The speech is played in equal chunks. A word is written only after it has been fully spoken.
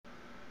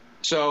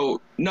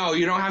So no,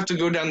 you don't have to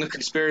go down the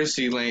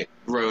conspiracy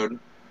road.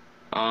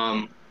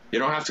 You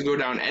don't have to go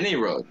down any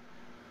road.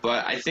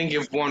 But I think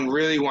if one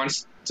really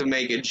wants to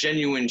make a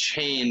genuine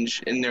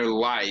change in their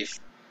life,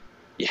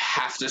 you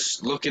have to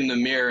look in the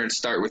mirror and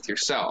start with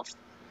yourself.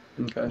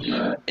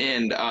 Okay.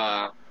 And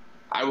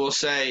I will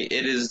say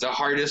it is the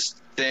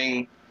hardest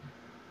thing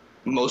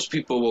most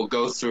people will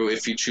go through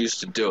if you choose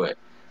to do it,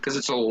 because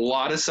it's a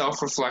lot of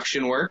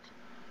self-reflection work.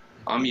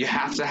 You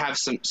have to have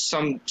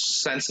some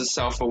sense of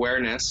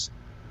self-awareness,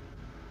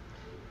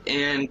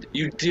 and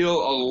you deal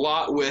a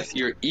lot with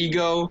your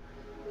ego,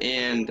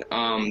 and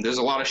there's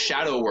a lot of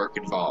shadow work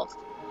involved.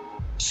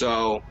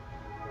 So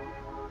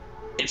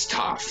it's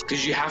tough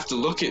because you have to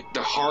look at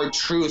the hard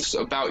truths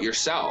about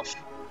yourself,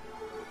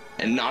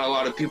 and not a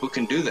lot of people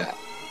can do that.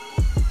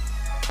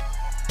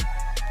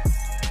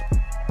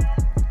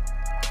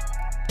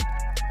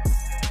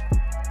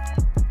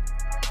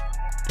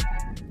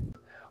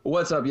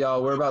 What's up,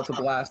 y'all? We're about to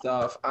blast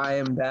off. I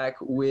am back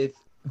with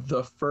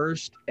the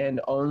first and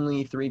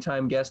only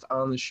three-time guest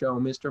on the show,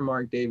 Mr.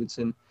 Mark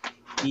Davidson.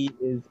 He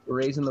is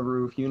raising the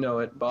roof, you know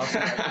it, boss.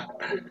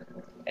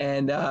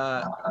 And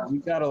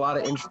we've got a lot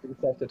of interesting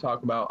stuff to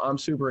talk about. I'm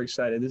super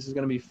excited. This is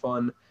going to be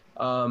fun.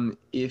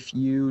 If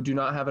you do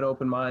not have an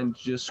open mind,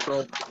 just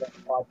scroll through the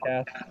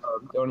podcast.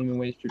 Don't even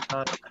waste your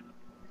time.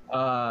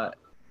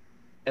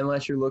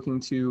 Unless you're looking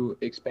to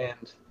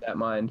expand that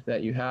mind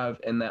that you have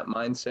and that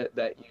mindset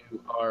that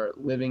you are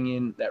living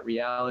in, that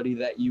reality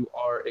that you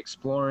are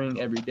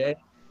exploring every day.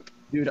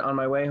 Dude, on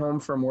my way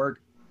home from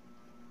work,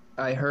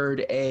 I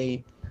heard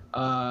a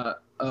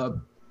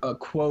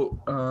quote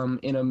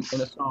in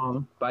a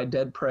song by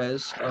Dead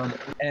Prez,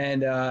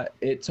 and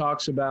it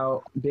talks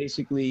about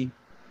basically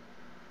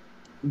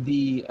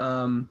the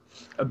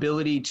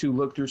ability to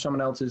look through someone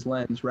else's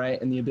lens,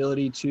 right? And the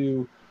ability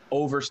to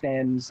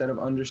overstand instead of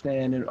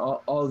understand, and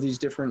all of these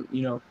different,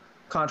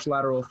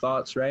 contralateral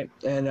thoughts, right?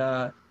 And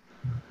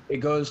it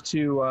goes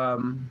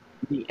to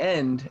the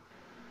end.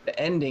 The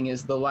ending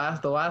is the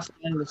last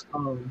line of the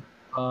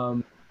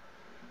song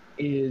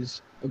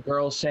is a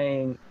girl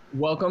saying,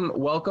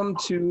 welcome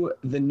to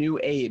the new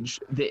age,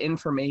 the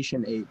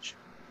information age.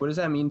 What does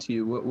that mean to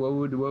you? What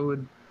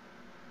would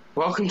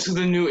Welcome to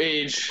the new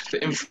age,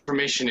 the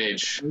information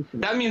age.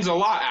 That means a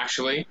lot,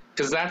 actually,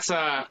 because that's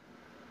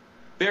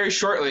very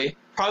shortly,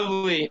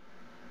 probably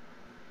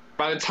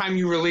by the time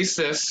you release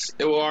this,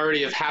 it will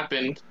already have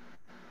happened.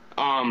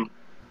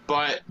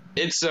 But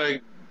it's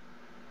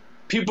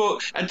people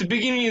at the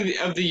beginning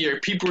of the year,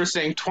 people were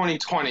saying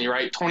 2020,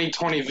 right?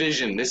 2020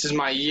 vision. This is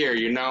my year,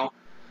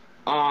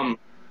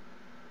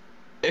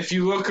 If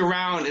you look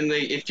around and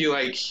a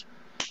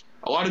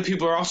lot of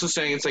people are also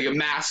saying it's like a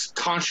mass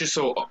conscious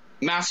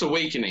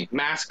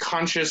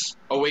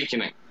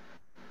awakening.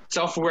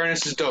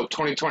 Self-awareness is dope,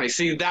 2020.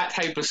 See, that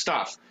type of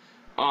stuff.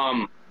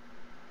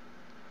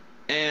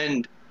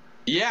 And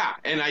yeah,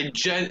 and I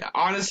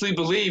honestly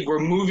believe we're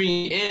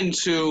moving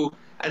into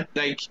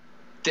the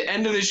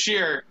end of this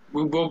year.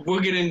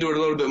 We'll get into it a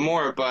little bit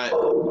more, but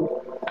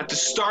at the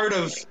start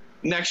of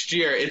next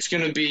year, it's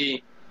going to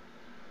be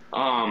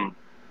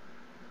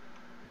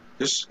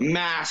this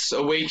mass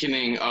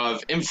awakening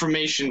of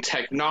information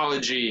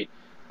technology,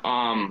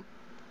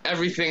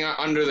 everything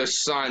under the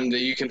sun that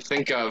you can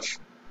think of.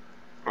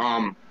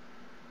 I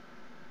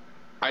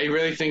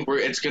really think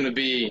it's going to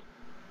be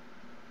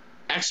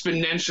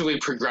exponentially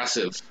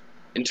progressive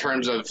in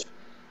terms of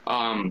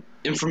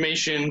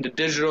information, the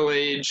digital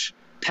age,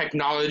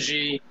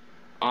 technology.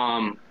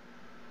 And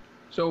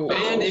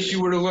if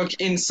you were to look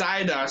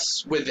inside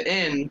us,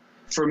 within,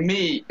 for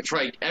me, for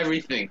like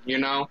everything, it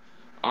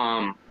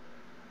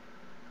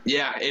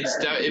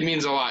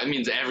means a lot. It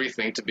means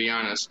everything, to be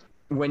honest.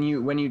 When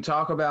you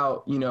talk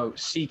about,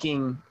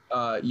 seeking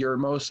your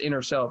most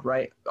inner self,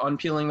 right?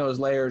 Unpeeling those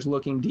layers,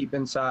 looking deep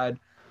inside,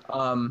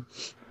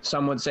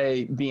 some would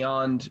say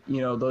beyond,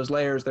 those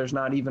layers, there's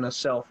not even a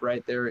self,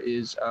 right? There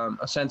is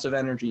a sense of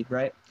energy,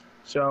 right?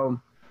 So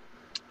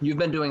you've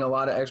been doing a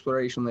lot of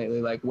exploration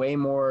lately, like way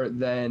more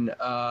than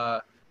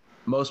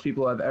most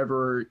people have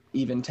ever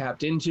even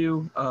tapped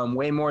into,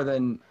 way more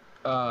than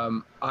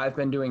I've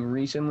been doing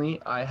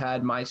recently. I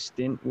had my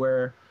stint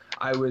where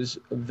I was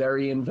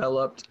very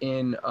enveloped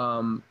in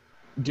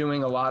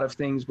doing a lot of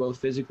things, both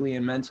physically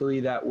and mentally,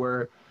 that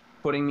were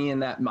putting me in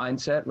that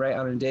mindset, right,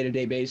 on a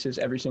day-to-day basis,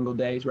 every single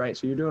day, right?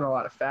 So you're doing a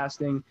lot of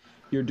fasting.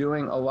 You're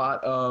doing a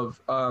lot of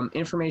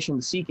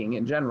information seeking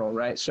in general,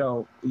 right?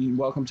 So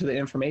welcome to the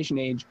information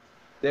age.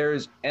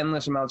 There's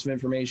endless amounts of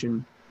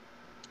information,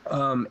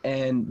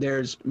 and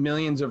there's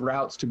millions of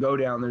routes to go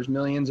down. There's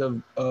millions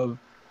of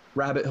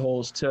rabbit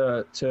holes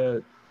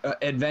to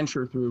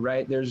adventure through,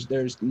 right?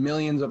 There's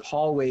millions of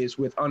hallways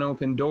with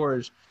unopened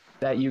doors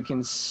that you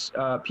can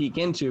peek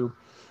into.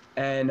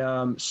 And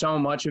so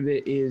much of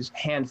it is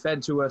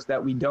hand-fed to us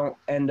that we don't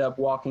end up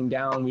walking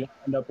down. We don't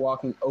end up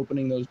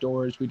opening those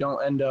doors. We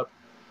don't end up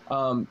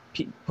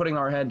putting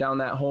our head down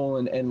that hole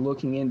and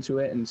looking into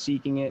it and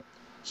seeking it.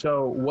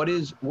 So what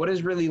is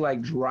really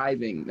like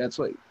driving? That's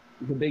like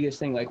the biggest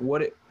thing. Like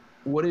what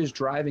is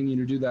driving you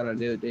to do that on a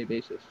day-to-day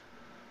basis?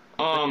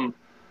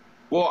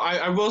 Well,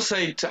 I will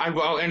say,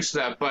 I'll answer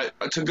that, but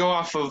to go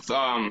off of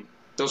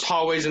those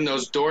hallways and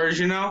those doors,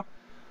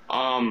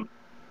 um,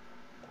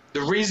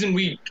 the reason,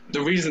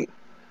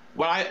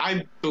 what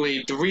I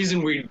believe, the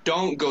reason we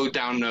don't go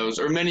down those,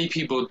 or many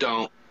people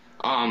don't,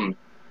 um,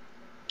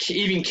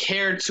 even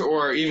care to,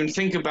 or even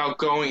thinking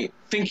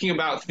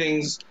about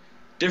things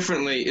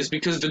differently, is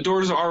because the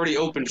doors are already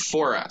open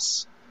for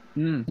us.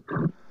 Mm.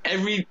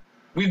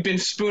 We've been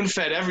spoon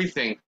fed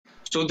everything.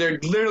 So they're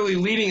literally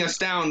leading us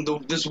down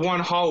this one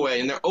hallway,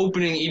 and they're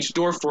opening each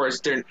door for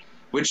us.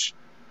 Which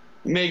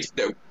makes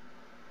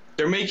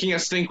they're making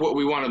us think what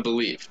we want to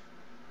believe.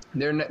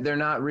 They're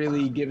not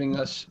really giving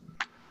us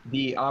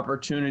the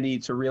opportunity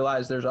to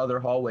realize there's other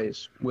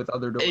hallways with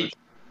other doors.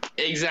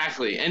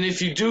 Exactly. And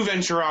if you do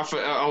venture off a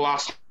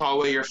lost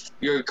hallway,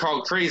 you're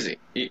called crazy.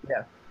 Yeah.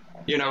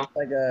 You know.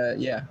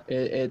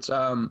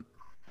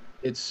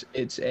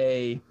 It's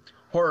a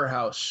horror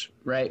house,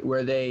 right?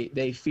 Where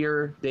they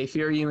fear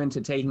you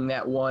into taking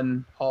that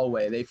one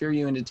hallway. They fear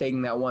you into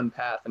taking that one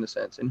path, in a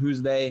sense. And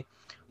who's they?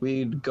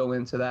 We'd go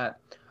into that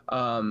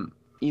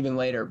even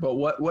later. But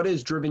what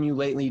has driven you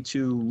lately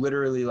to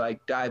literally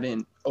like dive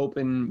in,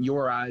 open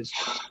your eyes,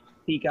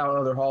 seek out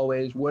other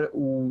hallways?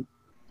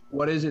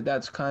 What is it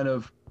that's kind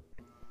of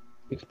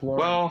exploring?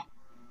 Well,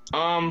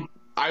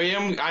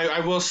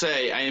 I will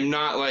say I am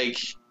not like,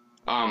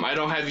 I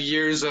don't have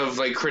years of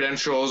like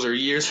credentials or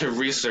years of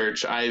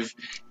research. It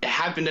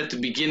happened at the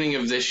beginning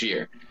of this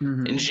year.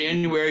 Mm-hmm. In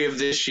January of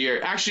this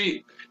year,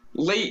 actually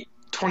late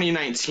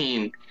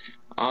 2019.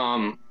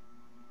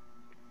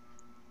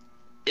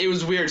 It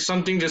was weird.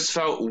 Something just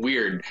felt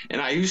weird.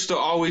 And I used to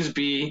always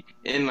be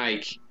in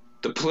like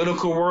the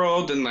political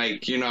world and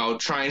like,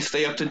 try and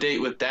stay up to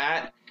date with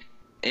that.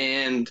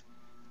 And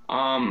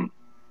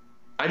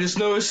I just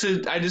noticed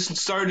it. I just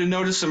started to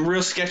notice some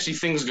real sketchy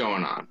things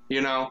going on,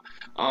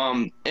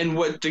 and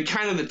what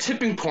the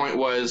tipping point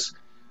was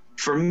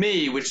for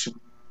me, which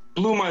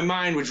blew my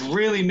mind, which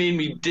really made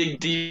me dig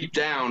deep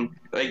down,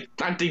 like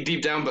not dig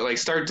deep down, but like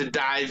start to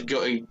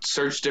go and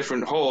search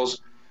different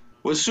holes,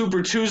 was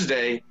Super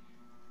Tuesday,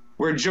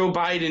 where Joe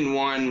Biden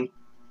won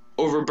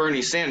over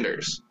Bernie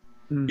Sanders.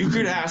 Mm-hmm. You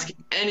could ask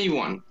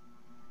anyone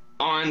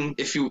on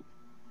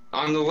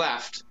the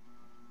left,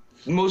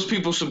 most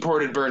people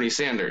supported Bernie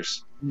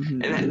Sanders.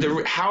 Mm-hmm.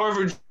 And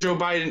however Joe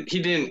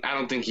Biden, I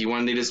don't think he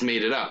won, they just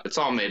made it up. It's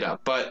all made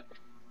up. But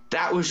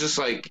that was just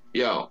like,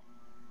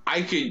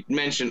 I could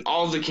mention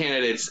all the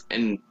candidates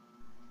and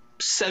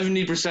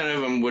 70%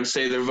 of them would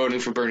say they're voting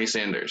for Bernie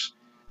Sanders.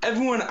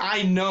 Everyone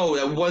I know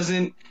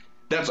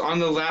that's on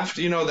the left,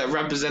 that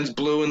represents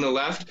blue in the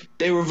left,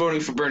 they were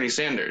voting for Bernie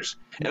Sanders.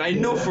 And I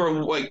know for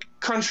like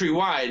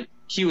countrywide,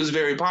 he was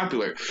very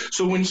popular.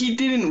 So when he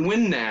didn't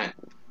win that,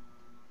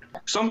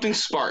 something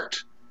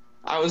sparked.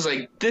 I was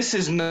like, this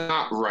is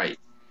not right.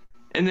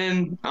 And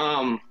then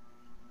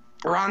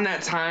around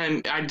that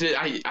time,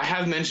 I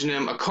have mentioned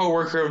him, a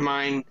coworker of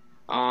mine,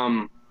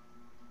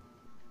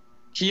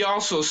 he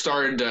also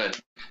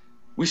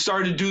we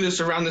started to do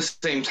this around the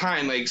same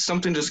time. Like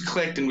something just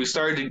clicked and we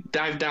started to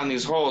dive down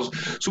these holes.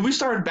 So we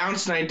started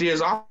bouncing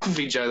ideas off of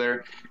each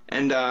other,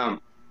 and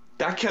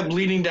that kept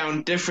leading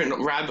down different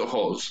rabbit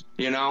holes,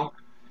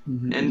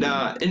 Mm-hmm. And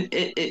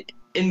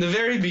in the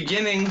very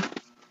beginning,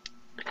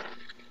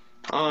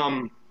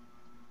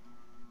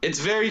 it's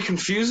very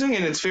confusing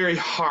and it's very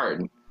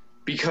hard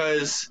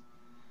because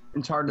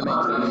it's hard to make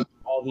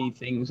all the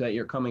things that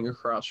you're coming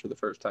across for the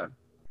first time.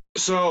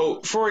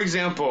 So, for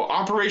example,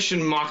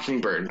 Operation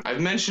Mockingbird. I've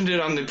mentioned it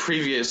on the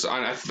previous.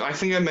 I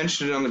think I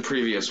mentioned it on the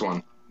previous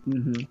one.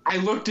 Mm-hmm. I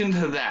looked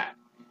into that,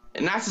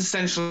 and that's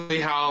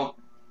essentially how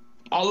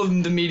all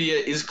of the media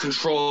is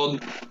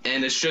controlled,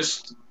 and it's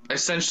just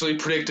essentially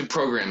predictive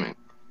programming.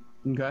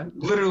 Okay.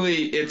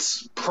 Literally,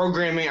 it's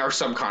programming our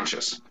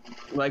subconscious.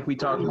 Like we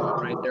talked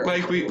about right there.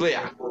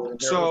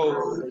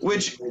 So,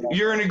 which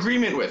you're in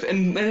agreement with,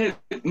 and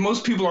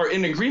most people are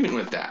in agreement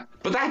with that.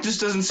 But that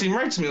just doesn't seem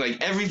right to me.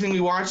 Like everything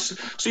we watch,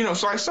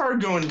 so I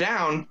started going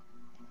down,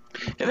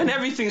 and then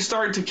everything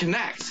started to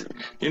connect.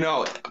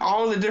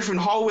 All the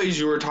different hallways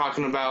you were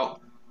talking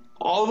about,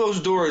 all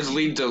those doors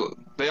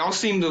they all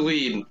seem to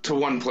lead to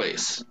one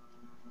place.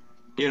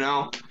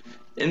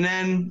 And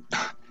then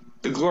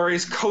the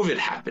glorious COVID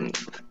happened.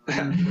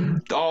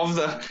 All of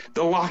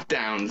the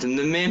lockdowns and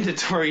the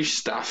mandatory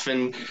stuff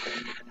and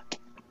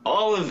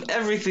all of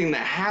everything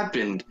that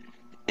happened.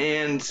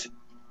 And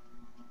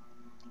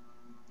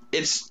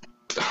it's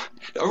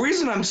a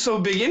reason I'm so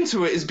big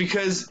into it is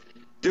because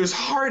there's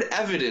hard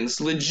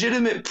evidence,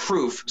 legitimate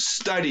proof,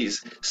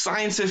 studies,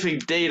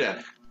 scientific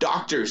data,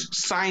 doctors,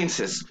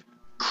 scientists,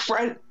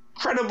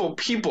 credible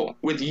people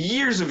with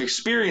years of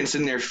experience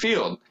in their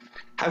field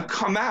have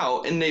come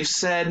out and they've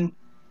said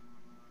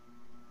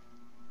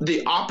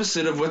the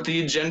opposite of what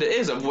the agenda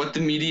is, of what the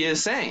media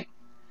is saying.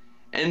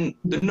 And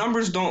the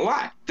numbers don't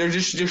lie. They're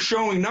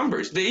showing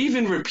numbers. They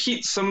even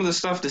repeat some of the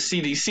stuff the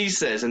CDC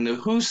says and the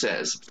WHO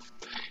says.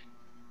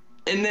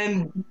 And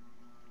then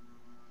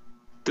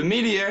the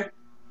media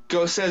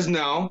says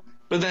no,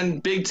 but then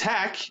big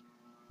tech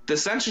the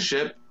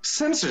censorship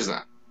censors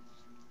them.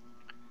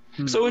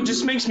 So it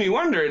just makes me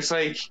wonder. It's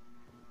like,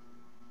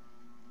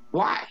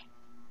 why?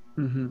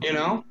 You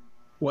know?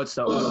 What's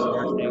the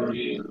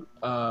overarching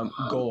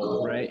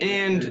goal, right?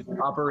 And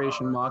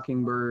Operation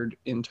Mockingbird,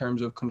 in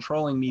terms of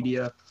controlling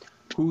media,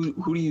 who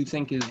do you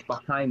think is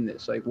behind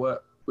this? Like,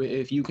 what,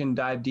 if you can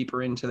dive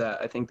deeper into that,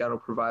 I think that'll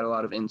provide a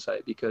lot of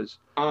insight, because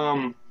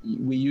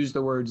we use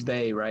the words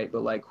they, right?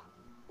 But like,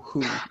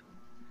 who?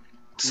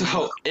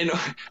 So,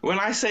 when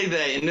I say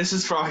they, and this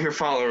is for all your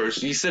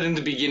followers, you said in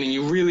the beginning,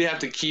 you really have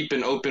to keep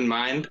an open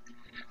mind.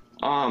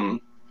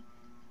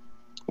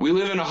 We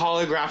live in a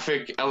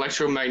holographic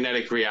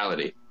electromagnetic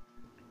reality.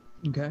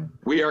 Okay.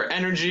 We are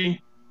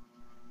energy.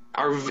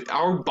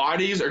 Our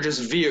bodies are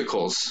just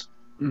vehicles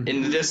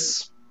in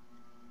this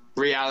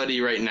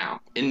reality right now,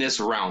 in this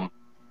realm.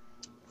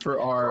 For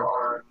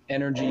our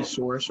energy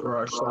source, or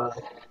our soul.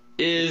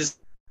 You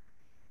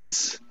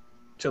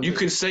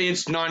could say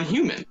it's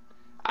non-human.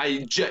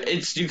 You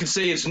could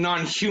say it's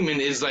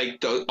non-human is like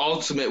the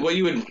ultimate,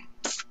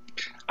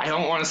 I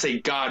don't want to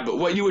say God, but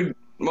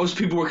most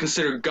people would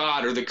consider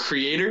God or the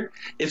creator.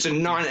 It's a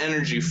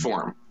non-energy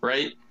form,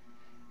 right?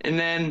 And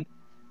then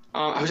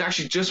I was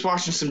actually just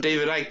watching some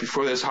David Icke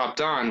before this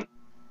hopped on,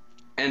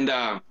 and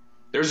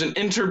there's an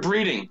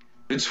interbreeding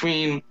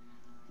between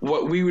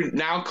what we would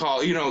now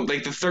call,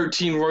 like the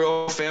 13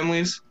 royal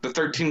families, the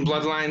 13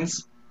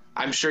 bloodlines.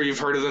 I'm sure you've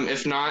heard of them.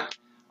 If not,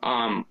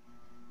 I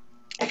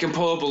can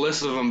pull up a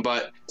list of them,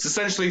 but it's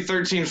essentially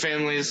 13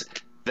 families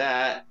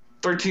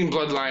 13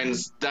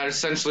 bloodlines that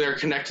essentially are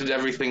connected to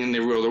everything, and they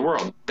rule the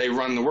world. They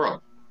run the world.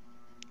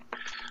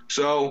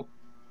 So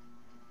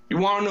you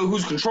want to know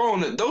who's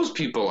controlling it? Those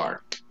people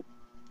are.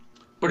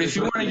 But if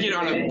you want to get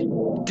on a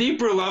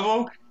deeper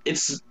level,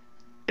 it's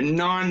a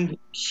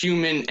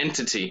non-human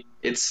entity.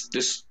 It's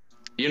just,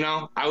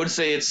 I would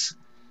say it's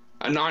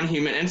a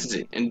non-human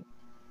entity. And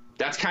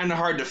that's kind of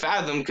hard to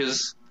fathom,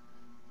 because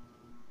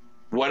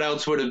what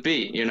else would it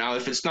be?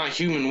 If it's not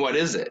human, what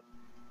is it?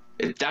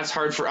 That's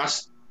hard for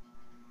us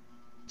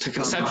to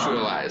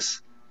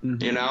conceptualize,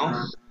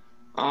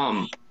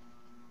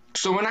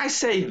 So when I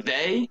say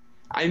they,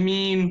 I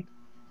mean,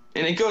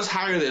 and it goes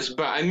higher this,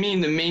 but I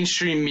mean the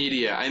mainstream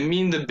media. I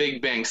mean the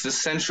big banks, the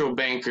central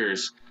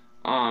bankers,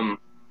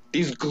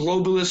 these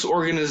globalist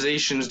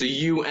organizations, the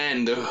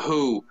UN, the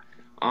WHO,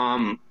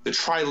 the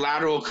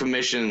Trilateral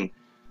Commission,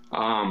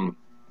 the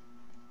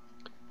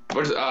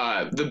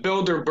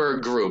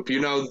Bilderberg Group,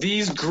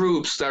 these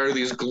groups that are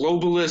these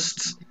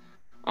globalist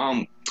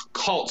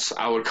cults,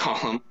 I would call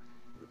them.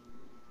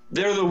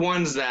 They're the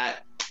ones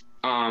that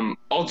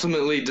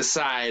ultimately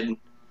decide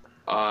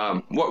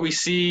what we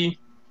see,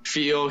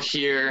 feel,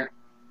 hear,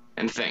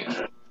 and think.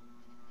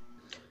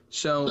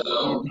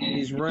 So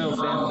these royal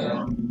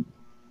families,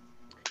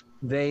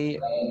 they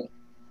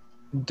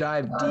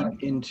dive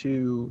deep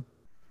into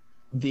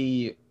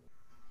the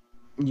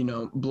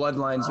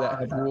bloodlines that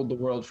have ruled the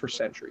world for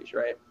centuries,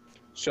 right?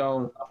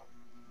 So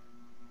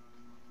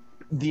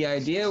the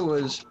idea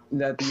was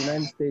that the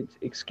United States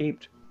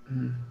escaped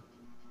the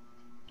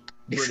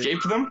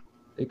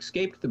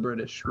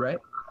British, right?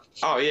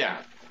 Oh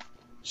yeah.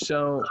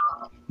 So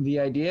the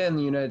idea in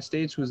the United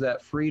States was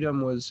that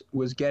freedom was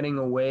getting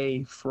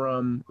away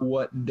from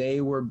what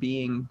they were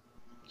being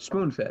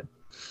spoon-fed.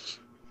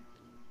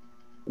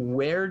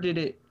 Where did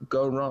it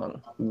go wrong?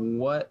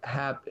 What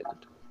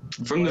happened?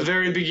 From the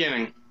very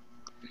beginning.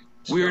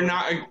 We are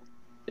not,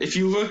 if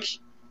you look,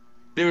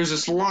 there was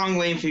this long,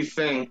 lengthy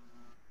thing,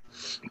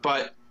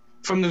 but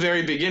from the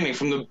very beginning,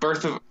 from the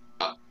birth of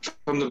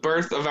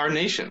our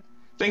nation,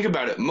 think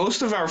about it.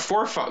 Most of our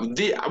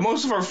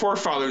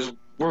forefathers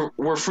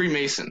were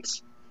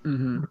Freemasons.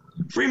 Mm-hmm.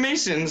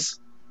 Freemasons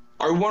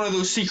are one of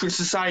those secret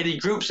society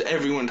groups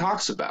everyone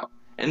talks about,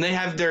 and they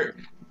have their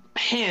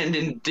hand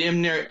in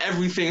damn near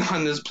everything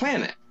on this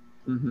planet.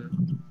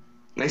 Mm-hmm.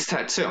 Nice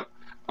tattoo.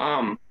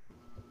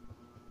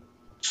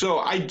 So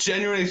I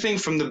genuinely think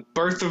from the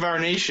birth of our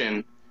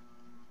nation,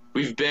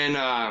 we've been,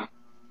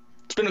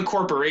 it's been a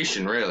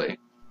corporation, really.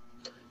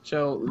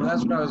 So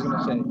that's what I was going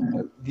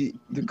to say.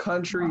 The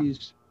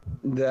countries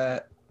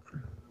that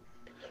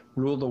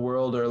rule the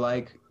world are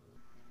like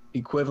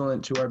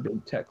equivalent to our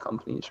big tech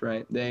companies,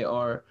 right? They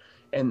are,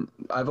 and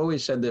I've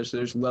always said this,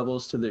 there's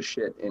levels to this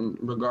shit, and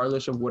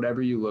regardless of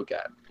whatever you look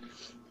at.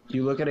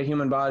 You look at a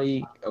human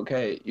body,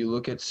 okay. You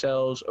look at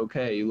cells,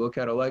 okay. You look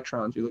at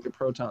electrons, you look at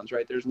protons,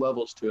 right? There's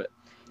levels to it.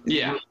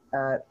 Yeah. You look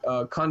at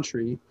a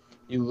country,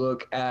 you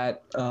look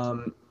at,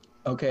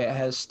 okay, it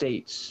has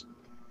states,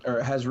 or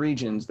it has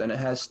regions, then it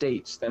has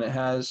states, then it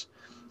has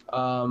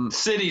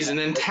cities, and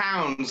then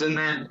towns, and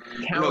then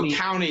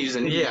counties,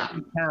 and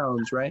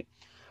towns, right?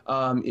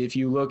 If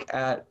you look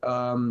at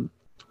a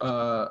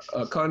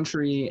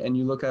country and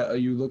you look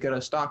at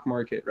a stock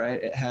market,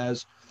 right? It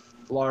has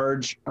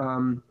large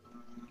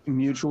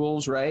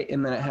mutuals, right?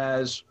 And then it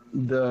has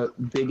the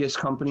biggest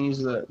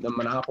companies, the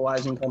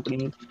monopolizing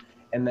companies,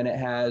 and then it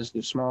has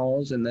the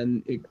smalls, and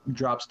then it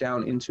drops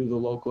down into the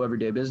local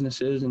everyday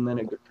businesses, and then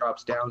it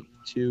drops down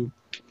into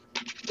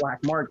black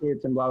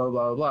markets and blah, blah,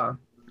 blah, blah.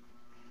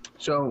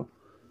 So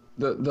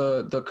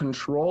the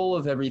control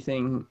of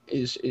everything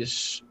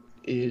is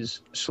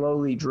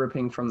slowly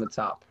dripping from the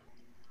top,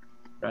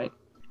 right?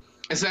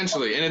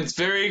 Essentially, and it's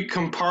very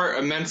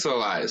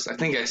compartmentalized. I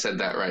think I said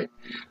that right.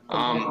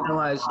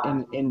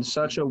 Compartmentalized in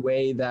such a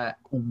way that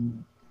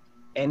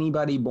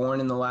anybody born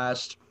in the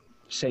last,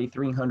 say,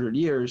 300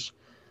 years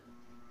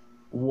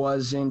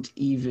wasn't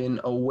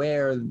even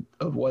aware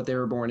of what they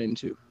were born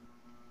into.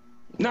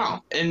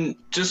 No, and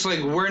just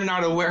like we're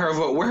not aware of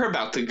what we're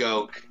about to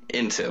go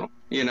into,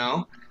 you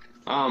know?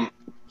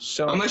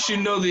 So unless you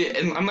know the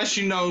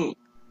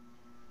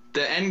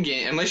end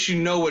game, unless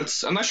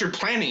you're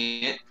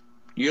planning it,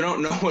 you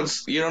don't know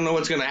what's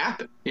going to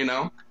happen, you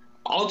know?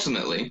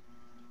 Ultimately.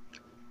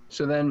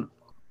 So then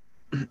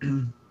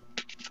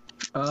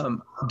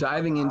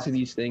diving into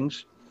these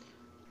things,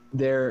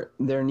 there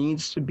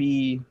needs to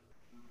be,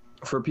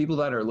 for people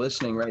that are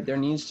listening, right? There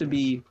needs to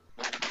be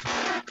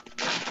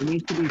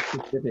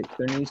specifics.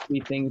 There needs to be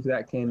things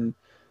that can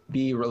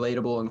be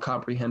relatable and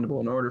comprehensible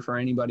in order for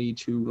anybody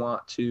to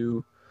want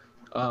to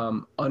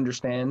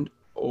understand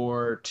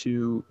or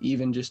to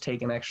even just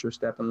take an extra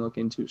step and look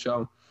into.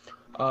 So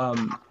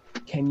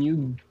can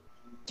you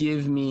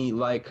give me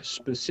like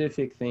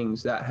specific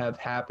things that have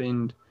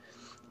happened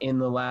in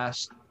the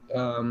last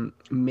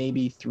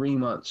maybe 3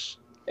 months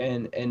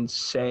and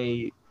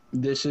say,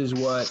 this is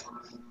what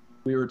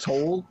we were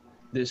told,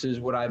 this is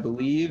what I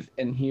believe,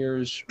 and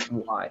here's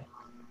why?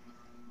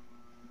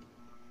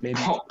 Maybe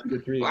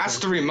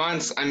last 3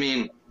 months, I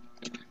mean,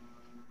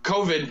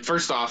 COVID,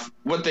 first off,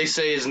 what they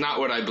say is not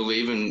what I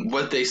believe, and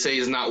what they say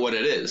is not what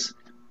it is.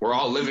 We're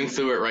all living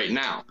through it right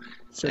now.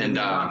 So do we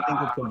not think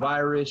it's a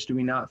virus? Do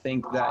we not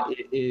think that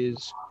it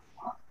is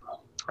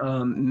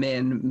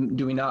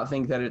do we not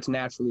think that it's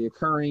naturally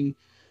occurring?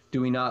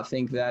 Do we not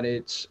think that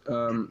it's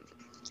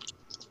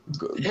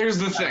Here's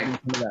the thing.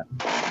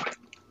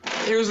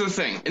 Here's the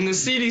thing. And the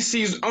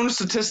CDC's own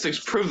statistics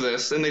prove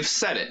this, and they've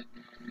said it.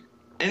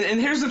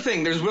 And here's the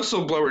thing, there's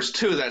whistleblowers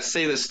too that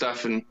say this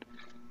stuff,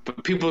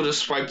 but people just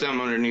swipe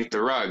them underneath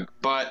the rug.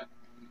 But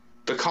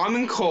the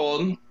common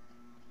cold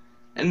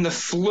and the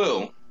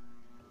flu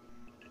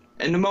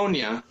and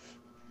pneumonia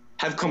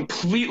have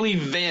completely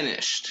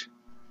vanished.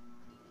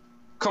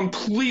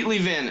 Completely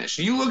vanished.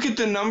 You look at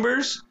the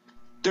numbers,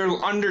 they're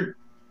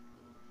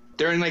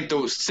in like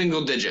those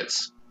single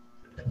digits.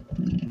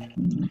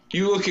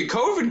 You look at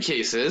COVID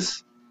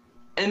cases,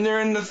 and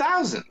they're in the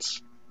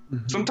thousands.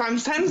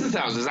 Sometimes tens of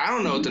thousands. I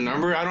don't know what the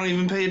number. I don't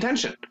even pay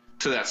attention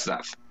to that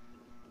stuff.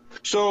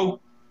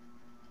 So,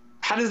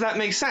 how does that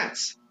make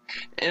sense?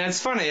 And it's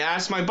funny. I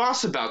asked my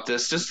boss about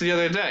this just the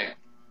other day,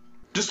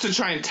 just to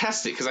try and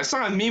test it, because I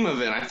saw a meme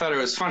of it. And I thought it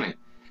was funny.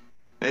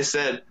 They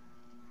said,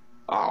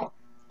 "Oh,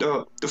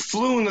 the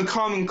flu and the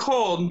common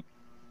cold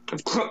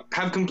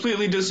have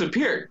completely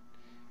disappeared."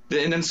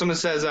 And then someone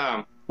says,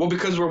 "Well,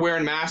 because we're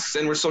wearing masks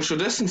and we're social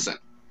distancing."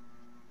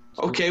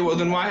 Okay, well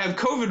then why have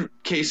COVID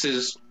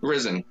cases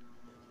risen?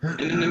 And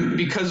then and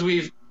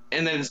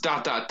then it's ...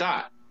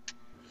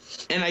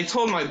 And I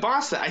told my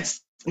boss that, I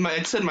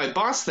said my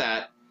boss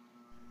that,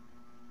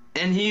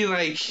 and he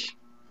like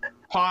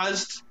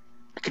paused.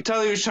 I could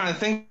tell he was trying to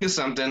think of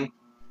something.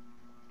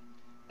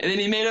 And then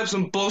he made up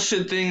some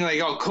bullshit thing like,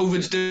 oh,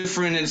 COVID's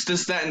different, it's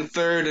this, that, and the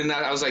third. And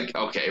I was like,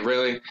 okay,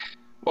 really?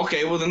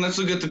 Okay, well then let's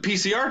look at the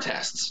PCR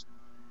tests.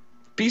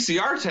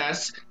 PCR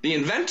tests, the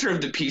inventor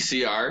of the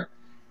PCR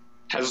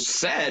has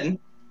said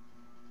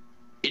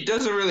it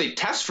doesn't really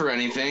test for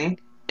anything,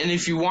 and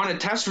if you want to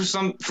test for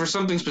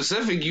something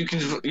specific, you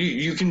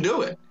can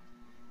do it.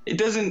 It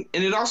doesn't,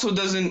 and it also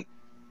doesn't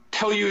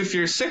tell you if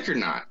you're sick or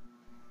not.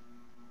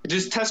 It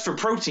just tests for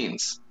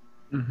proteins.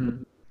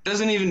 It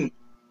doesn't even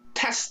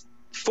test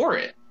for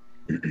it.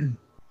 And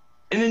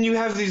then you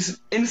have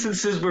these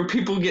instances where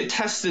people get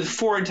tested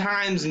 4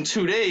 times in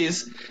 2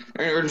 days,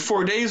 or in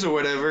 4 days or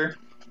whatever,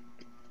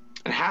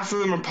 and half of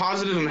them are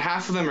positive and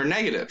half of them are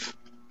negative.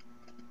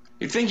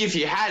 You'd think if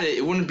you had it,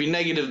 it wouldn't be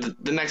negative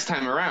the next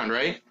time around,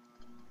 right?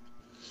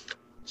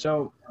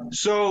 So I'm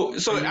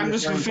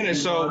just gonna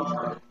finish.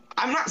 So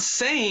I'm not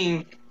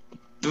saying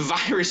the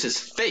virus is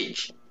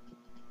fake,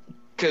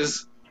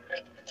 because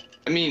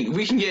I mean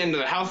we can get into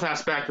the health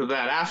aspect of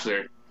that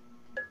after.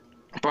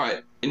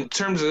 But in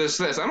terms of this,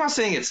 I'm not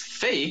saying it's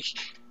fake.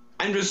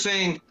 I'm just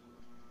saying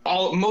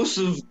most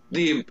of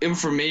the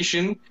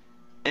information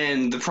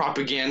and the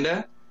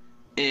propaganda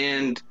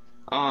and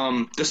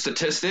the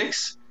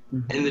statistics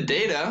and the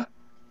data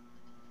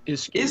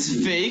is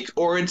fake,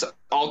 or it's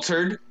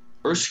altered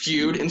or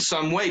skewed in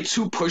some way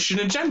to push an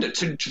agenda,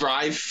 to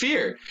drive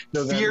fear.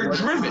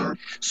 Fear-driven.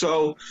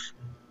 So,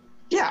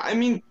 yeah, I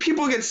mean,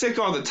 people get sick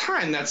all the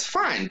time, that's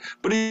fine.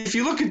 But if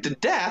you look at the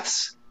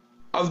deaths,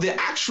 of the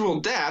actual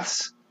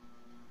deaths,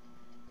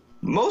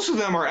 most of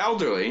them are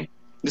elderly.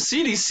 The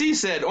CDC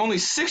said only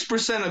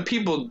 6% of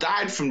people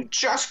died from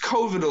just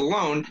COVID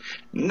alone.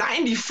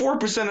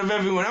 94% of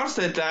everyone else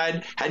that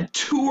died had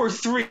 2 or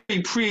 3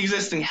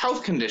 pre-existing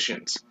health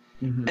conditions.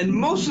 And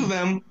most of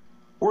them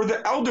were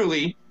the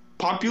elderly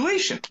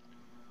population.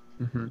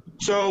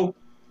 So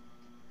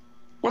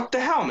what the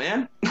hell,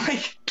 man?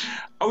 Like,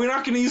 are we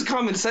not going to use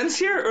common sense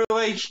here? Or,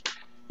 like,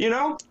 you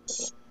know?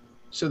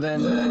 So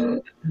then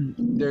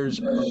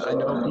I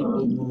know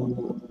people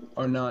who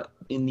are not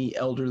in the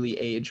elderly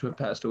age who have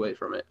passed away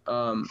from it.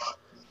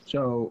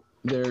 So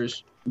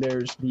there's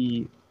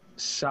the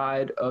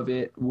side of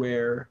it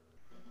where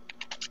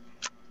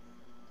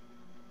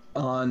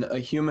on a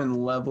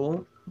human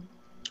level,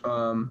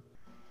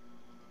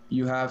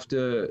 you have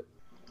to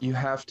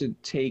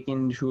take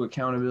into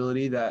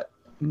accountability that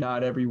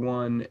not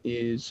everyone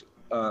is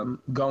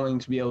going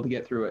to be able to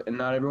get through it, and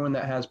not everyone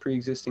that has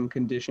pre-existing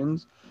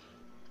conditions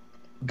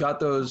got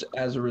those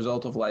as a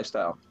result of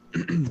lifestyle.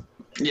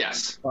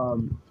 Yes.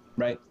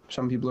 Right?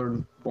 Some people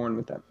are born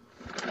with them.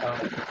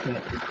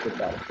 Can't with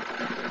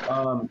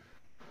that.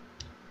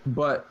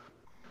 But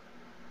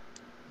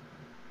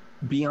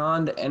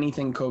beyond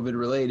anything COVID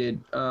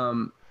related,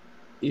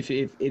 if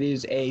it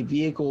is a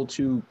vehicle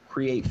to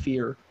create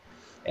fear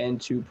and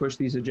to push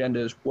these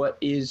agendas, what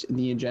is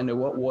the agenda?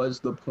 What was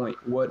the point?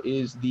 What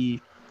is the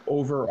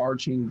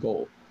overarching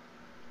goal?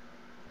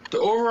 The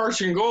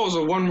overarching goal is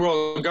a one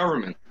world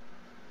government,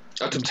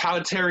 a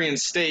totalitarian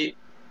state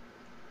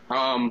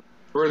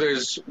where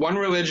there's one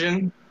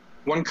religion,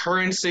 one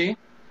currency,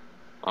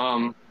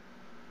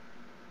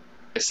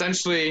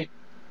 essentially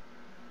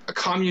a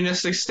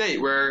communistic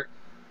state where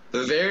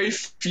the very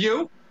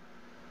few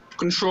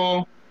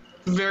control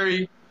the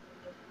very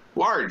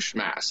large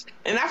mass.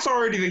 And that's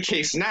already the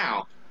case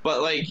now.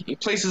 But like in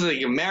places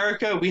like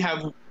America, we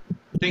have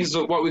things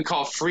of what we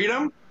call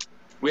freedom.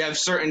 We have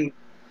certain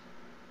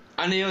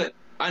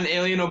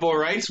unalienable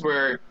rights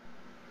where,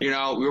 you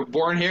know, we were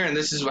born here and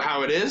this is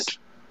how it is,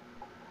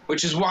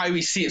 which is why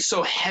we see it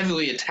so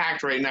heavily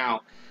attacked right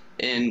now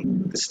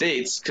in the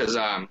States, because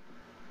I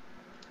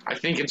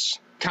think it's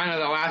kind of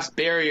the last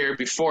barrier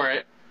before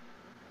it.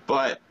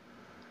 But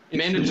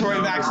mandatory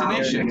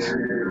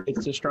vaccinations.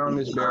 It's the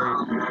strongest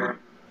barrier.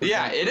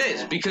 Yeah, it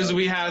is, because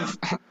we have,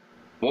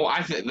 well,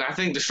 I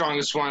think the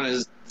strongest one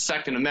is the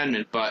Second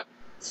Amendment, but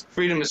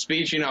freedom of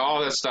speech, you know,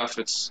 all that stuff,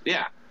 it's,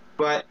 yeah.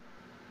 But,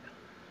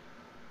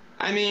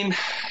 I mean,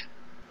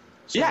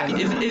 yeah,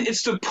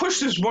 it's to push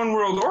this one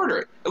world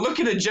order. Look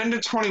at Agenda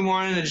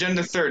 21 and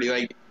Agenda 30.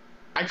 Like,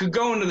 I could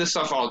go into this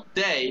stuff all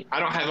day. I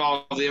don't have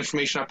all of the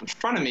information up in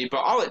front of me, but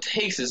all it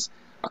takes is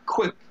a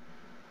quick,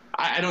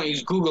 I don't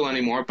use Google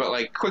anymore, but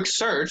like quick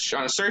search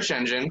on a search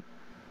engine.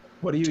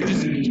 What do you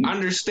just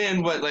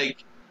understand what,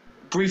 like,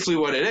 briefly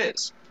what it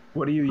is?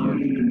 What do you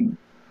use?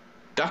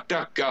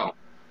 DuckDuckGo.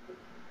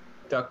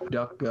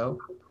 DuckDuckGo?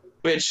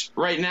 Which,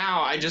 right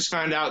now, I just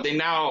found out they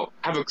now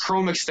have a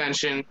Chrome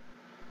extension,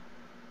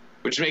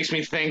 which makes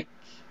me think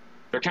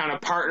they're kind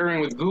of partnering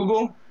with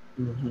Google,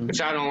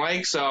 which I don't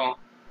like, so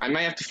I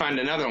might have to find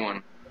another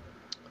one.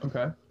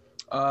 Okay.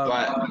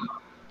 But,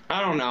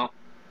 I don't know.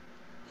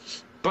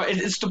 But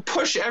it's to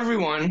push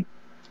everyone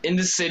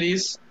into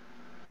cities,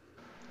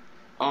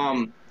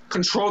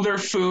 control their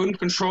food,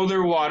 control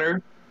their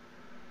water.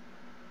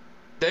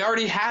 They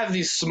already have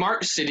these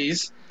smart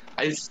cities.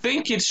 I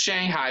think it's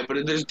Shanghai,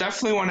 but there's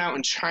definitely one out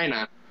in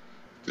China.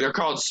 They're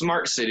called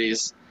smart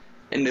cities.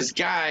 And this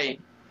guy,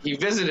 he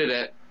visited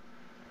it.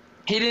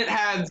 He didn't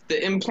have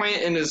the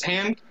implant in his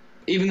hand,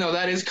 even though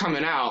that is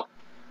coming out.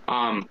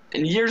 And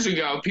years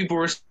ago, people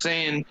were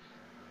saying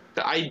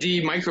the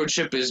ID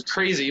microchip is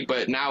crazy,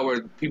 but now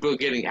people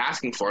are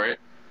asking for it.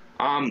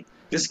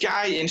 This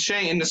guy in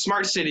Shanghai, in the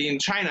smart city in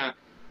China,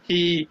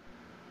 he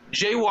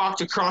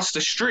jaywalked across the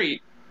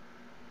street,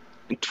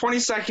 and 20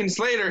 seconds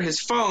later,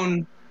 his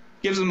phone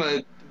gives him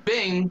a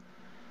bing,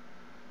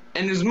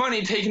 and his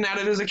money taken out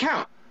of his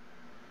account.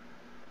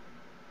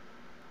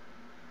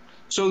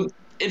 So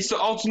it's the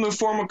ultimate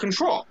form of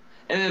control.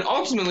 And then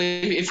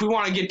ultimately, if we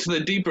want to get to the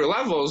deeper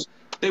levels,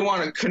 they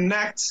want to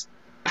connect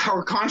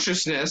our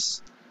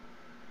consciousness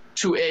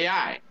to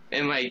AI.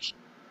 And, like,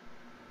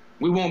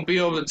 we won't be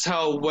able to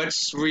tell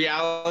what's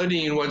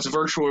reality and what's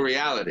virtual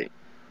reality.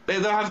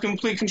 They'll have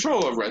complete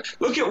control over it.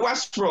 Look at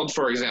Westworld,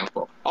 for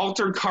example.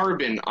 Altered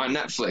Carbon on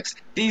Netflix.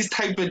 These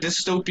type of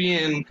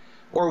dystopian,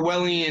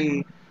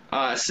 Orwellian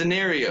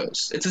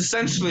scenarios. It's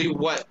essentially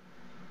what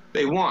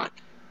they want.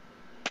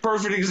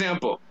 Perfect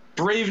example.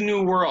 Brave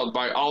New World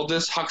by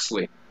Aldous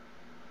Huxley.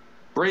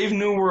 Brave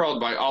New World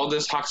by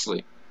Aldous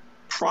Huxley.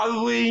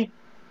 Probably,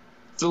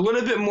 it's a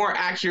little bit more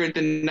accurate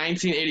than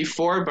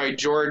 1984 by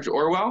George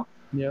Orwell.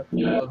 Yep.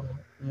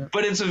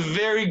 But it's a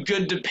very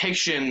good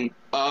depiction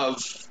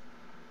of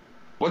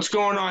what's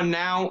going on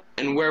now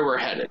and where we're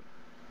headed.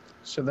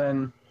 So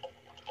then,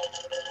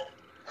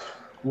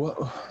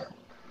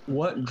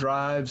 what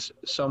drives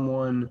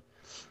someone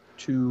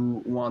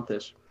to want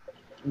this?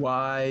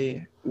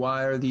 Why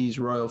are these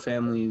royal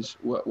families?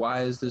 Why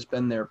has this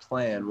been their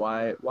plan?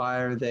 Why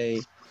are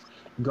they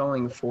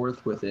going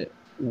forth with it?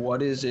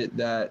 What is it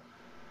that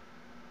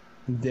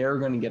they're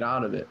going to get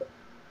out of it?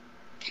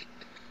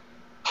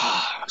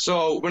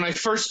 So when I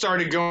first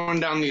started going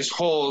down these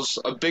holes,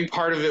 a big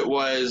part of it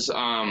was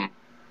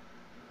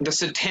the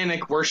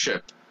satanic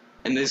worship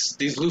and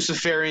these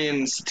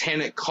Luciferian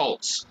satanic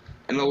cults.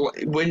 And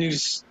when you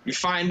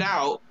find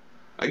out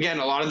again,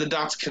 a lot of the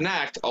dots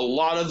connect. A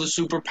lot of the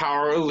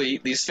superpower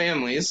elite, these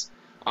families,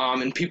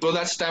 and people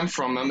that stem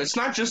from them. It's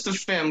not just the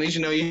families.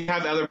 You know, you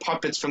have other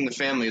puppets from the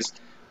families,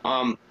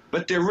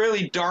 but they're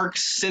really dark,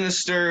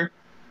 sinister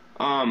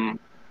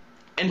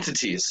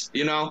entities.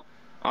 You know,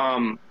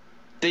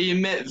 they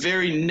emit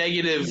very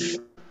negative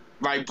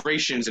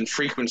vibrations and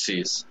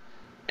frequencies,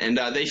 and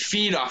they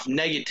feed off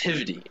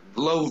negativity,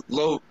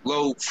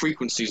 low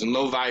frequencies and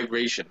low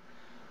vibration.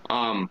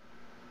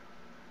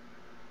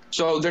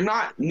 So they're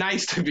not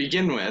nice to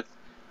begin with,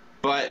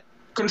 but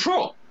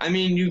control. I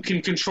mean, you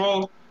can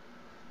control.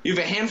 You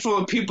have a handful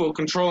of people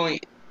controlling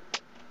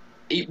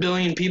 8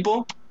 billion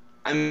people.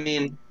 I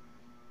mean,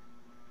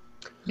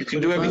 you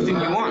can do everything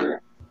you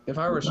want. If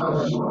I were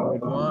smart, I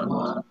would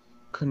want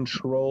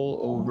control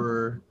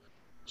over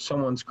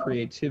someone's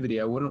creativity.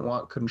 I wouldn't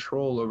want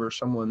control over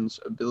someone's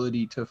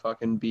ability to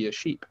fucking be a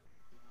sheep.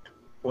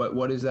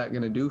 What is that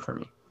going to do for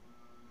me?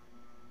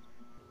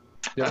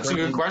 That's a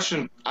good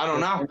question. I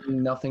don't know.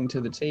 Nothing to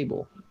the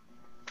table.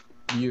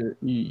 You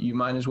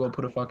might as well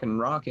put a fucking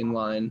rock in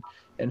line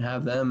and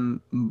have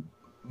them,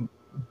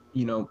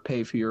 you know,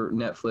 pay for your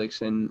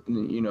Netflix and,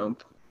 you know,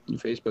 your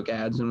Facebook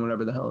ads and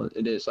whatever the hell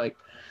it is. Like,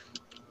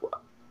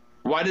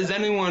 why does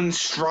anyone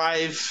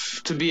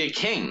strive to be a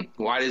king?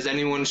 Why does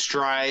anyone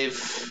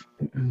strive,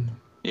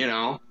 you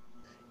know?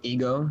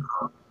 Ego.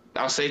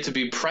 I'll say to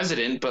be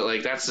president, but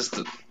like that's just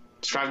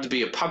strive to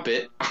be a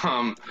puppet.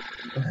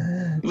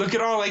 Look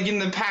at all like in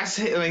the past,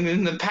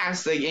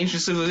 like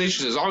ancient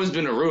civilizations, there's always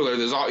been a ruler.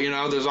 There's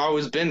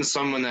always been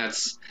someone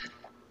that's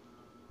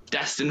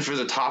destined for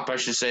the top, I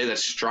should say,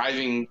 that's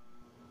striving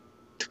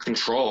to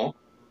control.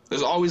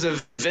 There's always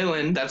a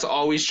villain that's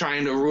always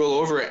trying to rule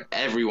over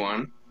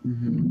everyone.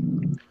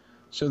 Mm-hmm.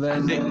 So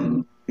then, I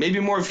think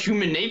maybe more of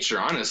human nature,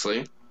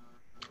 honestly.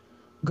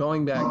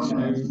 Going back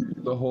to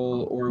the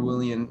whole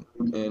Orwellian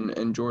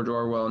and George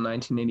Orwell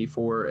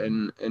 1984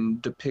 and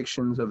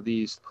depictions of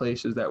these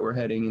places that we're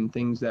heading and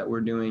things that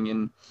we're doing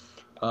and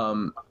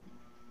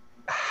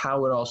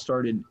how it all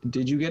started.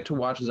 Did you get to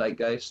watch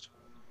Zeitgeist?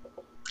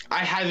 I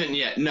haven't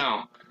yet.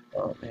 No.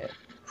 Oh man.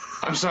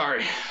 I'm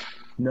sorry.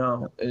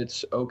 No,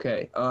 it's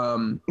okay.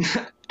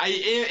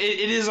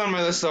 It is on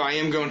my list though. I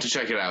am going to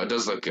check it out. It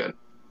does look good.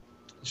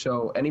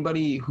 So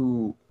anybody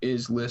who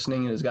is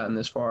listening and has gotten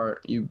this far,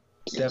 you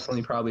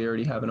definitely probably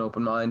already have an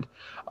open mind.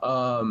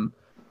 Go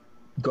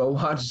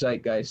watch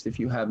Zeitgeist if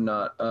you have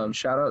not.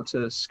 Shout out to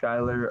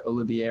Skylar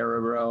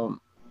Oliveira, bro,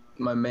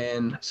 my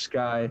man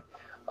Sky.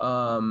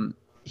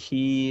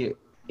 He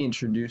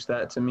introduced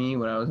that to me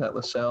when I was at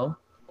LaSalle,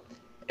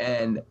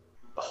 and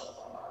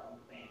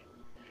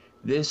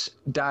this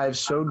dives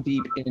so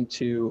deep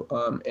into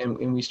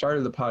and we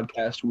started the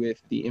podcast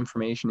with the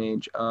information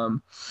age,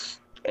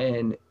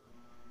 and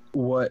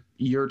what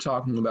you're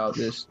talking about,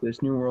 this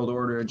new world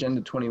order,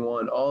 Agenda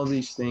 21, all of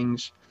these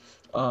things,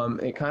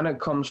 it kind of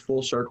comes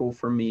full circle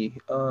for me.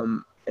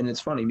 And it's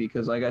funny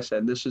because, like I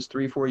said, this is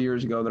 3-4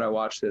 years ago that I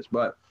watched this,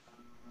 but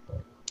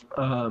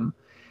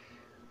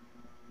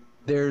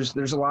there's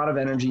a lot of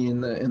energy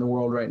in the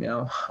world right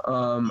now.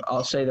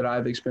 I'll say that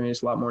I've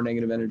experienced a lot more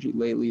negative energy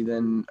lately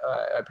than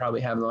I probably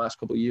have in the last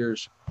couple of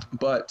years.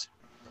 But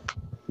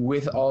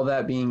with all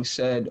that being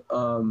said,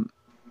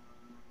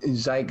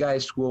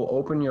 Zeitgeist will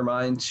open your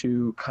mind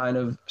to kind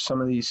of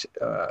some of these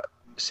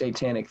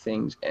satanic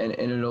things, and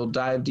it'll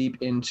dive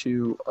deep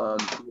into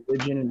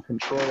religion and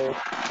control.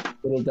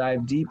 It'll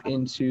dive deep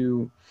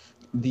into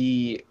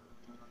the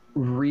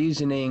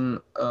reasoning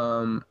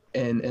and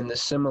the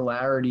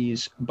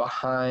similarities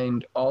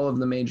behind all of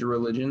the major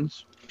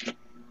religions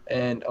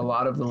and a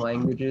lot of the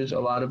languages, a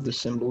lot of the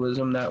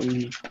symbolism that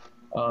we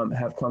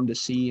have come to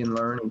see and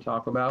learn and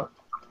talk about.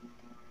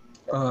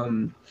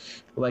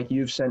 Like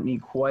you've sent me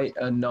quite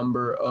a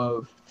number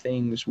of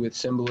things with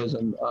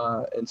symbolism,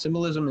 and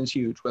symbolism is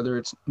huge, whether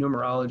it's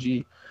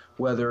numerology,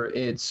 whether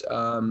it's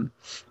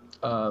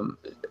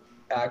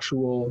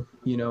actual,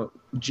 you know,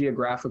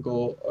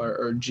 geographical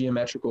or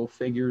geometrical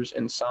figures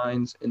and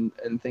signs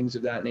and things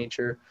of that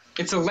nature.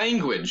 It's a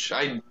language.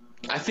 I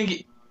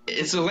think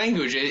it's a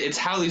language. It's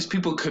how these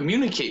people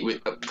communicate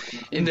with,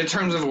 in the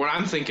terms of what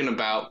I'm thinking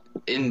about.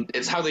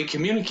 It's how they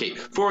communicate.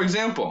 For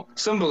example,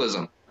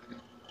 symbolism.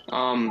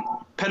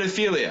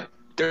 Pedophilia.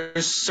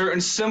 There's certain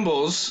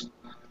symbols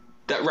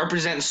that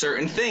represent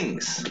certain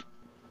things,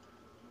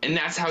 and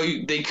that's how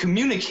they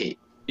communicate.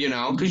 You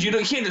know, because you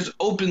can't just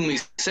openly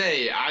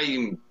say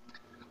I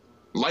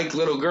like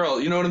little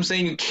girl. You know what I'm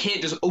saying? You can't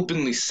just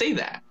openly say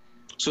that.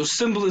 So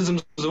symbolism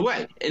is a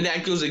way, and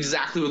that goes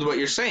exactly with what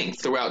you're saying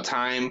throughout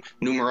time,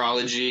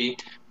 numerology.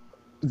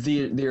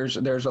 There's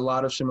a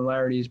lot of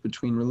similarities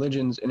between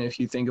religions, and if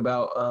you think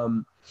about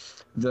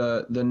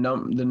the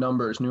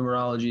numbers,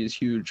 numerology is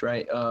huge,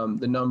 right?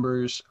 The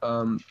numbers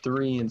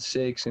 3 and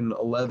 6 and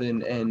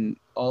 11 and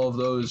all of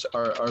those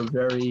are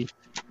very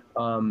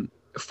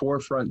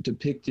forefront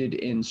depicted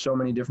in so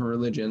many different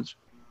religions.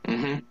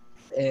 Mm-hmm.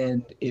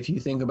 And if you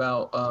think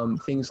about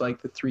things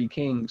like the Three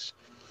Kings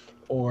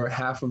or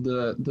half of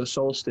the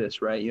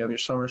solstice, right? You have your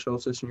summer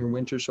solstice and your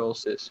winter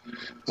solstice.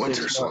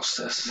 Winter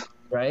solstice.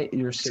 right?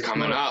 You're It's 6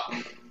 coming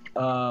months.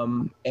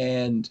 up.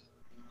 And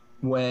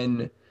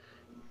when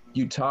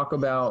you talk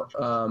about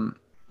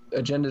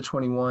Agenda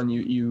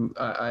 21,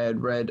 I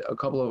had read a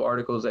couple of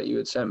articles that you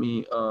had sent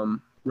me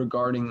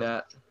regarding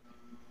that,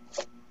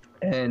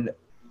 and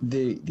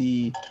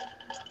the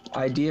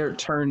idea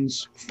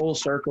turns full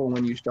circle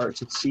when you start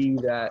to see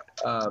that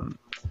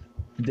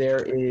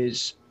there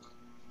is,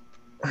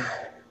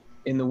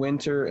 in the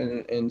winter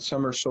and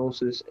summer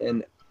solstice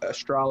and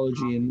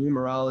astrology and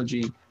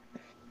numerology,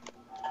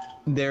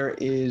 there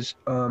is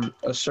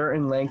a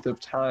certain length of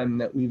time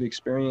that we've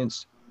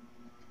experienced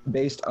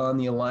based on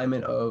the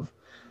alignment of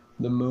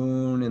the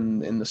moon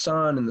and the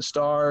sun and the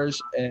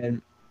stars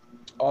and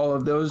all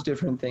of those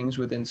different things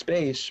within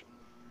space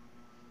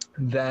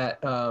that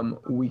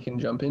we can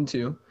jump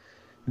into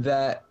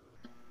that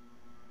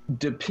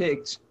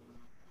depict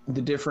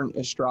the different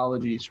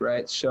astrologies,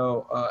 right?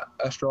 So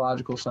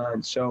astrological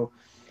signs. So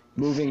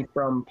moving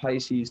from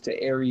Pisces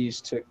to Aries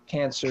to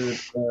Cancer,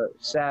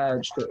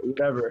 Sag, to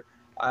whatever.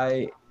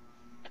 I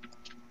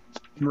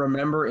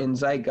remember in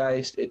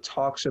Zeitgeist, it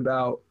talks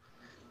about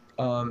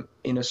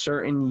in a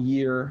certain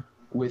year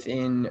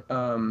within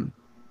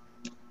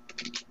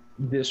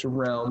this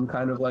realm,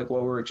 kind of like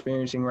what we're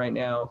experiencing right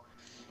now,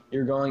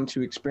 you're going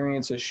to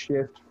experience a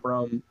shift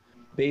from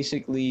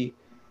basically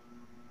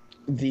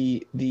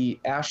the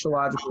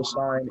astrological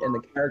sign and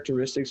the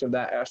characteristics of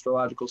that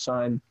astrological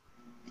sign.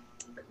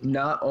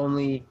 Not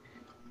only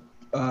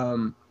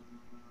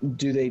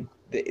do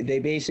they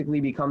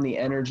basically become the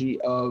energy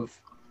of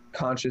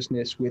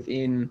consciousness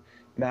within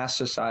mass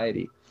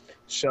society.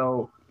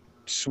 So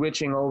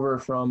switching over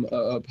from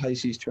a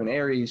Pisces to an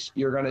Aries,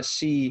 you're going to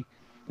see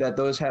that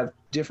those have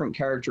different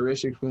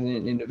characteristics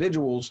within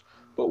individuals.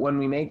 But when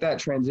we make that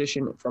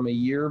transition from a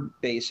year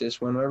basis,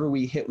 whenever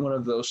we hit one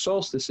of those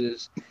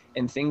solstices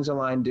and things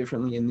align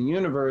differently in the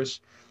universe,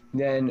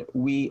 then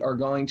we are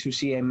going to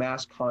see a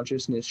mass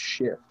consciousness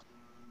shift.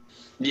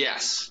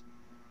 Yes.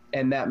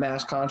 And that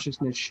mass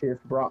consciousness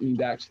shift brought me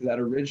back to that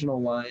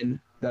original line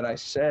that I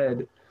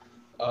said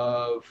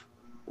of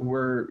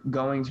we're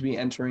going to be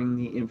entering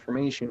the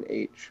information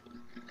age.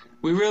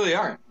 We really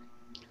are.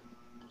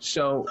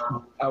 So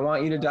I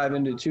want you to dive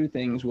into two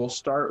things. We'll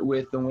start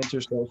with the winter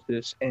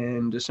solstice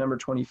and December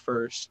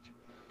 21st.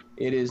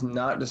 It is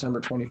not December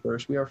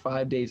 21st. We are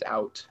 5 days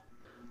out.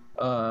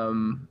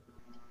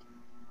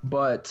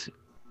 But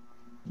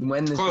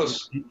when this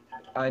Close.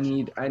 I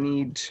need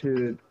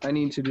to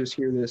just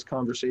hear this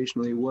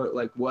conversationally. What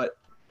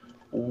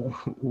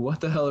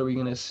the hell are we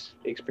gonna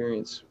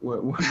experience?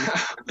 What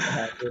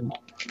happened?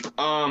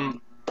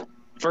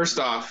 First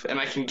off, and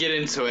I can get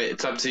into it.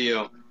 It's up to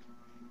you.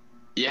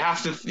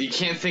 You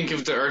can't think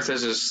of the Earth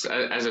as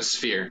a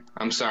sphere.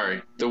 I'm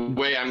sorry. The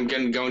way I'm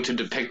going to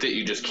depict it,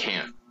 you just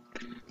can't.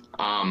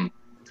 And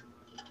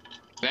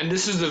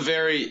this is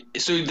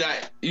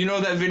that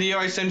video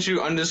I sent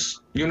you on this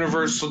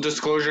universal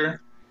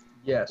disclosure.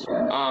 Yes.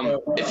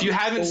 If you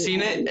haven't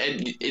seen it,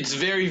 it's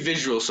very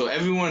visual. So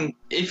everyone,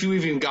 if you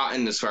even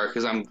gotten this far,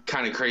 because I'm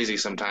kind of crazy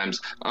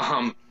sometimes.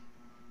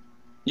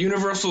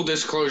 Universal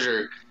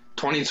disclosure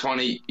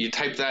 2020. You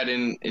type that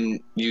in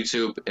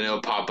YouTube and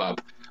it'll pop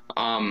up.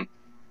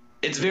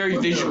 It's very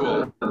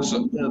visual.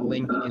 So the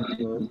link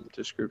in the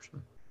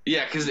description.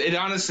 yeah, because it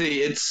honestly,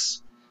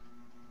 it's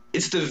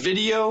the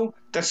video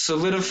that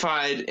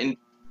solidified and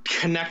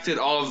connected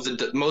all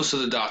of most of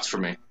the dots for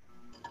me.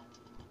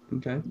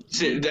 Okay.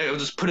 So I'll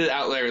just put it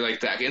out there like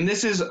that. And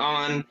this is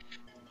I'm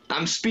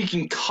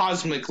speaking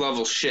cosmic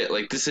level shit.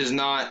 Like, this is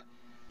not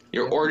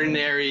your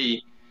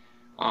ordinary,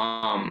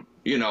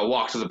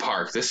 walk to the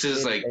park. This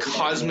is like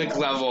cosmic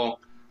level,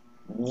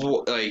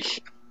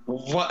 like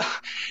what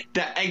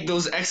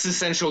those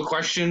existential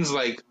questions,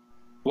 like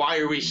why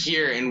are we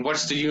here and what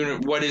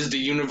is the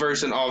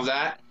universe and all of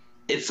that.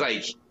 It's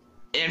like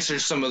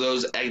answers some of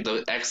those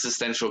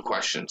existential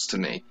questions to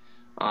me.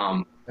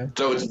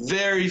 So it's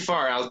very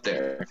far out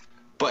there.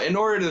 But in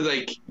order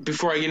to,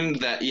 before I get into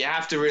that, you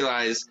have to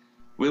realize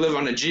we live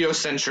on a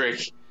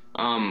geocentric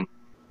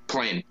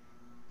plane.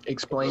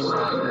 Explain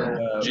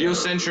that.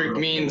 Geocentric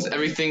means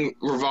everything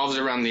revolves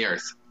around the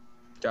Earth.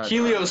 Gotcha.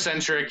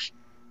 Heliocentric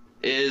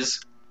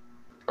is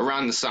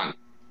around the sun.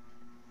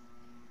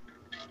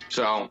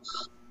 So,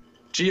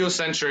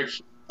 geocentric,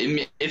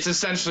 it's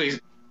essentially,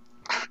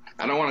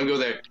 I don't want to go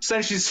there,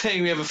 essentially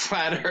saying we have a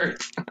flat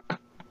Earth.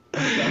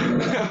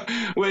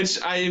 Which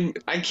I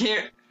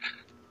can't.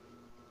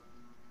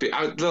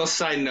 A little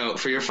side note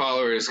for your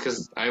followers,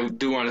 because I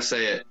do want to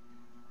say it.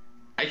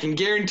 I can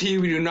guarantee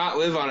we do not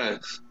live on a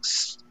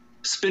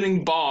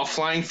spinning ball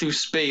flying through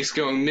space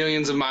going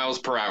millions of miles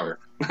per hour.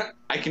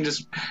 I can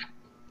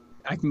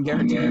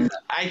guarantee that.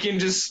 I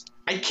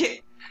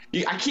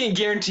can't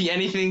guarantee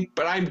anything,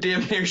 but I'm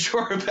damn near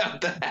sure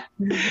about that.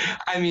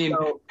 I mean,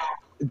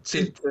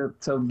 so,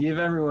 to give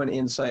everyone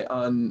insight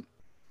on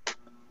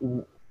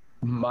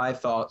my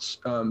thoughts,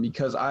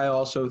 because I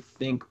also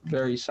think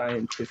very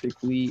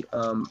scientifically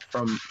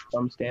from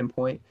some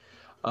standpoint,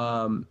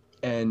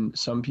 and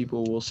some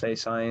people will say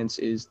science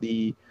is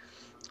the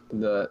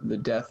the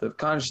death of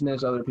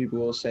consciousness. Other people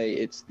will say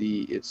it's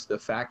the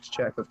fact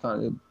check of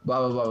consciousness.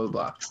 Blah blah blah blah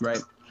blah.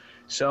 Right.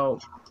 So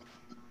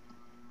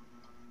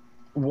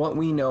what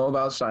we know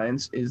about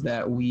science is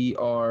that we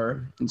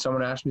are, and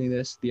someone asked me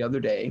this the other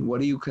day, what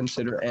do you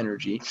consider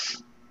energy?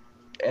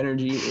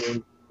 Energy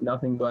is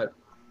nothing but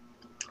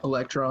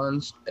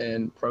electrons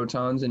and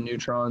protons and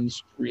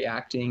neutrons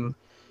reacting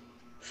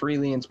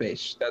freely in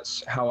space.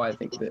 That's how I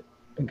think of it.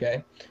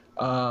 Okay.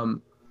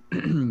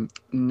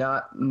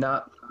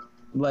 Not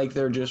like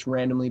they're just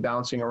randomly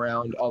bouncing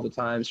around all the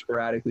time,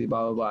 sporadically,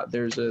 blah blah blah.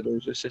 There's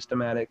a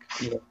systematic,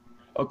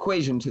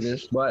 equation to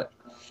this, but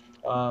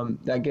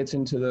that gets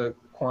into the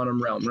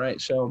quantum realm,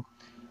 right? So,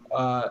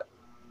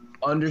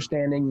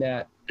 understanding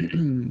that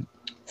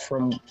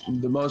from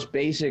the most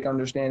basic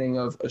understanding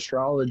of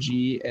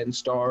astrology and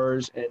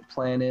stars and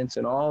planets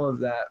and all of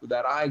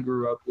that I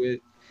grew up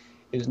with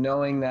is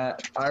knowing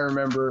that I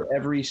remember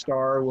every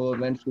star will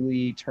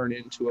eventually turn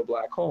into a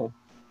black hole.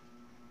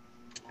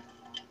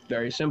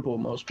 Very simple.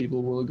 Most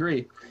people will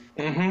agree.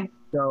 Mm-hmm.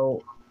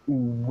 So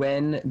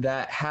when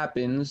that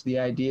happens, the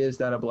idea is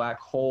that a black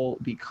hole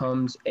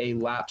becomes a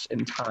lapse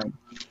in time.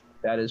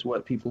 That is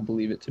what people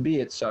believe it to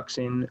be. It sucks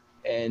in,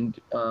 and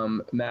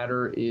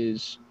matter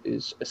is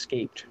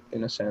escaped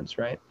in a sense,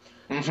 right?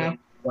 Mm-hmm. So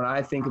when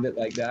I think of it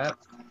like that,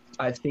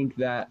 I think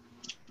that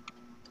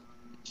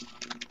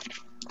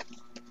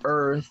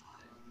Earth.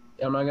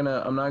 I'm not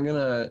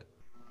gonna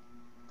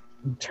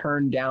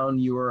turn down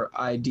your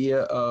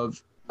idea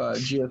of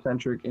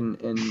geocentric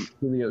and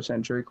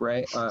heliocentric,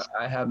 right?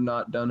 I have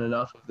not done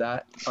enough of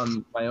that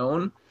on my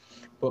own,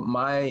 but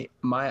my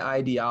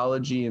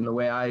ideology and the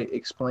way I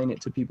explain it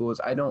to people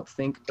is I don't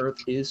think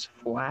Earth is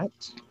flat.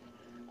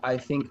 I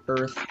think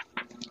Earth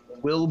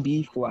will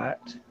be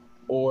flat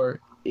or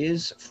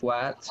is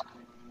flat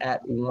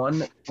at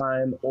one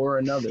time or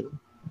another,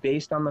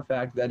 based on the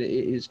fact that it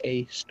is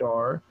a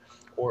star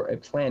or a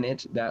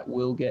planet that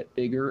will get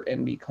bigger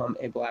and become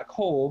a black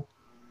hole.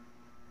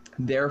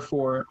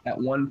 Therefore, at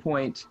one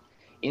point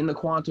in the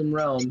quantum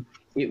realm,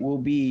 it will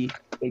be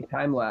a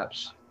time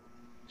lapse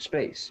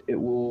space. It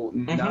will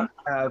not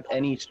have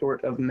any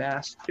sort of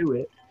mass to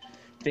it.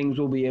 Things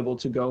will be able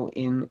to go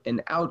in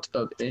and out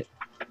of it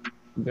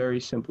very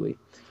simply.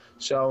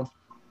 So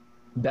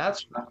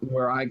that's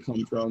where I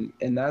come from,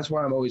 and that's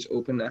why I'm always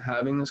open to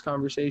having this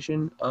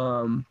conversation.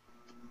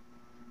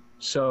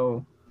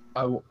 So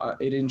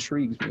it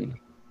intrigues me.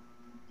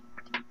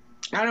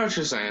 I know what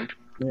you're saying.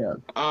 Yeah.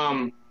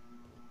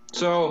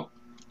 So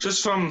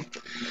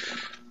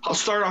I'll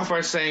start off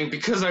by saying,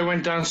 because I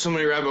went down so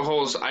many rabbit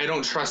holes, I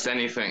don't trust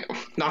anything.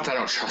 Not that I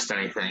don't trust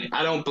anything.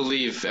 I don't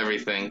believe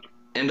everything.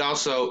 And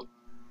also,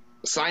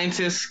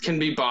 scientists can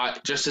be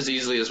bought just as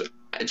easily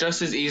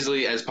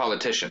as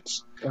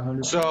politicians.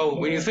 100%. So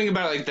when you think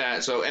about it like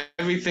that, so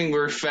everything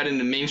we're fed in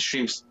the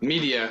mainstream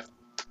media,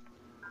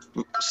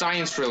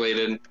 science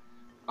related,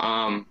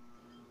 I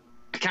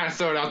kind of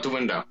throw it out the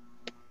window,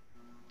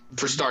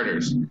 for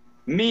starters.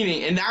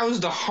 Meaning, and that was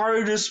the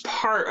hardest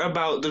part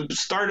about the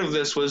start of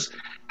this, was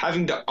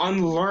having to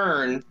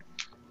unlearn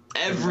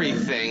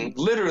everything.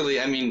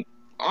 Literally, I mean,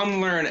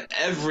 unlearn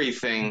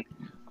everything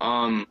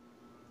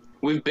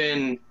we've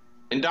been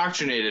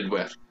indoctrinated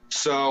with.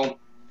 So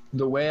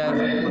the way I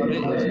think about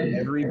it is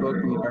every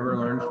book we've ever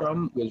learned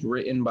from was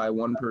written by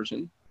one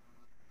person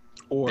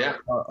or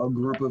a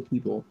group of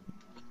people.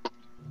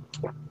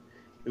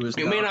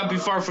 It may not be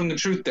far from the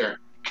truth there.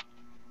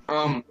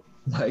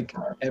 Like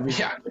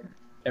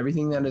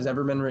everything that has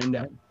ever been written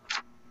down.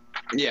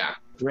 Yeah.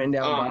 Written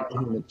down by a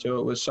human. So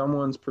it was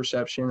someone's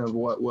perception of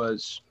what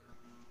was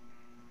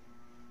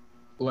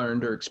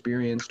learned or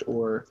experienced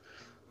or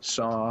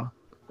saw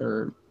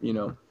or,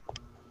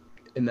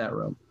 in that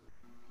realm.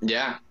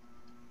 Yeah.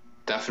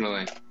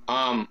 Definitely.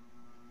 Where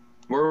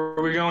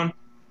were we going?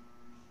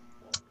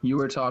 You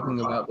were talking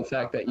about the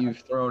fact that you've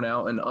thrown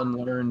out and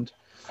unlearned.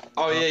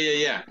 Oh,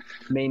 yeah.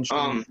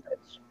 Mainstream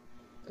science,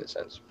 in a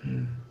sense.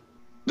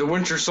 The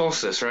winter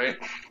solstice, right?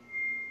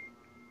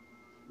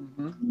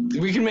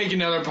 Mm-hmm. We can make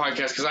another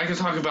podcast because I could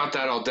talk about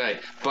that all day.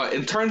 But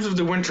in terms of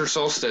the winter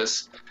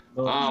solstice,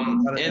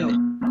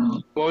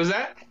 What was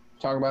that?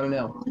 Talk about it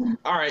now.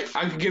 All right,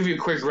 I could give you a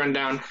quick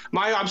rundown.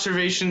 My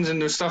observations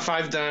and the stuff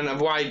I've done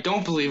of why I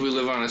don't believe we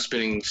live on a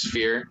spinning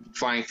sphere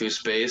flying through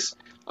space.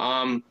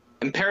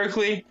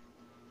 Empirically,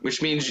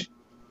 which means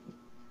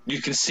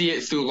you can see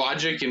it through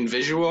logic and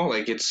visual,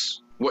 like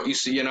it's what you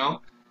see,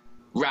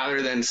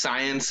 rather than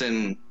science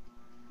and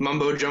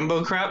mumbo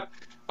jumbo crap.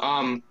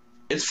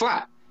 It's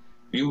flat.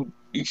 You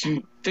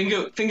can think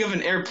of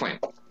an airplane.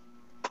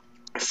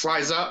 It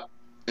flies up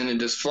and it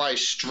just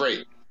flies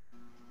straight,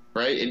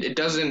 right? It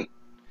doesn't.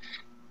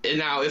 And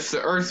now, if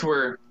the Earth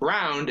were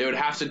round, it would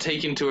have to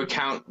take into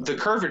account the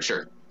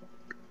curvature,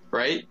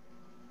 right?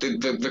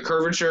 The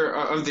curvature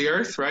of the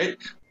Earth, right?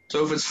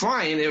 So if it's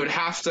flying, it would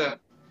have to.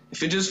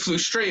 If it just flew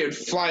straight, it would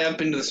fly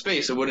up into the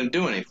space. It wouldn't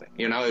do anything.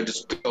 It would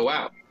just go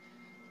out.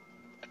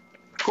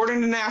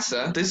 According to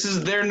NASA, this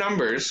is their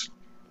numbers.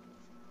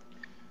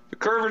 The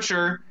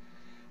curvature,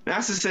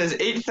 NASA says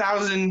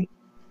 8,000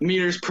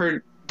 meters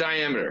per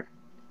diameter,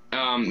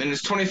 and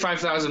it's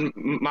 25,000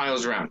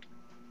 miles around.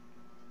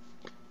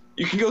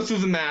 You can go through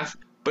the math,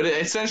 but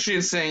essentially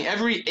it's saying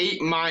every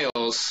 8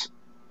 miles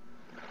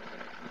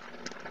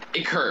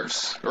it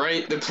curves,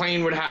 right? The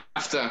plane would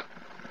have to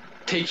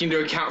take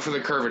into account for the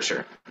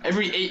curvature.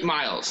 Every 8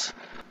 miles.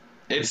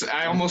 It's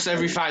almost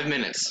every 5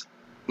 minutes.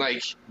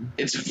 Like,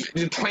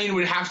 the plane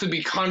would have to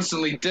be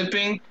constantly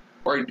dipping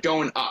or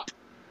going up.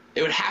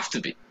 It would have to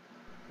be.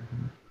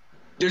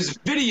 There's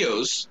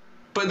videos,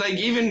 but like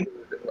even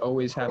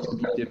always have to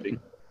be dipping.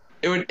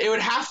 It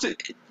would have to,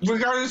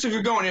 regardless if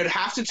you're going, it would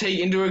have to take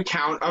into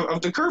account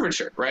of the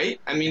curvature, right?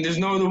 I mean, there's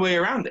no other way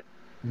around it.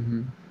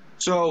 Mm-hmm.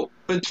 So,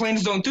 but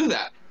planes don't do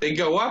that. They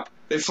go up,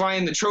 they fly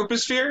in the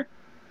troposphere,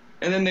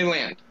 and then they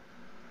land.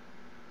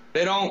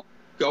 They don't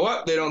go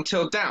up, they don't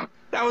tilt down.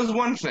 That was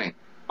one thing.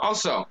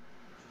 Also,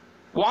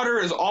 water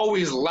is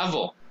always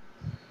level.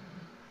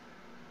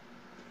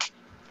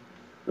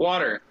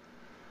 Water,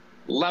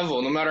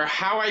 level. No matter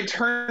how I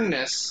turn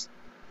this,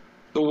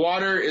 the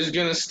water is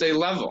going to stay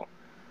level.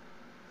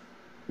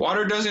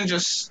 Water doesn't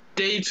just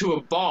stay to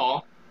a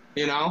ball,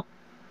 you know?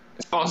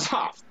 It falls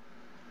off.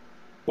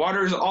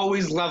 Water is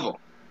always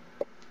level.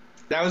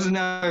 That was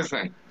another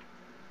thing.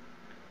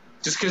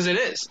 Just because it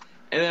is.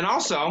 And then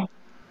also,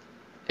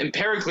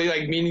 empirically,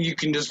 like meaning you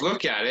can just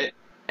look at it,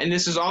 and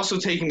this is also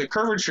taking the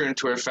curvature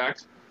into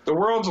effect, the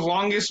world's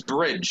longest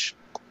bridge.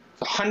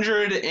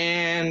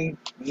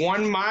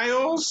 101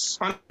 miles?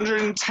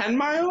 110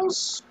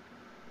 miles?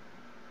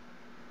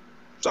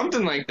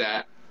 Something like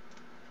that.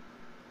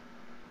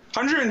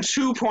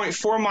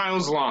 102.4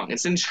 miles long.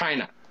 It's in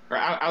China, or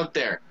out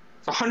there.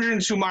 It's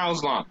 102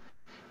 miles long.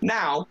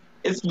 Now,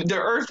 if the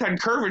Earth had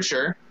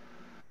curvature,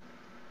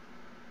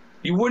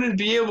 you wouldn't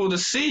be able to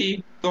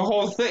see the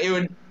whole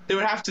thing. They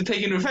would have to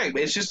take into effect.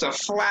 It's just a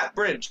flat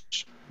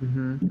bridge.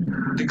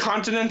 Mm-hmm. The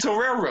Continental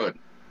Railroad.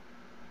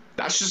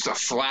 That's just a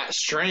flat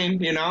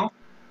train, you know?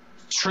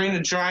 Train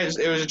that drives.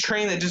 It was a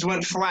train that just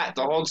went flat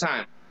the whole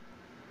time.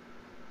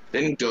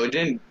 Didn't go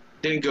down,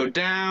 didn't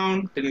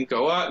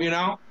go up, you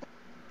know?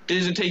 It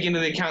doesn't take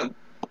into account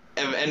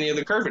of any of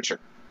the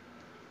curvature.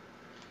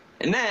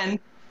 And then,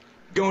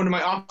 going to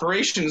my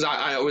operations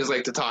I always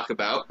like to talk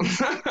about.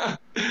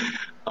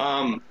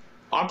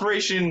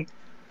 Operation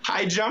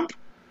High Jump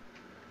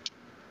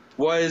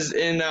was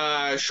in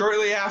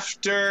shortly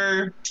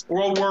after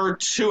World War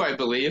II, I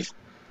believe.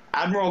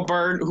 Admiral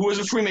Byrd, who was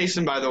a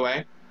Freemason, by the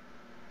way,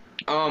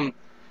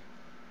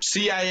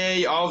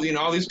 CIA, all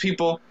these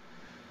people.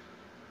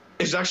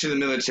 It's actually the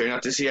military,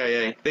 not the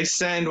CIA. They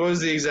send, what was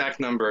the exact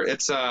number?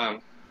 It's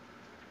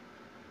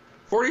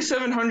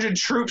 4,700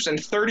 troops and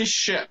 30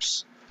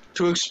 ships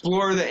to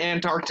explore the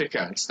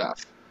Antarctica and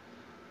stuff.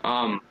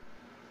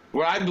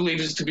 What I believe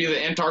is to be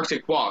the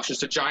Antarctic Wall. It's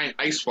just a giant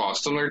ice wall,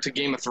 similar to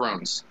Game of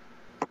Thrones.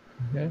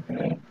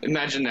 Okay.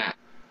 Imagine that.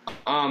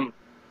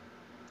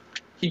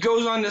 He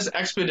goes on this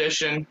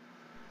expedition,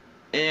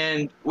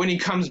 and when he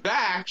comes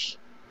back,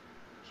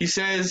 he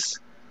says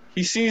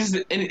he sees,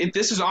 and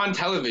this is on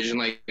television,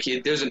 like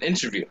there's an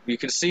interview. You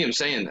can see him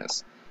saying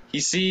this. He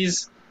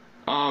sees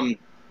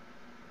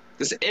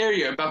this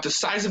area about the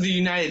size of the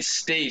United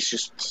States,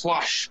 just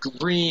plush,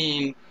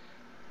 green,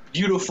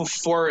 beautiful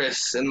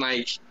forests, and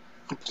like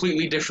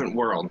completely different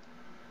world.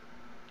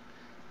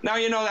 Now,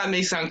 you know, that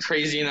may sound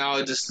crazy, you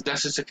know, that's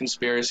just a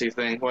conspiracy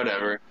thing,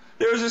 whatever.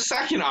 There was a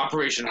second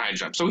Operation High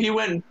Jump, so he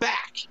went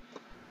back.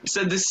 He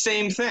said the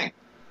same thing.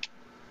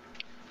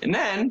 And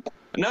then,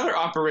 another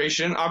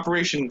Operation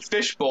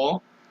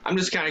Fishbowl, I'm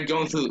just kind of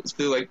going through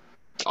like,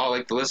 all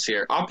like the list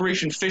here.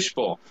 Operation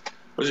Fishbowl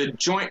was a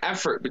joint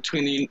effort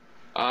between the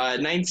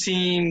after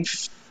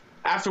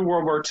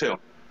World War II.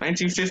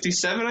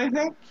 1957, I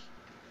think?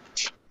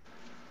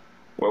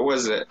 What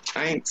was it?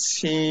 I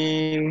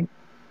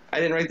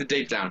didn't write the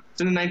date down.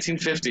 It's in the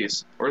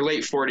 1950s or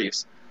late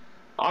 40s.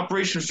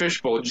 Operation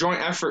Fishbowl, a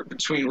joint effort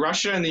between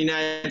Russia and the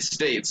United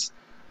States.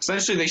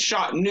 Essentially, they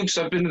shot nukes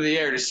up into the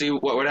air to see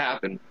what would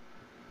happen.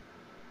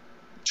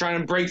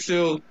 Trying to break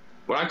through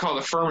what I call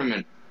the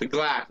firmament, the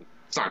glass.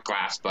 It's not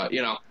glass, but,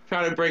 you know,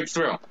 trying to break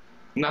through.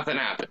 Nothing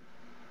happened.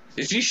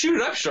 If you shoot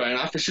it up strong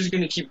enough, it's just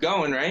going to keep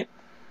going, right?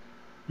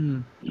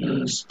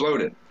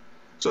 Exploded.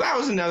 So that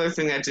was another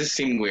thing that just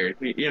seemed weird,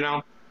 you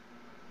know?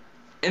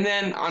 And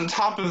then on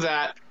top of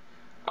that,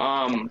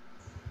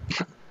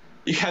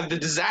 you have the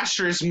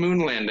disastrous moon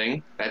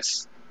landing.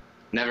 That's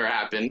never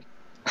happened.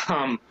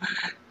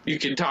 You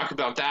could talk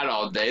about that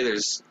all day.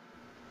 There's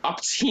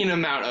obscene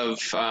amount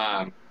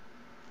of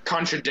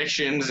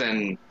contradictions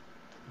and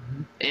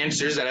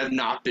answers that have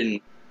not been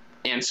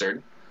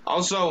answered.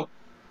 Also,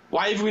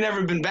 why have we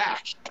never been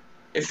back?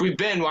 If we've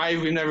been, why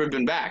have we never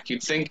been back?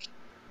 You'd think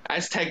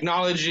as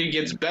technology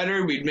gets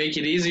better, we'd make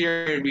it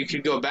easier and we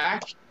could go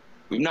back.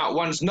 No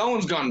one's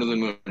gone to the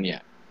moon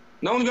yet.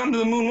 No one's gone to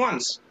the moon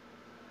once.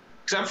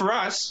 Except for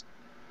us.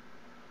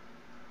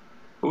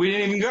 But we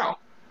didn't even go.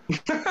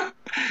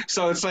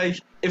 So it's like,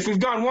 if we've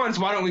gone once,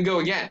 why don't we go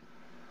again?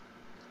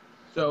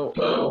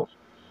 So,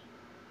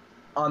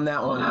 on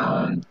that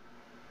one,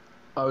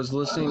 I was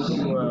listening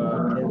to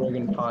a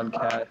Rogan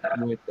podcast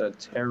with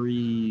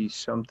Terry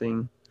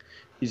something.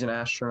 He's an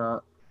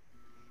astronaut.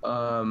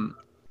 And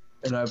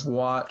I've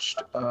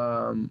watched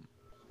a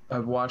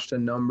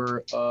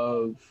number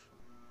of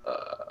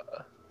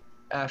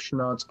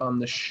astronauts on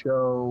the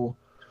show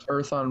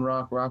Earth on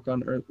Rock, Rock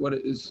on Earth. What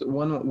is the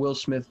one that Will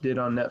Smith did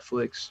on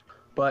Netflix?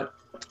 But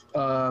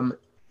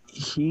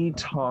he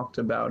talked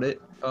about it.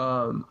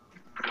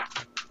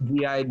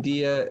 The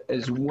idea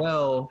as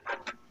well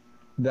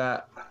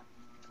that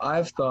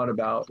I've thought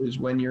about is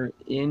when you're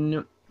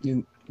in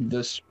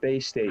the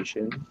space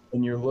station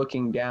and you're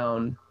looking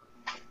down,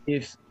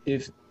 if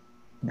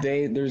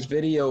there's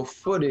video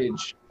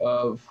footage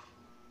of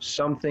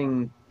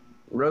something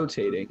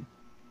rotating,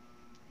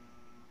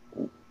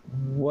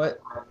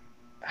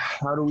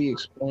 how do we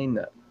explain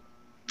that?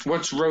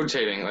 What's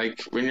rotating?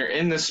 Like when you're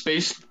in the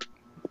spaceship?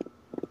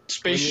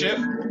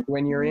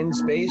 When you're in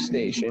space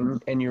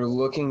station and you're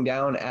looking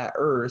down at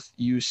Earth,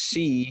 you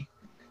see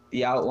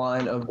the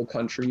outline of the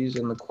countries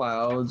and the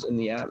clouds and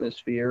the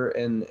atmosphere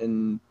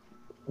and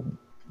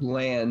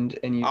land,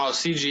 and you. Oh,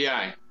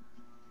 CGI.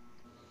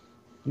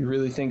 You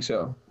really think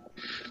so?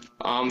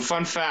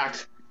 Fun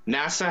fact: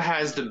 NASA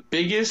has the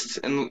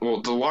biggest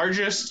the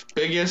largest,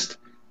 biggest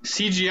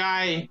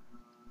CGI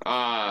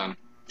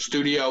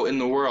studio in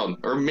the world,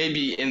 or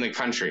maybe in the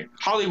country.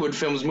 Hollywood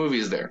films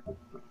movies there.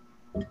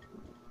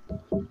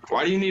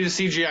 Why do you need a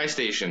CGI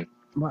station?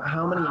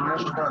 How many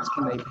astronauts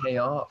can they pay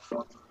off?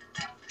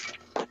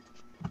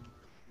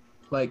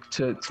 Like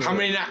to how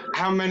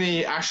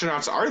many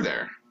astronauts are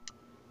there?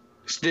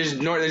 There's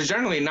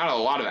generally not a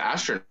lot of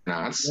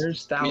astronauts.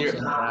 There's thousands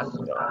of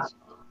astronauts.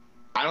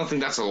 I don't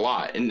think that's a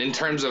lot in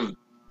terms of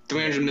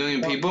 300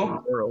 million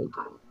people. World.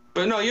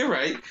 But no, you're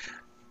right.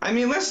 I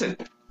mean, listen,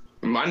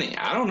 money.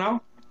 I don't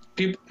know.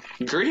 People,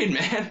 greed,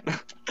 man.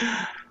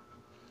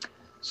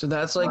 So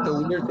that's like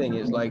the weird thing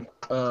is like,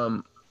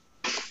 and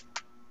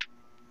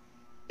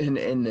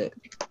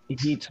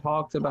he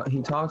talked about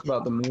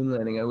the moon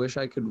landing. I wish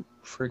I could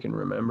freaking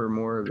remember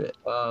more of it.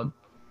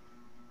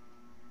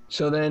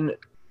 So then,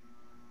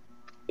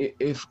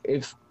 if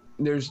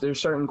there's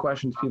certain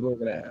questions people are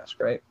gonna ask,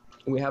 right?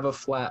 We have a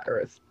flat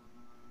Earth.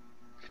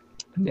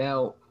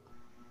 Now,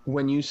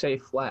 when you say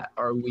flat,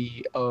 are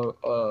we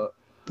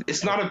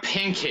It's not a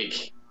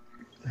pancake.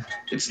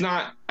 It's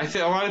not. I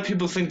think a lot of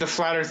people think the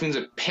flat Earth means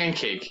a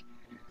pancake.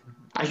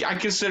 I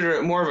consider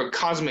it more of a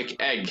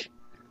cosmic egg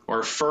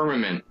or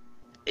firmament.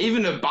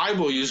 Even the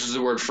Bible uses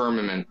the word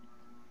firmament.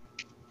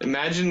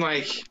 Imagine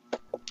like,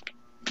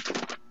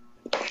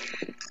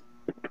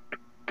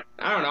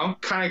 I don't know,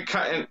 kind of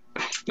cutting.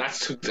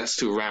 That's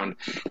too round.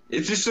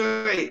 It's just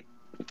like,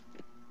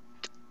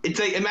 it's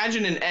like,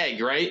 imagine an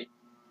egg, right?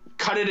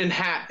 Cut it in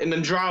half and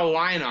then draw a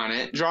line on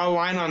it. Draw a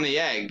line on the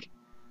egg,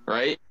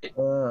 right?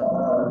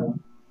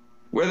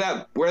 Where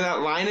that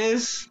line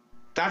is,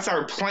 that's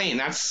our plane.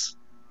 That's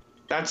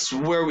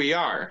where we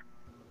are.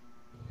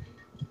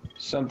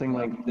 Something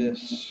like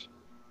this.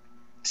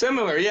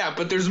 Similar, yeah,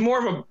 but there's more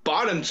of a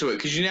bottom to it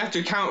because you have to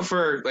account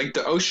for like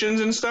the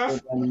oceans and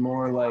stuff. And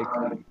more like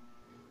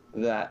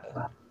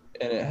that,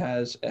 and it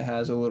has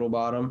a little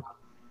bottom.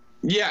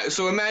 Yeah,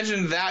 so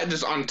imagine that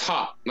just on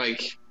top.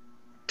 Like,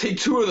 take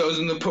two of those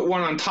and then put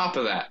one on top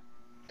of that.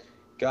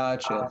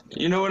 Gotcha.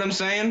 You know what I'm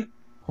saying?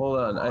 Hold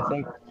on, I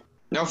think.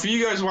 Now, for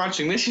you guys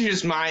watching, this is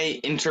just my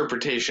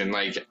interpretation.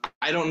 Like,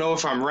 I don't know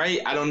if I'm right.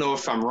 I don't know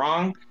if I'm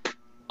wrong.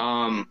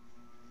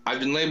 I've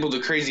been labeled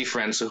a crazy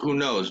friend, so who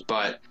knows?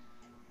 But,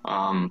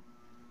 yeah,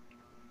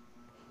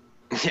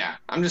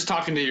 I'm just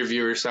talking to your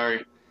viewers.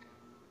 Sorry.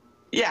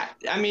 Yeah,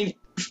 I mean,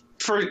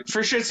 for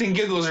shits and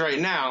giggles right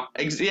now,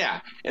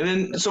 yeah. And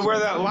then, so where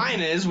that line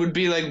is would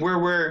be like where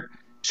we're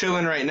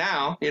chilling right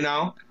now, you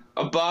know?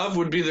 Above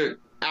would be the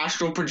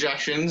astral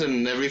projections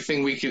and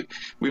everything we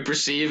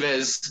perceive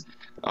as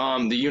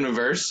the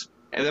universe.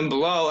 And then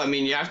below, I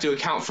mean, you have to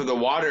account for the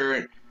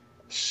water.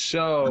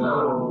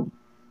 So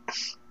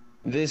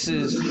this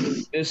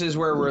is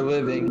where we're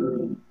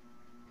living.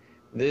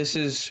 This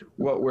is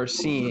what we're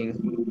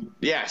seeing.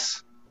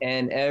 Yes.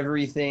 And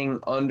everything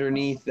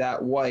underneath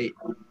that white,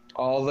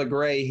 all the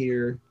gray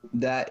here,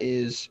 that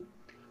is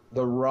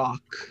the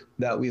rock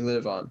that we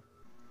live on.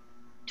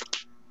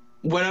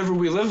 Whatever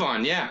we live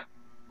on, yeah.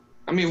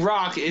 I mean,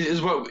 rock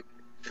is what.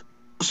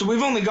 So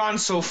we've only gone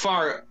so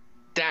far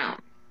down.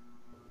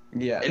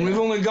 Yeah. And we've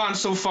only gone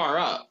so far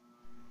up.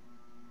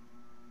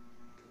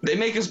 They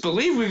make us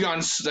believe we've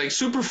gone like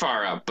super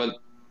far up, but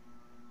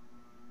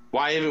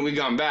why haven't we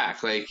gone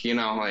back? Like, you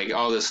know, like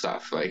all this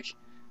stuff. Like,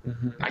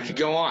 I could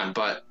go on,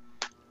 but.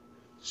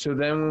 So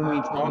then when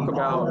we talk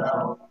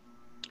about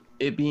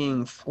it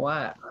being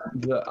flat,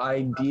 the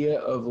idea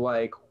of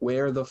like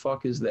where the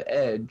fuck is the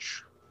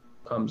edge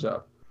comes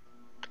up.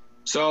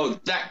 So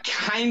that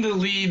kind of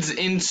leads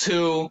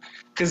into,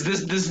 because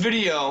this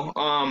video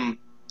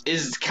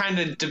is kind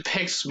of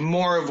depicts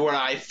more of what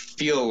I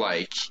feel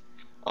like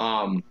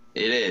it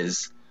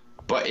is,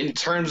 but in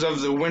terms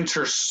of the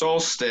winter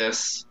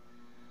solstice,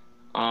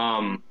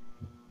 how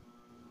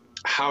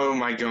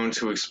am I going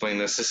to explain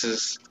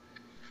this?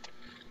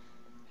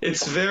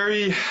 It's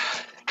very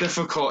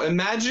difficult.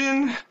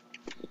 Imagine,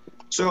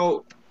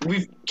 so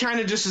we've kind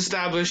of just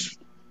established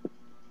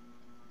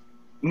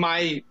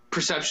my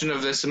perception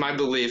of this and my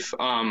belief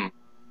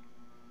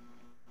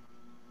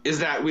is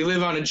that we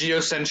live on a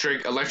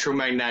geocentric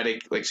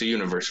electromagnetic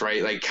universe,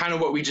 right? Like kind of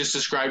what we just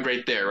described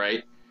right there,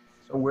 right?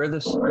 So we are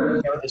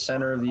the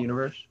center of the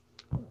universe?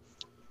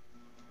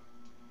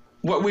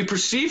 What we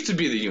perceive to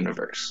be the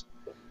universe.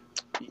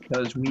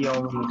 Because we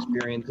only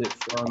experience it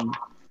from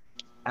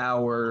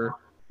our...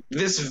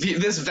 This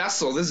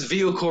vessel, this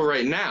vehicle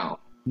right now.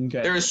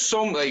 Okay. There is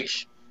so,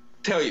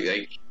 tell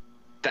you,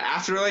 the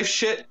afterlife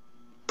shit,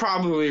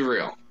 probably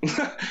real.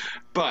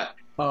 But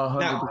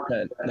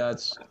 100%.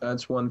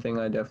 That's one thing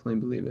I definitely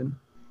believe in.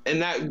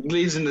 And that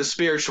leads into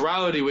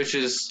spirituality, which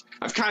is,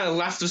 I've kind of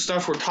left the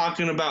stuff we're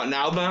talking about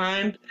now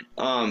behind,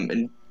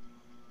 and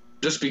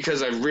just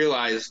because I've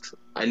realized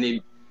I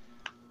need,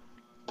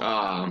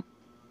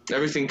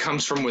 everything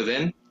comes from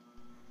within.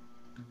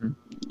 Mm-hmm.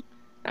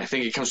 I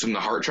think it comes from the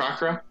heart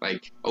chakra.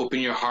 Like, open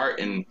your heart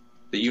and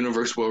the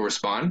universe will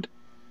respond.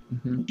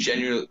 Mm-hmm.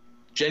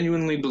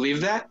 Genuinely believe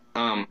that.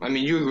 I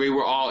mean, you agree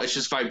it's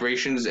just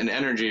vibrations and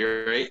energy,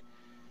 right?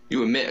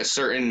 You emit a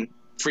certain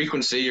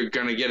frequency, you're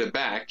going to get it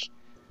back.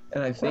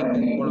 And I think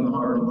one of the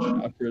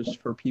hardest chakras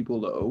for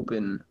people to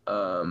open.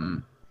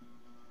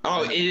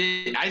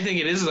 I think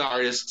it is the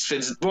hardest.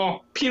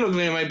 Pineal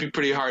gland might be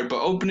pretty hard,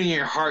 but opening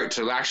your heart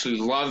to actually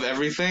love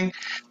everything,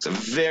 it's a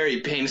very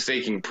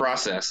painstaking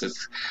process.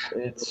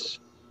 It's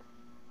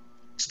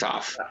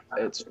tough.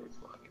 It's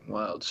fucking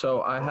wild.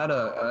 So I had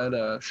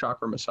a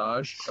chakra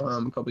massage a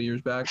couple of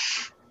years back.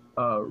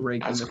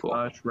 Reiki That's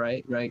massage, cool.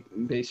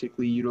 right?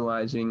 Basically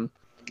utilizing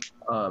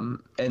and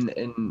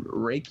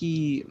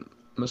Reiki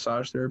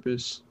massage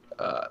therapists,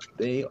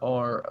 they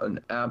are an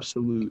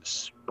absolute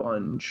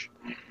sponge.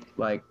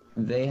 Like,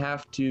 they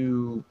have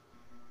to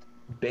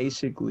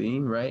basically,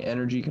 right?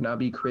 Energy cannot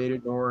be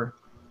created nor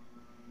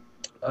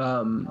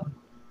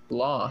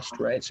lost,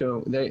 right?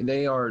 So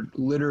they are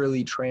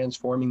literally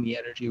transforming the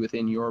energy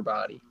within your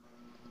body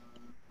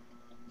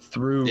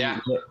through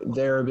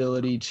their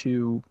ability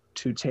to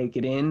take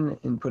it in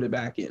and put it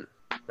back in.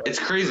 Right? It's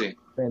crazy.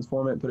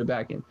 Transform it, put it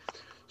back in.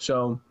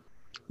 So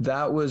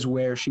that was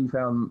where she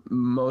found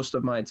most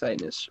of my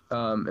tightness,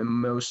 and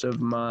most of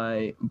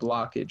my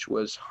blockage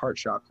was heart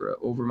chakra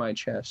over my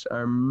chest. I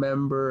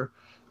remember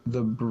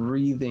the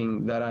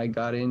breathing that I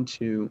got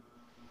into,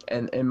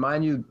 and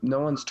mind you, no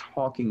one's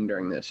talking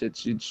during this.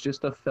 It's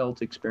just a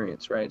felt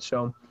experience, right?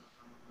 So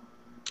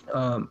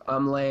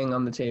I'm laying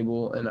on the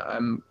table and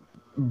I'm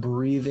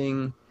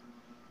breathing.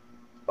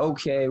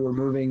 Okay, we're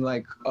moving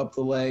like up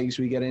the legs.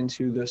 We get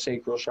into the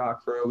sacral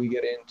chakra. We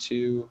get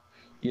into,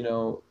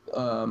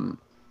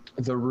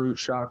 the root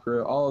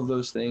chakra, all of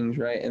those things,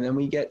 right? And then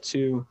we get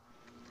to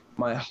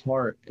my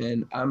heart,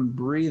 and I'm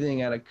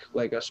breathing at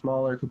a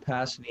smaller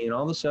capacity, and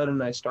all of a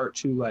sudden I start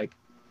to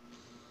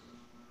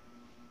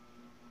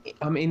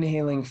I'm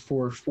inhaling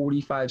for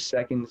 45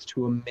 seconds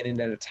to a minute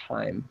at a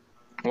time.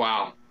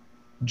 Wow.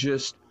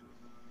 Just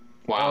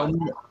wow.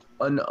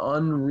 An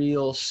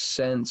unreal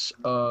sense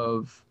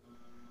of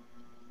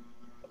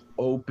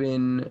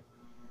openness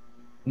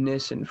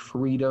and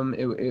freedom.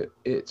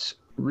 It's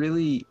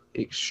really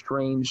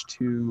strange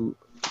to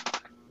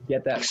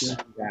get that feeling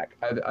back.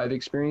 I've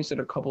experienced it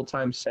a couple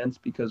times since,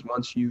 because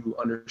once you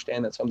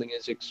understand that something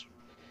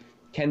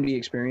can be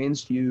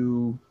experienced,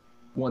 you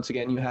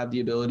have the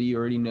ability, you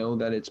already know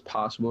that it's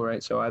possible,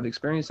 right? So I've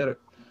experienced that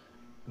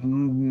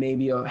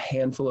maybe a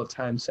handful of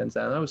times since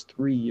then. That was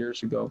 3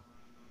 years ago.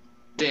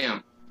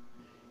 Damn.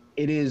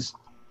 It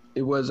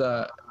was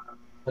an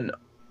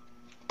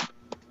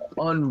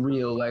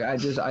unreal,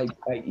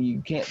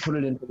 you can't put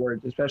it into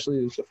words, especially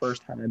it was the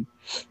first time,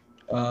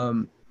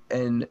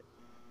 and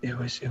it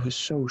was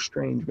so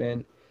strange,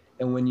 man.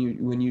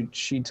 And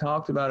she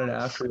talked about it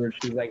afterwards,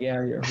 she was like,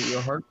 yeah, your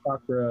heart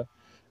chakra,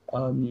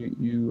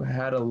 you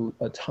had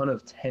a ton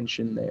of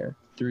tension there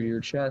through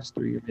your chest,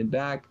 through your mid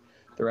back,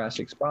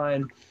 thoracic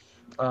spine,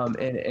 and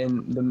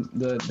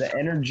the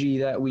energy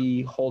that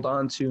we hold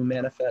on to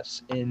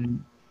manifests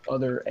in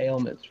other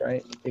ailments,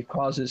 right? It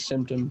causes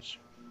symptoms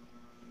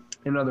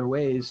in other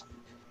ways,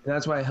 and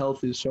that's why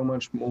health is so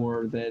much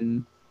more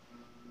than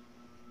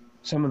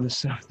some of the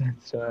stuff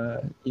that's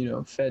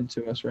fed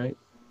to us, right?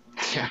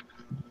 Yeah.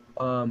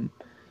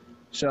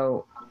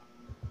 So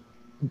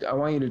I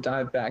want you to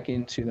dive back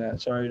into that.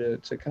 Sorry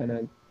to kind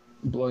of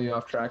blow you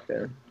off track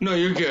there. No,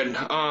 you're good.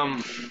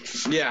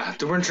 Yeah,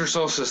 the winter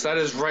solstice, that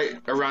is right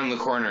around the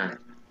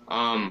corner.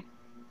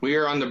 We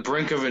are on the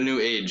brink of a new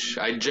age.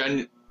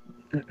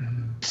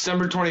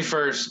 December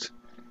 21st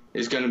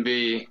is going to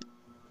be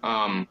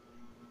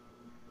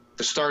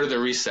the start of the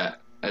reset,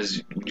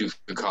 as you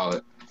could call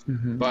it.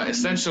 Mm-hmm. But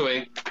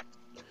essentially,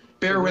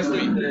 bear with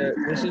me.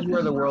 This is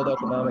where the World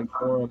Economic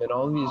Forum and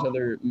all of these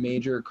other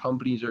major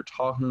companies are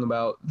talking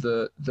about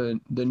the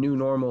new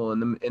normal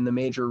and the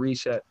major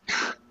reset.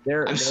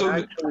 They're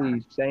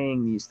actually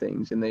saying these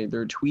things, and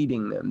they're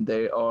tweeting them.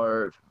 They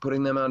are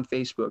putting them on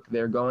Facebook.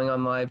 They're going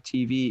on live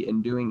TV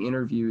and doing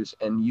interviews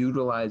and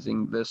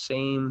utilizing the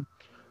same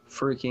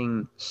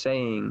freaking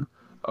saying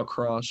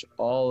across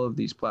all of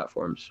these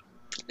platforms.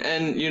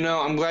 And,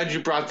 I'm glad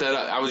you brought that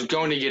up. I was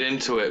going to get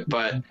into it,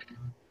 but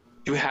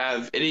you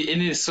have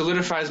it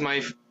solidifies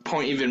my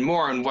point even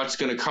more on what's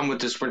going to come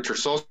with this winter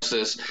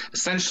solstice.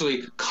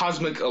 Essentially,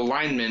 cosmic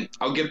alignment.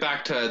 I'll get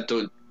back to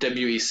the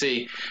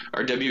WEC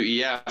or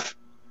WEF.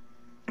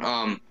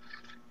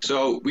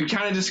 So we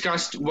kind of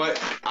discussed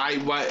what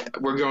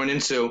we're going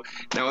into.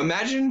 Now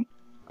imagine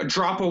a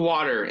drop of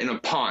water in a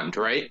pond,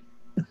 right?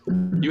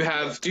 Do you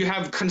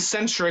have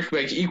concentric,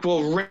 like,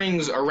 equal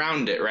rings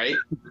around it, right?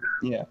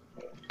 Yeah.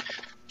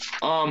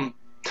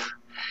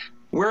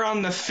 We're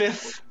on the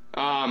fifth,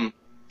 call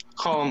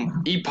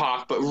them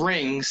epoch, but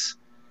rings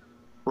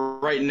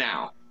right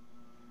now.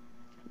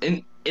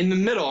 In the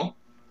middle,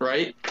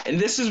 right? And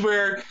this is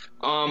where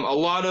a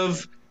lot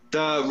of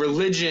the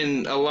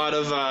religion, a lot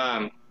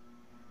of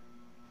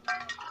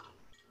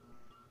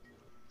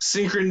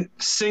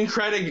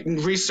syncretic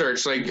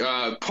research, like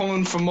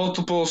pulling from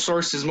multiple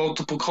sources,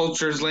 multiple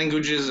cultures,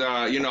 languages,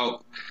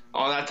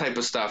 all that type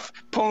of stuff.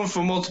 Pulling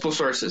from multiple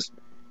sources.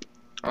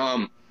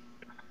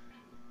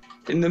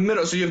 In the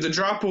middle, so you have the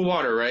drop of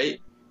water,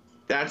 right?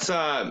 That's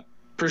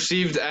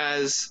perceived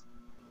as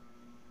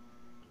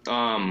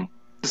the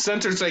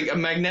center is like a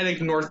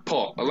magnetic north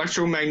pole,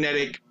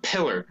 electromagnetic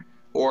pillar,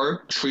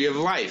 or tree of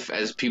life,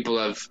 as people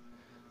have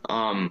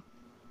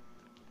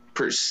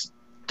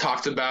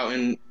talked about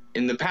in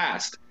the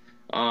past.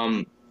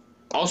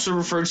 Also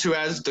referred to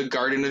as the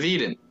Garden of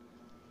Eden.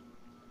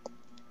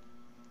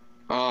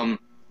 And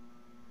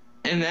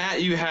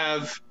that you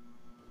have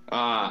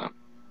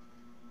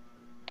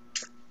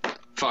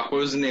what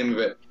was the name of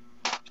it?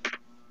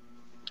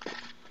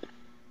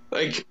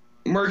 Like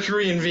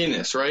Mercury and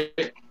Venus,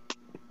 right?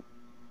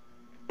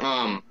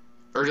 Or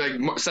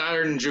like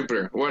Saturn and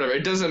Jupiter, whatever.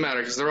 It doesn't matter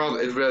because it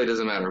really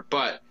doesn't matter.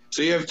 But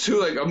so you have two,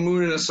 like a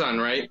moon and a sun,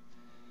 right?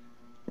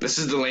 This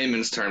is the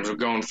layman's terms. We're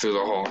going through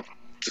the whole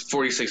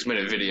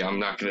 46-minute video. I'm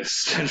not going to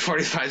spend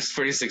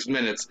 46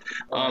 minutes.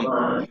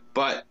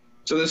 But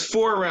so there's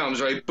 4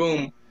 realms, right?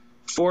 Boom.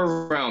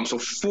 4 realms. So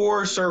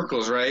 4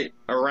 circles, right?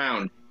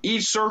 Around.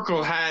 Each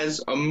circle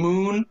has a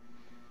moon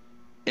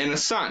and a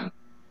sun.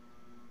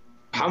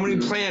 How many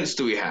planets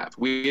do we have?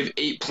 We have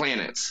 8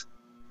 planets.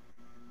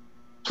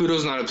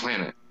 Pluto's not a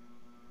planet.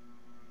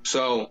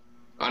 So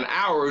on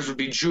ours would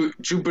be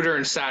Jupiter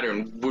and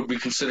Saturn would be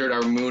considered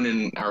our moon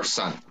and our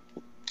sun.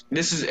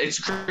 It's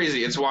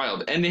crazy. It's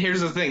wild. And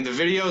here's the thing. The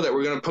video that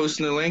we're going to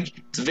post in the link,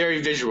 it's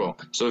very visual.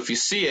 So if you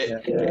see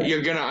it,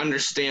 you're going to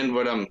understand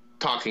what I'm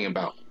talking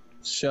about.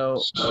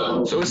 So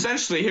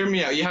essentially, hear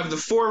me out. You have the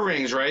 4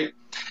 rings, right?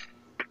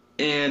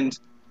 And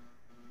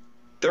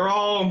they're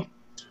all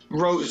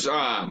what's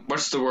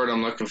the word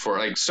I'm looking for?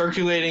 Like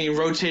circulating and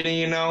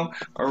rotating,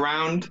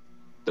 around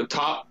the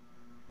top.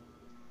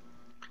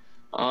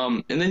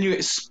 And then you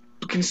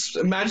can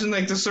imagine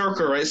like the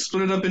circle, right?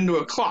 Split it up into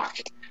a clock.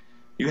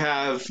 You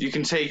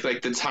can take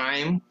like the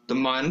time, the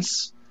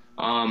months,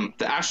 the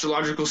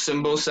astrological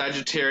symbols,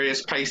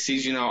 Sagittarius,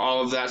 Pisces,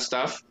 all of that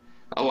stuff.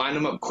 Align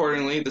them up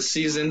accordingly, the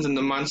seasons and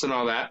the months and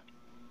all that.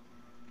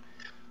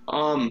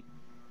 I'm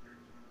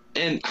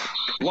going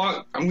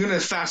to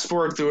fast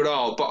forward through it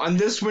all, but on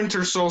this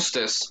winter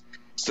solstice,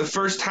 it's the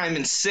first time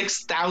in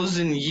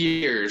 6,000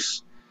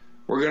 years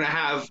we're going to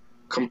have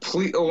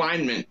complete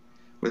alignment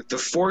with the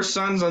 4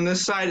 suns on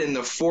this side and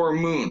the 4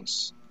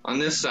 moons on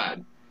this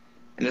side.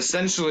 And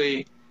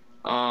essentially,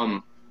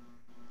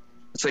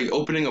 it's like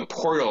opening a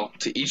portal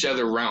to each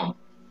other realm.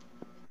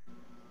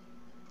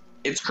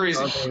 It's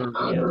crazy.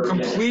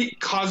 Complete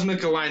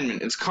cosmic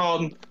alignment. It's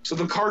called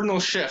the cardinal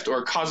shift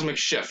or cosmic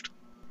shift.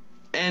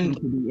 And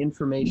into the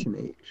information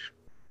age.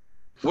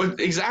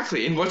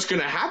 Exactly? And what's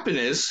going to happen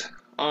is,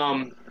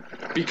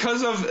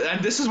 because of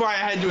this is why I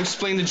had to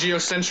explain the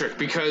geocentric,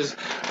 because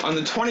on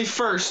the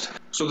 21st,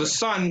 so the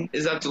sun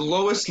is at the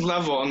lowest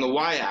level on the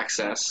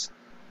y-axis,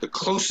 the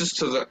closest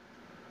to the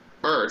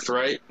Earth,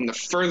 right, and the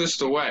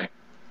furthest away.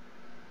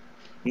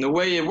 And the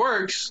way it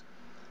works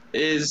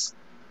is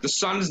the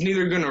sun's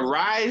neither going to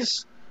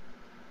rise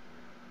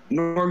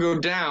nor go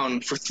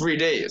down for 3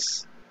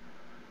 days,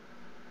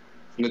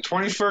 from the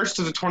 21st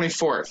to the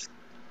 24th.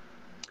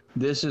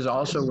 This is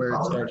also where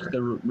it starts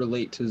to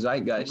relate to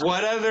zeitgeist.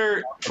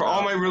 For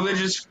all my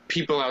religious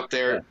people out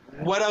there,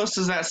 what else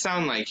does that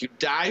sound like? You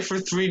die for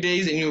 3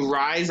 days and you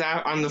rise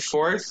out on the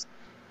 4th?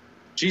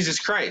 Jesus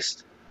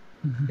Christ.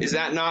 Is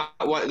that not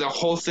what the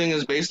whole thing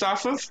is based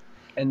off of?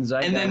 And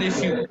then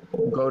if you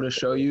go to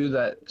show you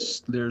that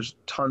there's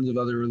tons of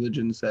other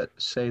religions that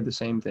say the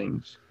same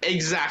things.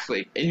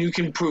 Exactly. And you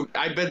can prove,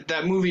 I bet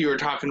that movie you were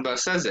talking about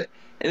says it.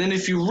 And then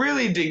if you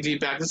really dig deep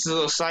back, this is a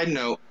little side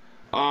note,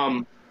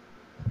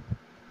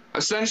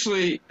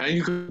 essentially, and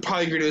you could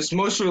probably agree to this,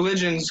 most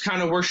religions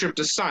kind of worship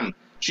the sun.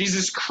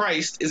 Jesus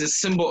Christ is a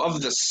symbol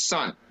of the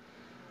sun.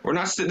 They're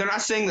not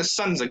saying the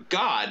sun's a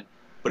god,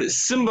 but it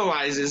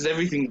symbolizes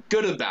everything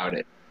good about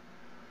it.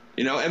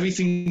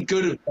 Everything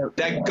good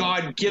that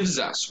God gives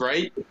us,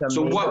 right?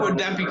 So what would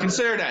that be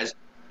considered as?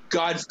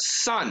 God's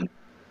son.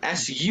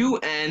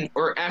 S-U-N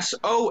or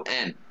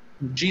S-O-N.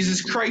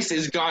 Jesus Christ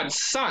is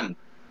God's son.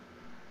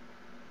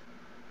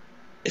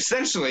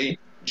 Essentially,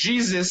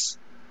 Jesus,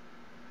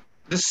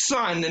 the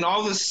son, and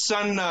all the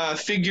son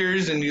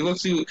figures, and you look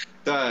through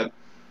the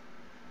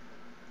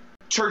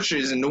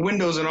churches and the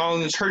windows and all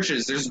in the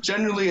churches, there's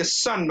generally a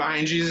sun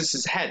behind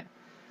Jesus' head.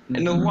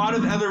 And a lot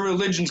of other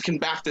religions can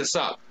back this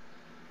up.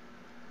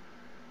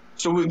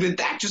 So with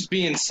that just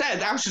being said,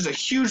 that was just a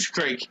huge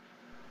break.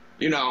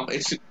 So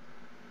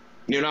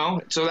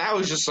that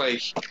was just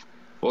like,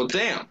 well,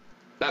 damn,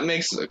 that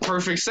makes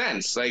perfect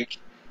sense. Like,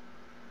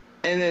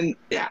 and then,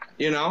 yeah.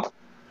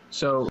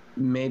 So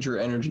major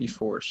energy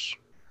force.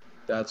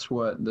 That's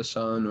what the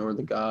sun or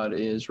the God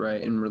is,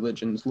 right? And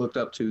religions looked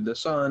up to the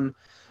sun.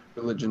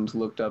 Religions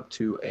looked up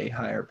to a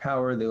higher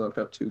power. They looked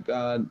up to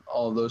God.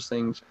 All of those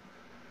things.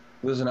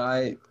 Listen,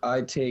 I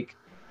take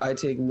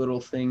little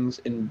things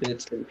in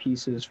bits and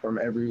pieces from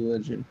every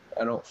religion.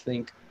 I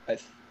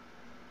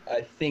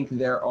think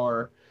there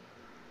are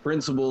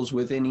principles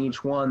within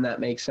each one that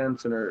make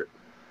sense and are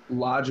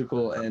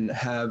logical and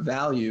have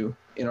value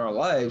in our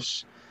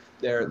lives.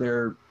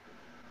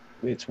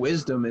 It's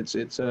wisdom. It's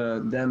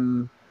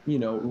them,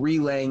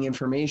 relaying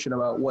information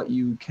about what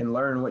you can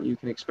learn, what you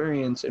can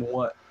experience, and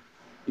what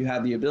you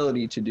have the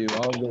ability to do.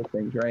 All of those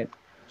things, right?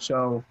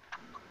 So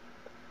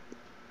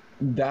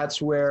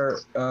that's where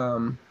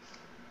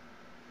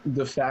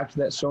the fact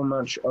that so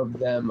much of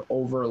them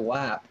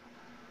overlap,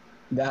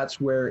 that's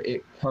where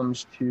it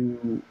comes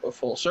to a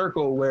full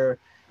circle where,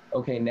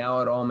 okay, now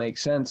it all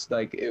makes sense.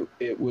 Like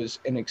it was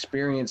an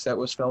experience that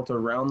was felt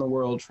around the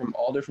world from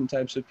all different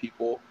types of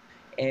people,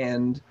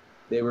 and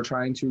they were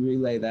trying to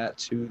relay that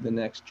to the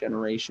next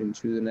generation,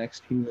 to the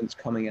next humans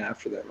coming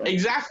after them. Right?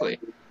 Exactly.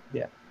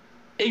 Yeah.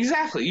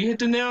 Exactly. You hit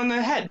the nail on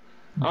the head.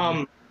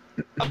 A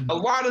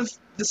lot of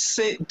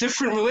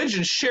different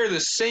religions share the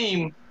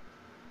same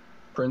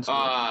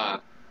principle,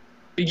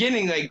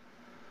 beginning, like,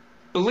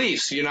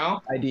 beliefs,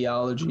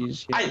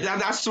 ideologies. Yeah.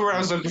 That's the word I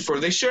was looking for.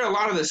 They share a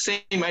lot of the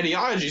same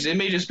ideologies. They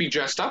may just be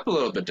dressed up a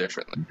little bit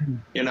differently,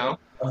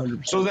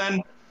 100%. So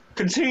then,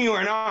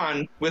 continuing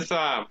on with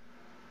the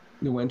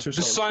winter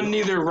solstice. sun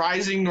neither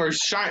rising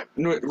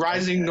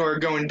nor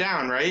going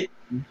down, right?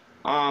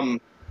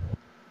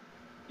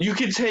 You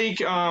could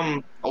take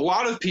a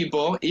lot of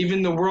people,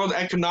 even the World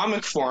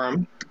Economic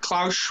Forum,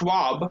 Klaus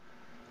Schwab,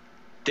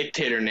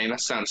 dictator name,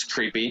 that sounds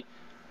creepy,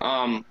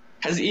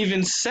 has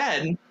even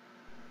said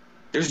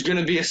there's going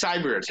to be a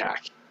cyber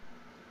attack.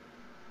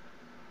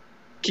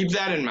 Keep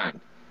that in mind.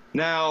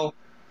 Now,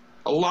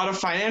 a lot of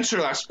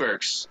financial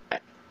experts,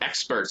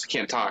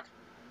 can't talk,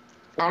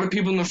 a lot of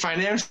people in the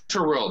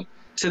financial world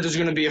said there's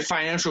going to be a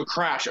financial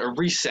crash, a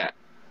reset.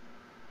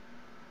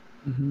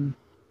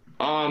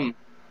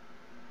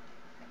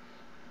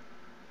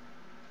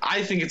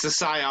 I think it's a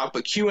psyop,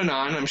 but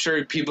QAnon, I'm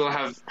sure people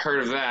have heard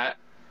of that.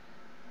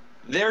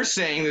 They're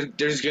saying that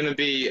there's going to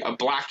be a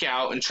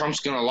blackout and Trump's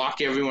going to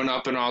lock everyone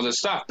up and all this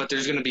stuff, but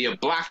there's going to be a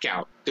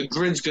blackout. The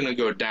grid's going to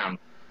go down,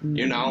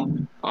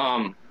 The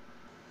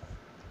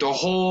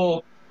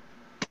whole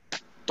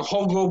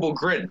global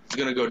grid is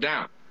going to go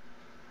down.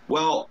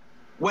 Well,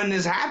 when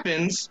this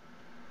happens,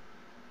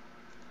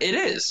 it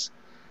is.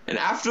 And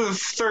after the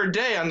third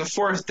day, on the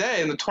fourth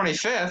day, on the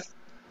 25th,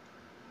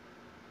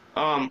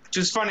 which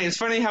is funny. It's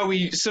funny how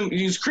we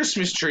use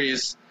Christmas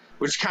trees,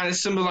 which kind of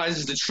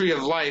symbolizes the tree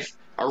of life,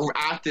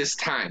 at this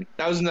time.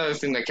 That was another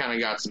thing that kind of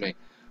got to me.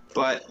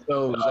 But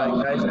so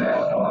Zeitgeist is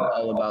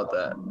all about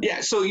that.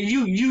 Yeah. So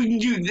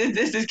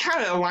this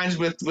kind of aligns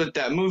with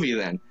that movie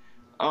then.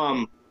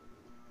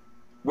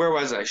 Where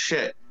was I?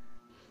 Shit.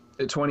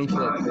 The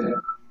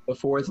 25th, the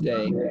fourth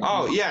day.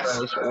 Oh yes.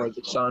 Or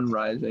the sun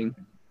rising.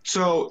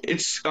 So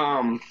it's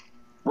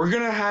we're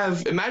gonna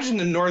have, imagine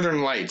the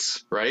Northern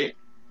Lights, right?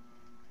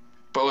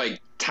 But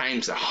like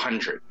times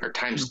 100 or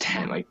times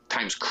 10, like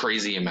times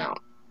crazy amount.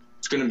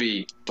 It's going to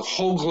be, the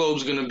whole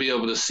globe's going to be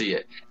able to see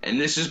it. And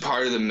this is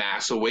part of the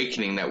mass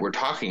awakening that we're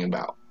talking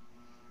about.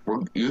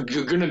 You're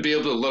going to be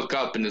able to look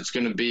up and it's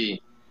going to be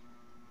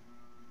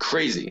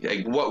crazy,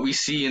 like what we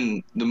see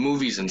in the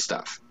movies and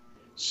stuff.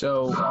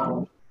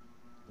 So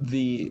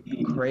the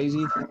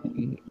crazy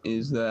thing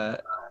is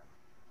that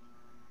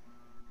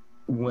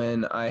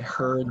when I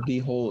heard the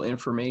whole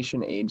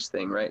information age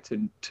thing, right,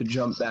 to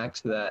jump back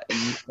to that, and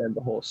you said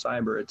the whole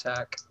cyber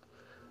attack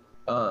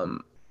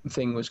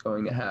thing was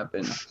going to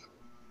happen,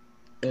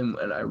 and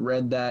I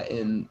read that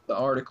in the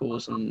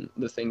articles and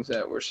the things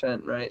that were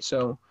sent, right?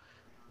 So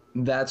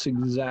that's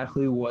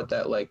exactly what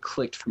that like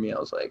clicked for me. I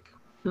was like,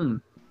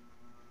 And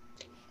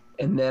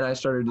then I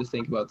started to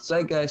think about the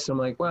zeitgeist. I'm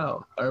like,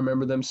 wow, I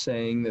remember them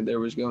saying that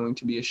there was going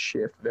to be a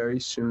shift very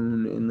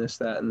soon in this,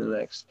 that, and the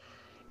next.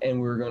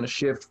 And we were going to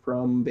shift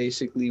from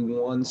basically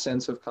one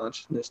sense of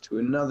consciousness to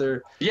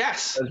another.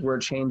 Yes. As we're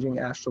changing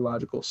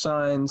astrological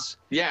signs.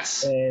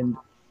 Yes. And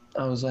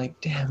I was like,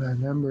 damn, I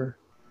remember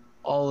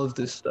all of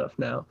this stuff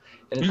now.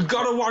 And you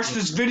gotta watch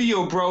this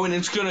video, bro, and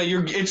it's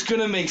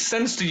gonna make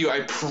sense to you.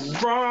 I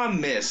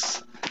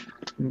promise.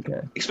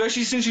 Okay.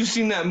 Especially since you've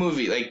seen that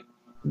movie, like,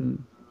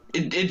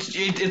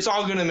 it's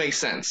all gonna make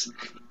sense.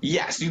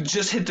 Yes, you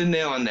just hit the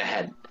nail on the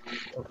head.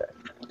 Okay.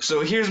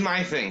 So here's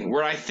my thing,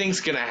 where I think's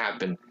gonna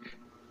happen.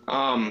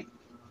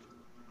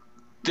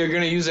 They're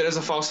gonna use it as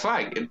a false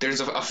flag. If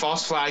there's a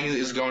false flag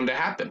is going to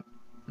happen.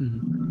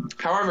 Mm-hmm.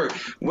 However,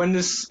 when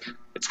it's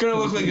gonna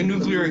look like a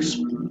nuclear.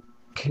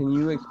 Can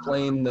you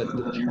explain the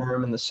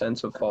term and the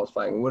sense of false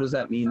flag? What does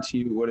that mean to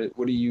you? What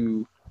do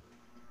you?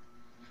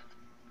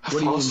 A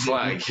What false do you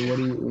flag. What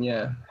do you?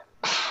 Yeah.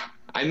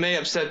 I may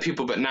upset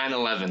people, but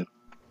 9/11,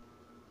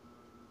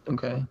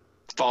 Okay.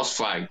 false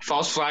flag.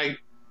 False flag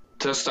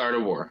to start a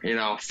war.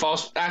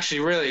 False.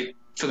 Actually, really,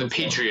 for the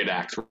Okay. Patriot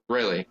Act.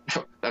 Really,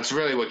 that's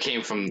really what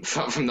came from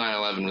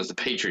 9/11 was the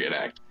Patriot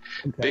Act.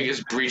 Okay.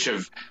 Biggest breach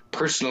of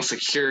personal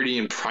security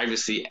and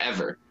privacy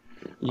ever.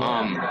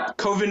 Yeah.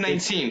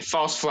 COVID-19,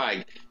 false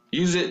flag.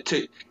 Use it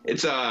to.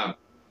 It's a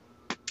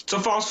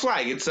false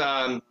flag. It's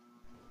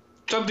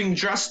something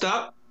dressed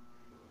up.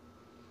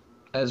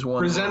 As one.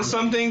 Present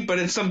something, but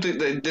it's something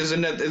that there's a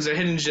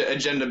hidden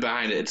agenda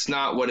behind it. It's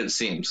not what it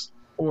seems.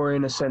 Or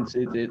in a sense,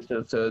 it's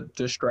just a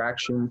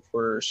distraction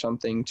for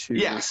something to.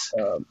 Yes.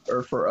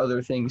 Or for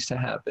other things to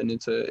happen.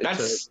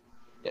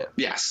 Yeah.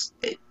 Yes.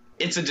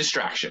 It's a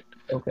distraction.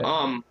 Okay.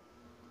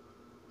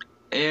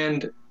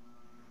 And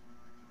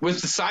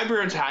with the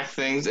cyber attack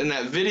things in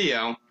that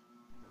video,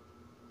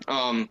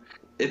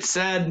 it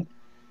said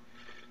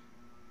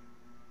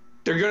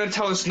they're going to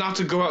tell us not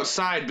to go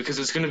outside because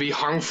it's going to be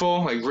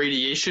harmful, like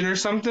radiation or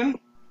something.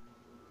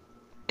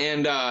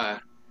 And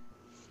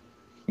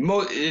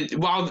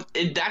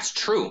that's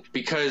true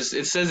because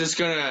it says it's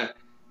going to.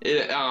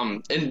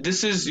 And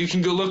this is, you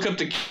can go look up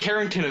the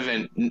Carrington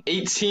event in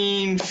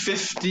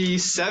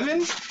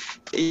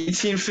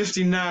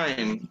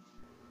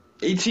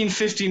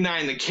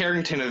 1859, the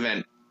Carrington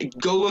event.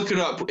 Go look it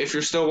up if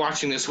you're still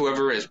watching this,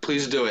 whoever is,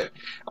 please do it.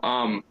 It's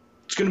going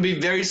to be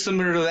very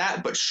similar to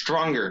that, but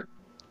stronger.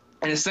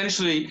 And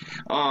essentially,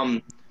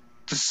 the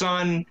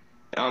sun,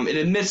 it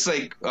emits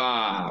like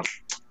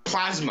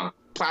plasma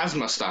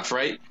stuff,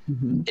 right,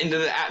 into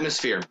the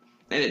atmosphere,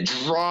 and it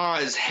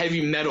draws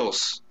heavy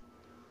metals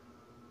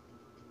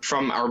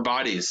from our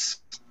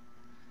bodies.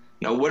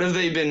 Now, what have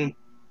they been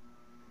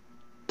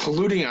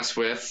polluting us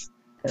with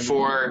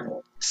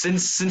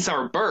since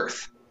our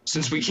birth,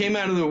 since we came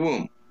out of the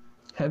womb?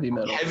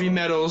 Heavy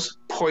metals,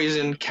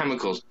 poison,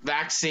 chemicals,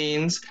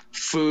 vaccines,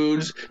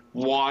 foods,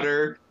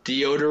 water,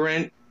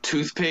 deodorant,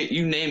 toothpaste,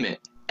 you name it.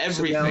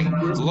 Everything.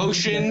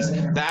 Lotions,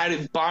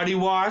 bad body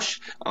wash,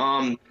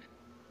 the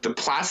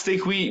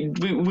plastic we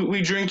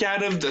drink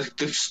out of,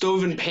 the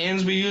stove and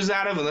pans we use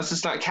out of, unless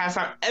it's not cast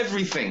iron,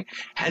 everything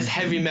has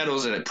heavy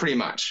metals in it, pretty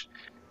much.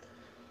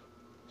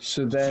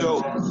 So then,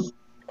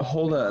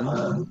 hold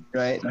on,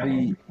 right?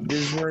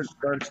 This is where it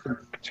starts to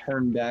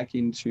turn back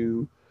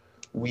into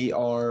we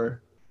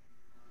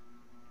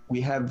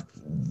have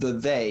the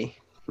they,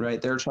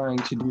 right? They're trying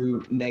to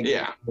do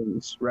negative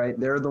things, right?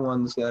 They're the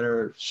ones that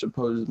are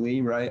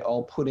supposedly, right,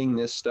 all putting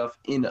this stuff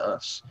in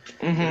us.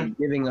 They're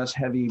giving us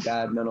heavy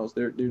bad metals.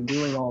 They're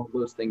doing all of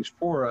those things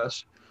for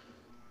us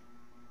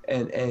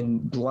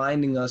and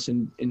blinding us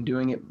and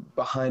doing it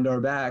behind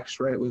our backs,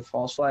 right, with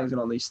false flags and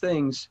all these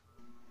things.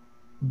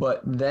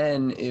 But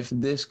then if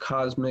this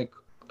cosmic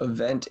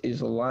event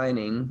is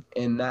aligning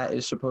and that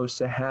is supposed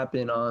to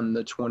happen on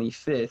the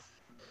 25th,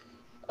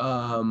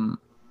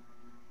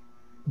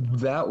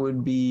 that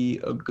would be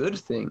a good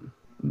thing,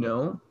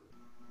 no?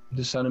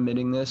 The sun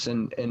emitting this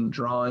and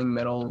drawing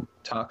metal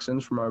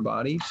toxins from our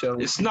body. So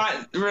it's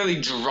not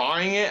really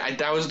drawing it.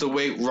 That was the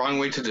wrong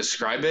way to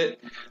describe it.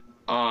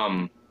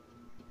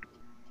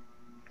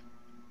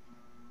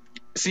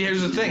 See,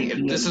 here's the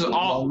thing. This is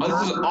all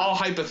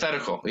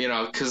hypothetical,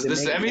 because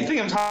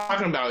everything I'm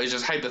talking about is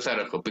just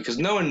hypothetical because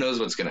no one knows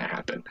what's going to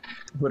happen.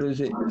 What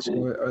is it?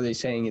 Are they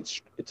saying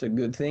it's a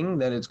good thing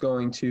that it's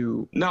going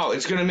to? No,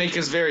 it's going to make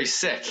us very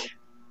sick.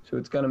 So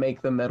it's going to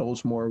make the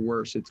metals more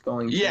worse. It's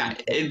going to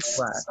and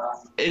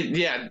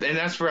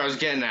that's where I was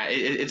getting at.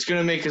 It's going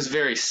to make us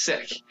very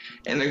sick,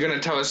 and they're going to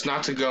tell us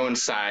not to go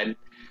inside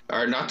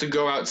or not to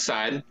go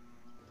outside,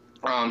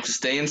 to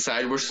stay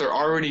inside, which they're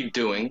already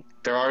doing.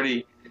 They're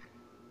already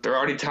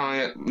telling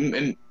it,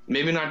 and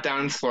maybe not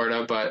down in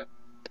Florida, but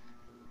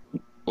a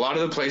lot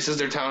of the places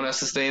they're telling us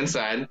to stay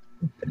inside.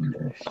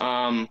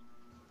 And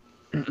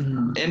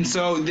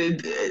so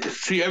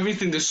see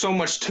everything. There's so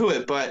much to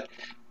it, but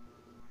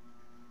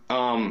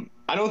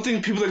I don't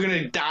think people are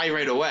gonna die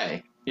right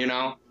away.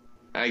 Like,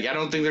 I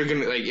don't think they're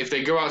gonna, like, if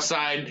they go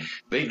outside,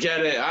 they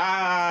get it,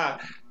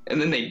 and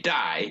then they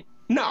die.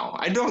 No,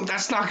 I don't.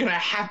 That's not gonna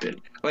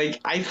happen.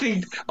 Like, I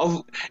think,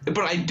 but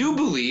I do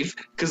believe,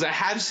 because I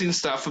have seen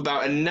stuff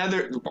about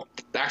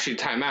actually,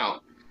 time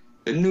out.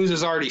 The news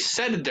has already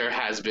said that there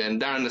has been,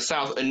 down in the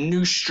South, a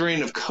new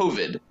strain of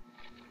COVID.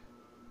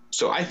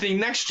 So I think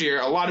next year,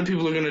 a lot of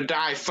people are gonna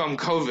die from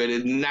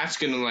COVID, and that's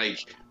gonna, like,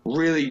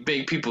 really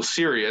make people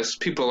serious,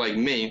 people like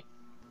me.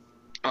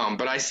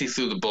 But I see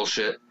through the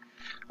bullshit.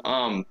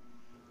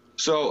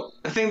 So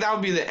I think that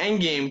would be the end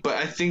game, but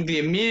I think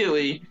the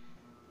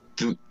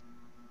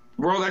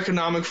World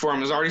Economic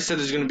Forum has already said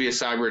there's going to be a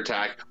cyber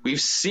attack. We've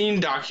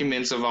seen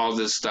documents of all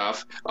this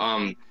stuff.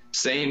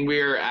 saying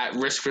we're at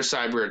risk for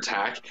cyber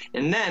attack.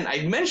 And then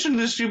I mentioned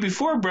this to you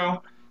before,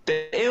 bro.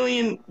 The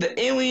alien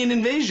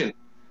invasion.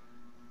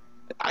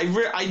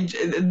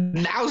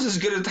 Now's as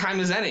good a time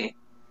as any.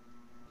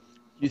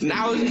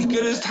 Now is as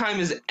good as time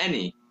as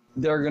any.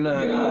 They're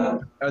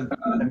gonna.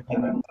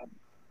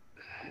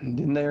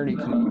 Didn't they already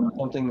come up with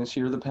something this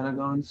year? The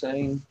Pentagon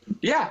saying.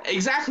 Yeah,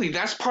 exactly.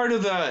 That's part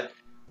of the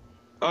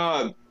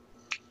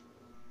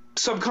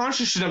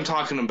subconscious shit I'm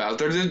talking about.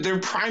 They're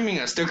priming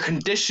us. They're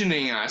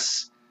conditioning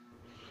us.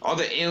 All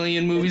the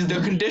alien movies,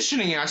 they're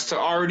conditioning us to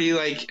already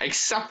like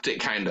accept it,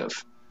 kind of.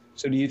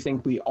 So do you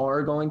think we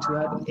are going to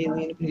have an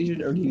alien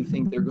invasion, or do you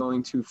think they're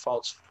going to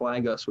false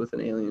flag us with an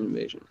alien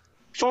invasion?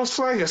 False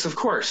flag us, of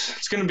course.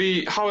 It's going to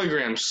be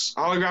holograms,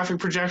 holographic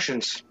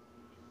projections.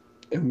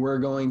 And we're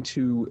going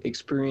to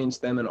experience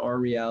them, and our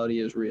reality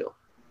is real.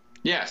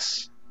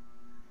 Yes.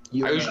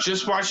 I was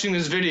just watching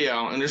this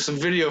video, and there's some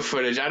video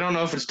footage. I don't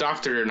know if it's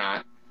doctored or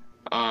not.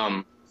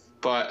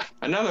 But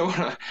another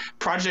one,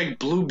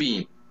 Project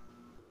Bluebeam.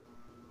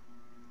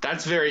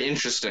 That's very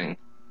interesting.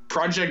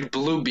 Project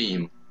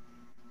Bluebeam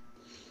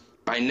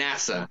by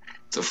NASA.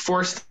 It's a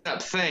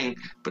 4-step thing,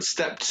 but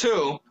step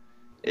 2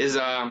 is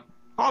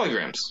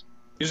holograms.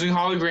 Using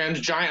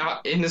holograms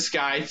giant in the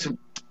sky to,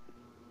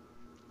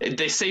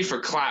 they say for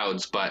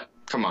clouds, but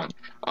come on.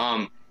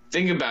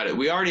 Think about it.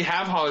 We already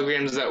have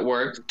holograms that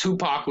work.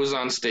 Tupac was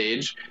on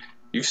stage.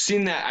 You've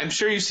seen that. I'm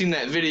sure you've seen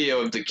that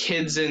video of the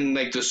kids in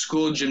like the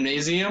school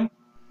gymnasium.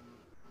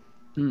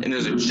 And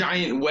there's a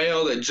giant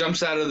whale that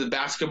jumps out of the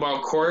basketball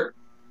court.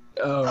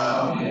 Oh,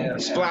 yeah.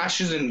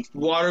 Splashes and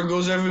water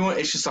goes everywhere.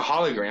 It's just a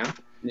hologram.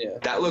 Yeah.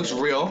 That looks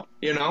real,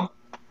 you know?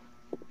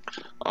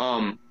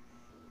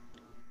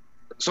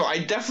 So I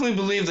definitely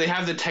believe they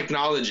have the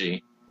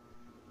technology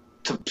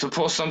to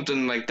pull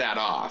something like that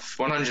off.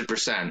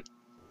 100%.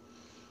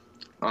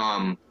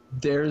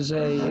 There's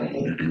a...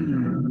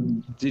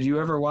 Did you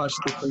ever watch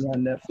the thing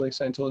on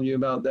Netflix I told you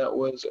about that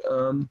was...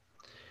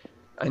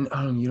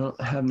 you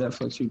don't have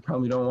Netflix. You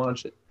probably don't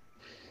watch it.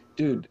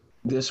 Dude,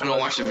 I don't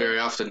watch it very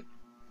often.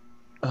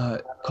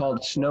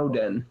 Called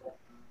Snowden.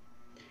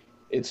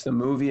 It's the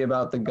movie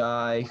about the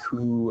guy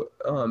who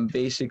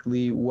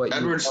basically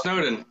Edward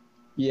Snowden.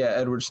 Yeah,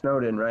 Edward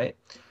Snowden, right?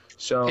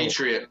 So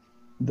Patriot.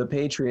 The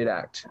Patriot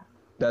Act.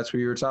 That's what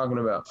you were talking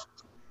about.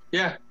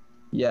 Yeah.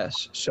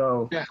 Yes.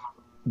 So yeah.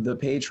 The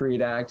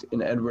Patriot Act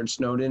and Edward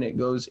Snowden, it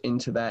goes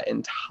into that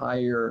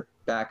entire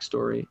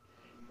backstory.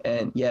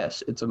 And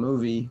yes, it's a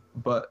movie,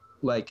 but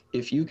like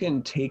if you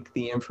can take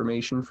the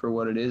information for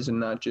what it is and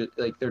not just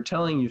like they're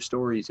telling you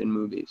stories in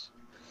movies.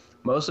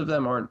 Most of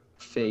them aren't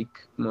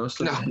fake.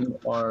 Most of them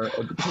are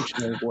a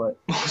depiction of what.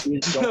 Most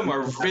of them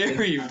are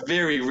very,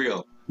 very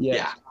real.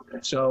 Yeah.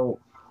 So,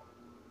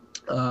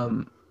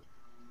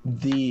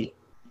 the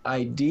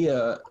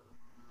idea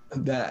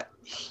that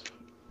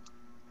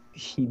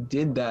he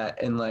did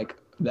that and like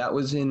that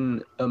was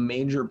in a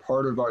major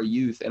part of our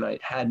youth, and I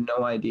had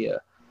no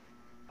idea.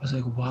 I was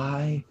like,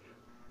 why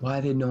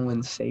did no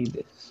one say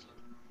this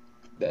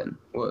then?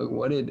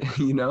 What did,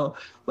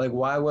 like,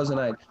 why wasn't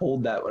I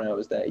told that when I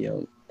was that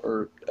young?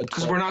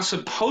 Because we're not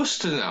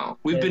supposed to know.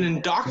 We've been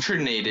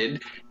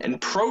indoctrinated and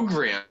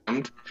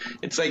programmed.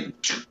 It's like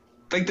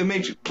the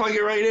Matrix, plug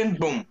it right in,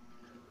 boom.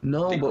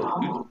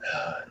 No,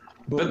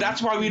 but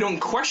that's why we don't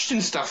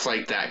question stuff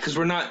like that, because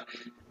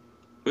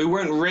we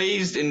weren't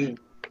raised and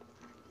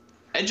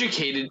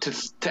educated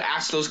to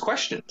ask those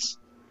questions.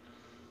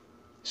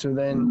 So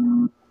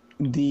then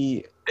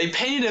they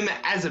painted him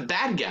as a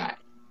bad guy.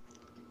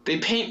 They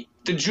paint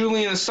the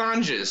Julian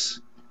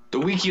Assanges, the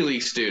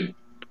WikiLeaks dude,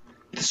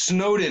 the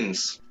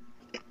Snowdens.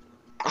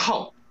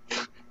 Oh,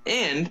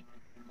 and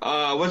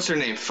what's her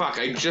name? Fuck,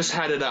 I just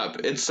had it up.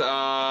 It's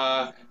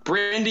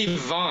Brandy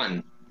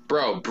Vaughn,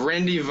 bro.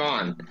 Brandy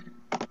Vaughn.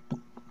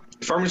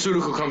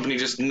 Pharmaceutical company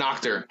just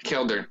knocked her,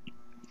 killed her.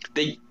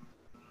 They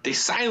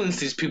silence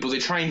these people. They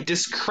try and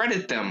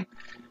discredit them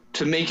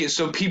to make it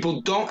so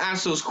people don't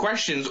ask those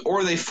questions,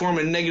 or they form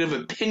a negative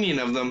opinion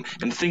of them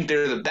and think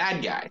they're the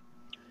bad guy.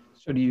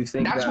 So do you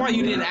think that's why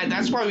we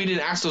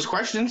didn't ask those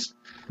questions?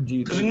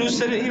 Because the news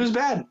said he was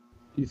bad.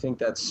 Do you think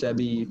that's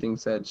Sebi? You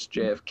think that's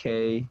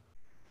JFK?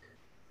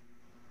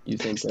 You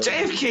think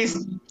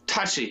JFK's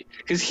touchy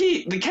because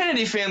the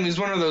Kennedy family is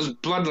one of those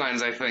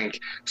bloodlines, I think.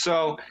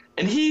 So,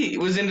 and he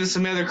was into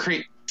some other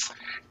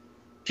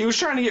he was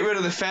trying to get rid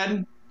of the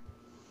Fed,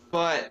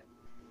 but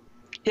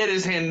he had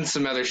his hand in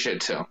some other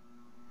shit too.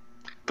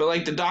 But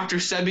like the Dr.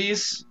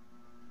 Sebis,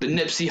 the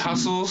Nipsey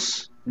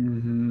Hussles,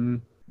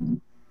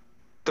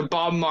 the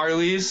Bob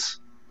Marleys,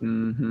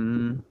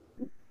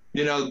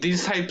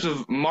 these types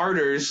of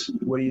martyrs.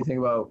 What do you think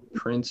about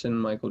Prince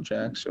and Michael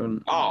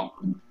Jackson?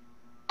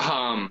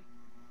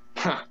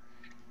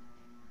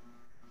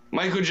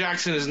 Michael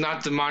Jackson is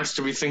not the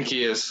monster we think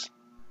he is.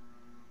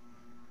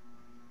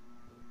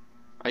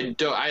 I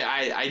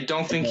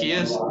don't think he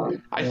is.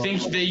 I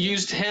think they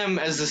used him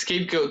as the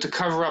scapegoat to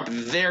cover up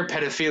their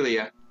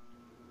pedophilia.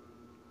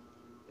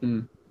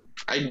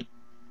 I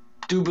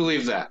do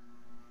believe that.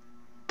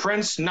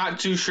 Prince,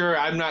 not too sure.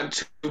 I'm not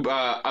too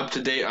up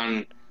to date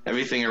on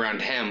everything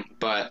around him.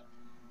 But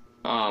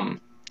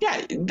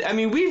yeah, I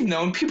mean,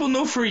 people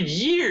know for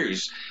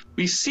years.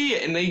 We see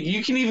it, and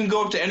you can even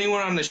go up to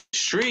anyone on the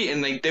street,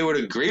 and they would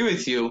agree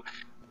with you,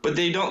 but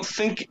they don't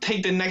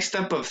take the next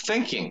step of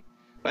thinking.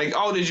 Like,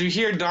 oh, did you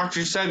hear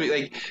Dr. Sebi?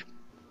 Like,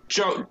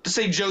 Joe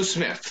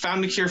Smith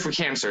found the cure for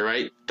cancer,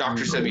 right?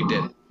 Dr. Sebi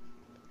did.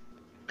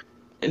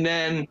 And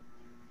then,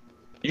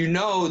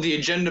 the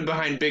agenda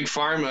behind Big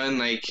Pharma, and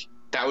like,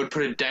 that would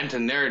put a dent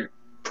in their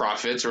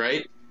profits,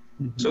 right?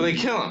 Mm-hmm. So they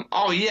kill him.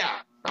 Oh yeah,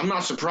 I'm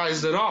not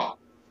surprised at all.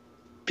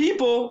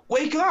 People,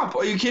 wake up.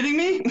 Are you kidding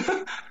me?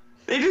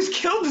 They just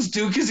killed this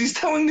dude because he's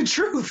telling the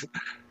truth.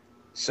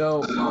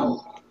 So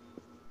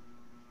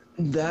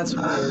that's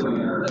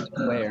weird. That's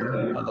Blair.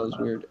 Oh, that was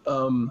weird.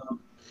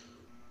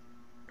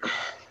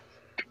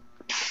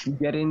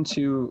 Get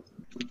into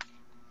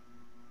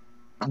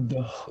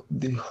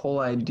the whole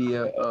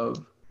idea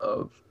of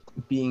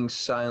being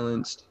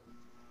silenced,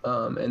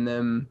 and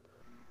then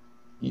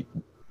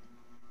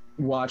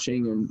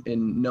watching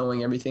and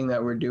knowing everything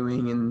that we're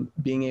doing and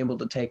being able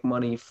to take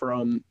money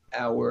from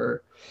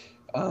our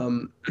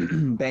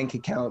bank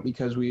account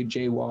because we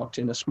jaywalked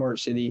in a smart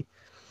city.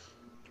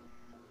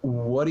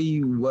 What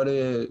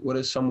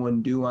does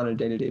someone do on a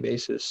day-to-day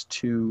basis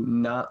to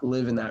not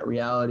live in that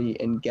reality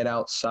and get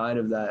outside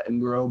of that and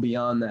grow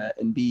beyond that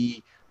and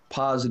be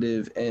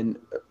positive and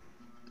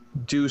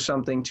do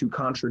something to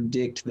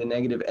contradict the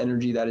negative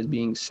energy that is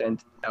being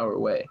sent our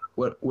way?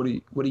 What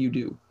do you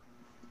do?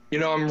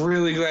 I'm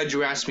really glad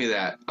you asked me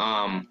that,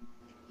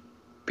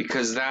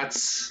 because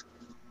that's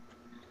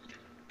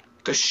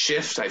the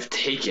shift I've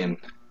taken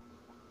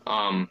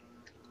in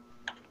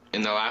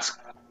the last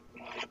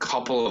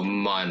couple of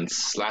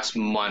months,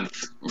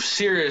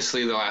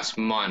 seriously the last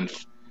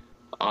month,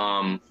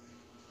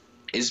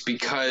 is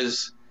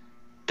because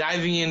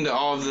diving into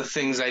all of the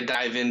things I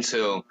dive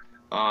into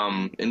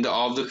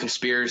all of the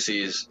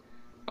conspiracies,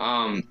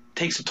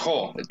 takes a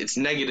toll. It's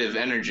negative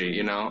energy,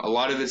 a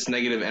lot of it's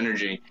negative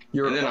energy.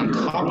 And then on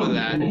top of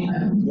that,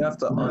 you have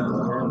to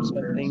unlearn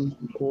something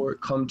or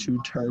come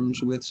to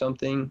terms with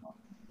something.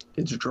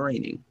 It's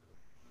draining.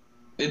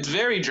 It's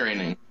very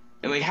draining.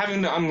 And like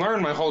having to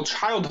unlearn my whole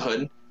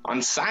childhood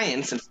on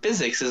science and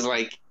physics is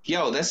like,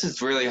 yo, this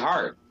is really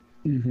hard.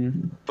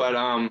 Mm-hmm. But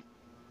and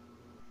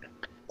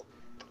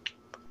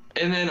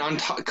then on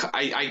top,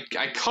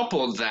 I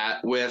coupled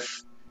that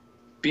with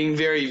being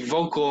very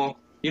vocal.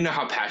 You know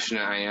how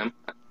passionate I am.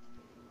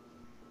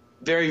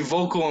 Very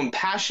vocal and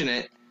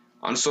passionate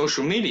on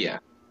social media.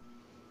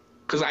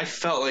 Because I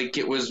felt like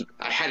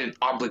I had an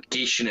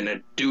obligation and a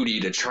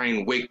duty to try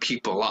and wake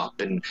people up,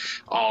 and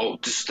all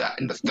just that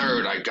and the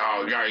third. I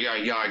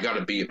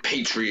gotta be a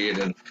patriot,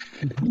 and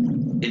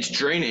it's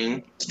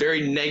draining. It's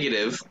very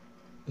negative.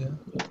 Yeah.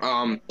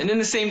 And in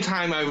the same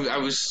time, I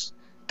was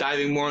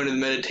diving more into the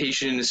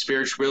meditation and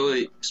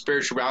the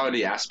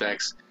spirituality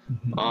aspects.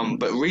 Mm-hmm.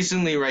 But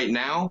recently, right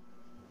now,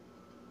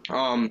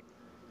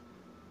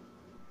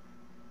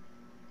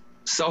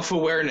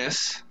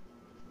 self-awareness.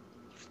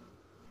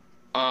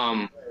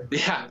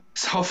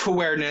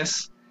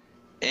 Self-awareness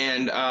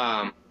and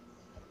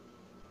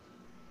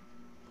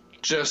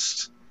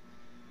just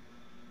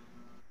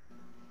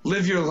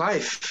live your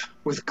life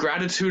with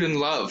gratitude and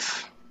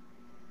love.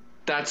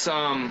 That's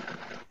the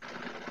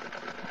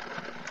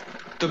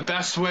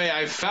best way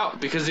I've felt,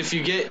 because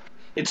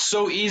it's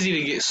so easy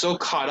to get so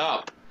caught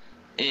up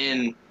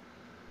in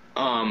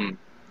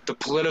the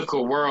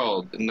political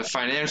world and the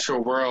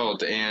financial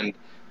world, and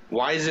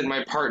why isn't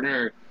my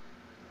partner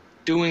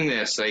doing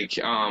this? Like,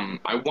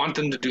 I want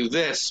them to do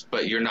this,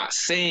 but you're not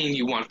saying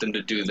you want them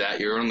to do that.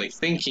 You're only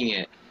thinking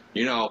it.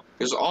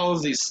 There's all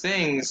of these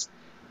things,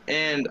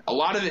 and a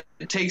lot of it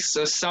takes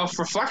a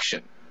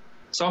self-reflection,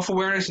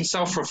 self-awareness and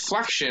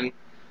self-reflection.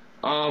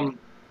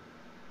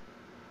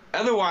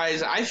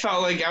 Otherwise, I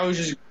felt like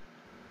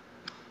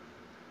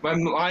my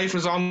life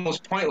was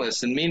almost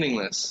pointless and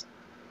meaningless.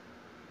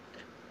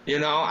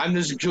 I'm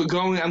just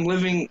I'm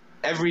living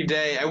every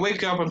day. I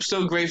wake up, I'm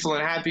still grateful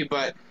and happy,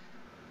 but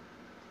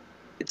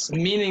it's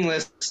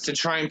meaningless to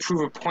try and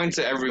prove a point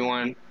to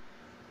everyone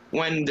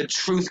when the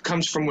truth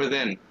comes from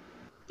within.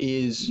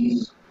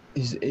 Is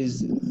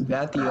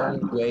that the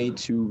only way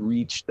to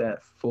reach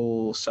that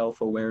full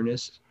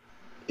self-awareness?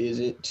 Is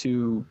it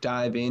to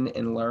dive in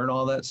and learn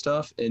all that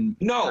stuff? And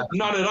no,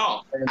 not at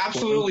all.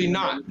 Absolutely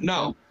not.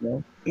 No.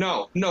 You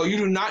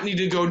do not need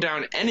to go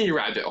down any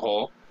rabbit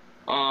hole.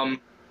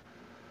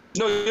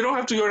 No, you don't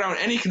have to go down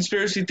any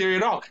conspiracy theory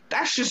at all.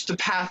 That's just the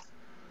path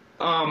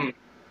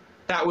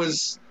that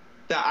was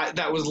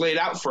laid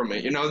out for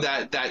me.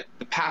 That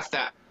the path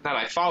that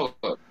I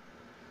followed.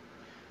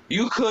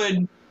 You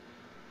could,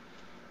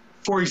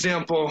 for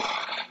example,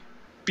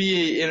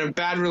 be in a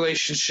bad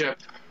relationship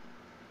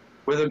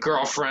with a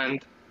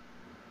girlfriend.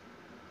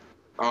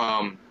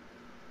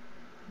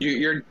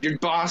 Your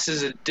boss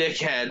is a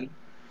dickhead.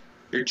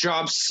 Your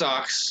job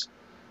sucks.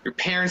 Your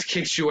parents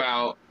kicked you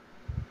out.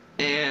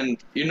 And,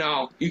 you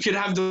could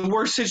have the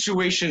worst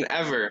situation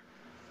ever.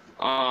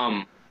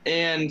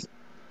 And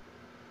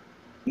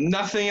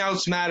nothing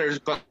else matters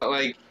but,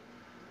 like,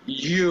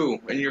 you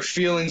and your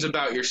feelings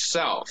about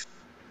yourself,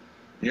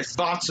 and your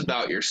thoughts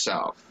about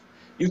yourself.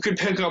 You could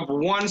pick up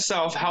one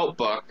self-help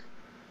book,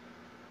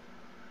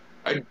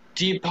 a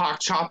Deepak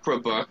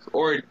Chopra book,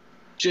 or a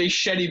Jay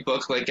Shetty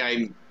book like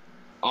I'm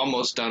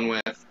almost done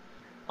with,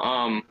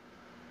 and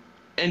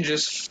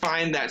just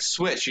find that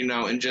switch,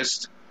 and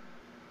just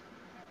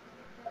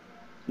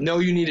know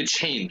you need to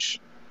change.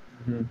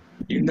 Mm-hmm.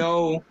 You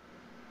know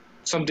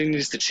something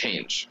needs to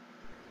change.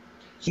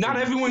 Not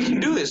everyone can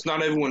do this.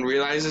 Not everyone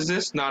realizes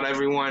this. Not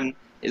everyone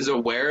is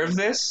aware of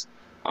this.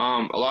 A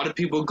lot of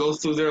people go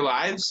through their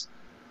lives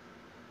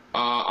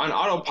on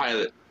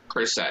autopilot,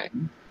 per se.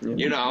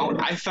 Yeah.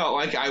 I felt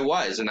like I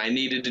was, and I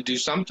needed to do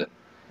something.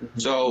 Mm-hmm.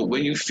 So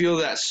when you feel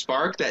that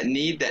spark, that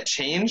need, that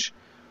change,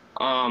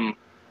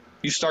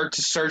 you start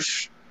to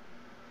search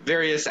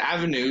various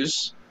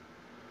avenues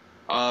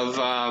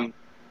of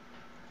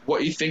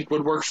what you think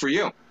would work for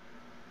you.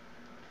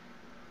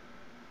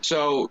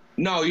 So,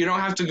 no, you don't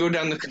have to go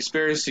down the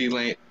conspiracy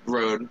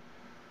road.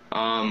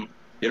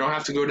 You don't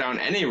have to go down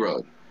any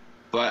road.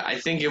 But I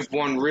think if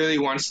one really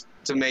wants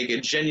to make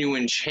a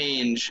genuine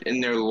change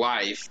in their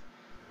life,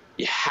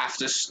 you have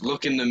to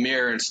look in the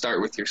mirror and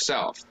start with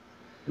yourself.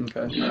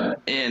 Okay.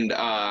 And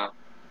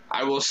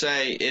I will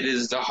say it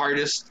is the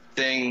hardest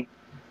thing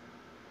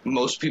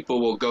most people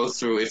will go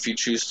through if you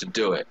choose to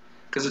do it.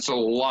 Because it's a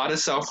lot of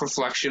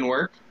self-reflection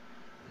work.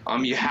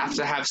 You have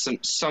to have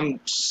some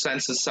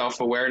sense of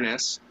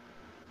self-awareness,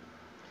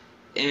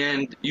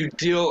 and you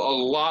deal a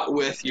lot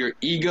with your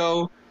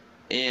ego,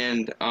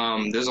 and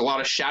there's a lot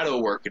of shadow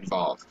work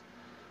involved.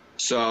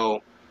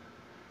 So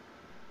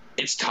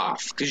it's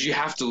tough because you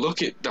have to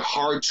look at the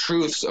hard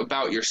truths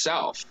about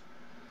yourself,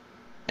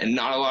 and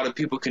not a lot of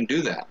people can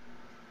do that.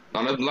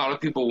 Not a lot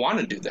of people want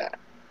to do that.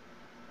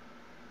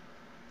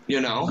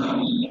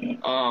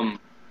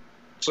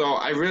 So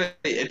I really,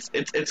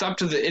 it's up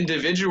to the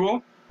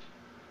individual.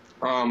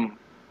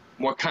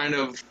 What kind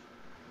of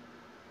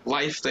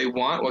life they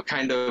want, what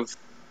kind of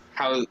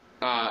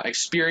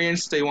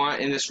experience they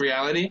want in this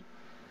reality.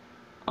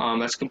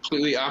 That's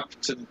completely up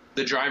to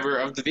the driver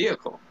of the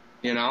vehicle,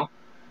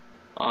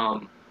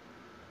 But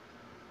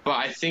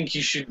I think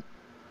you should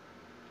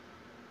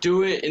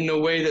do it in a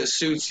way that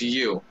suits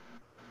you.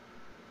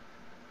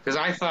 Because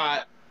I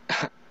thought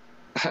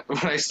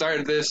when I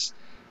started this,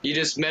 you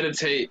just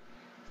meditate,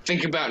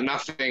 think about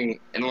nothing,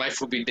 and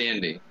life will be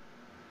dandy.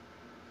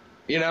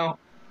 Yeah.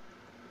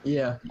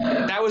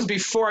 That was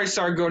before I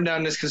started going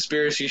down this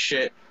conspiracy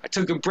shit. I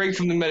took a break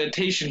from the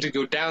meditation to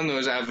go down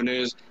those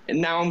avenues,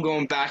 and now I'm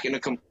going back in a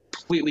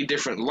completely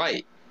different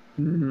light.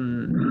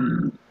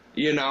 Mm-hmm.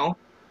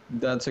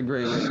 That's a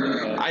great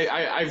way.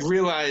 I've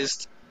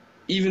realized,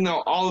 even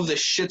though all of this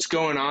shit's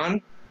going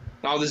on,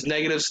 all this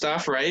negative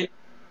stuff, right?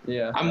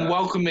 Yeah. I'm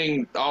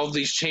welcoming all of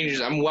these changes.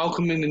 I'm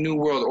welcoming the New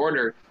World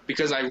Order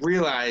because I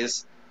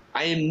realize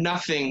I am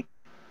nothing.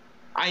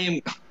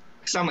 I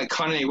sound like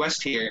Kanye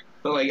West here,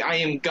 but I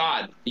am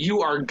God.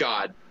 You are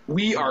God.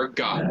 We are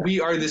God. We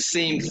are the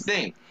same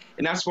thing.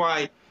 And that's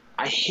why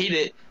I hate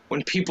it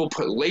when people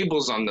put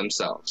labels on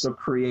themselves. The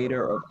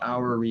creator of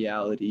our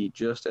reality,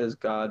 just as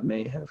God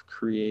may have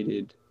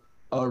created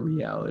a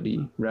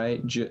reality,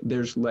 right?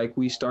 There's, like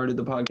we started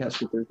the podcast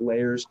with, there's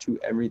layers to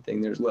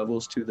everything. There's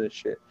levels to this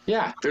shit.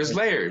 Yeah, there's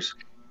layers.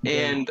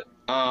 And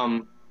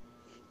I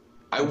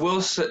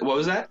will say, what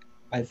was that?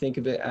 I think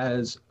of it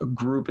as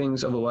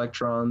groupings of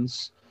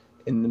electrons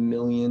in the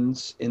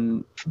millions,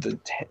 in the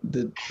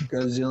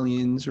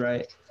gazillions,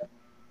 right?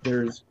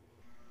 There's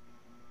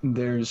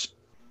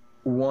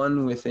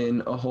one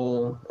within a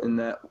whole, and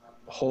that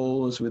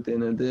whole is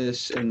within a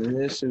this, and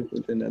this is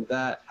within a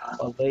that.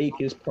 A lake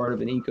is part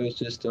of an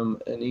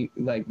ecosystem, and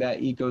that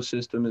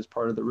ecosystem is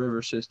part of the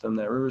river system.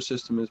 That river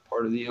system is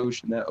part of the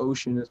ocean. That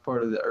ocean is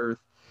part of the earth.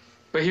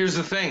 But here's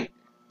the thing.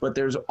 But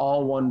there's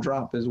all one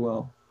drop as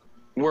well.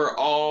 We're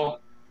all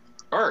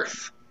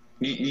Earth.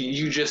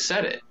 You just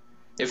said it.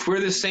 If we're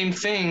the same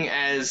thing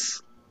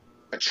as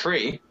a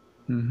tree,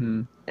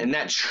 mm-hmm. and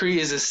that tree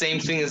is the same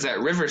thing as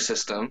that river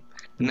system,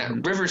 and that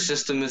mm-hmm. river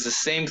system is the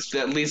same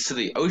that leads to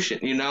the ocean,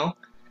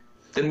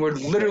 then we're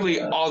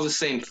literally all the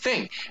same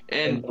thing.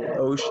 And the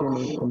ocean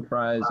is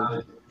comprised of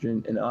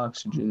hydrogen and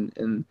oxygen,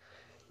 and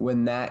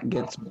when that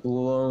gets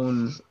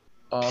blown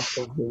off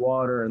of the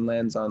water and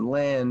lands on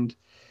land,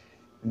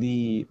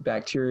 the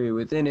bacteria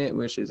within it,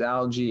 which is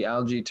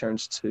algae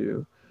turns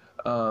to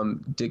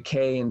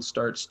decay and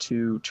starts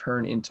to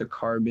turn into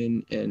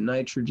carbon and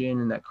nitrogen,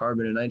 and that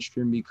carbon and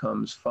nitrogen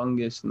becomes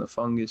fungus, and the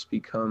fungus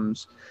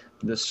becomes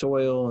the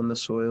soil, and the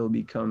soil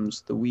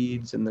becomes the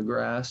weeds and the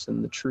grass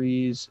and the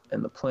trees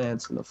and the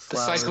plants and the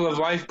flowers. The cycle of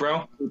life,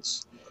 bro.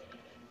 It's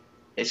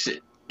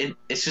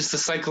just the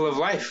cycle of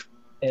life.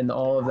 And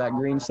all of that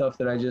green stuff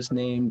that I just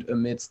named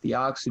emits the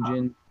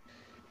oxygen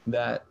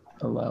that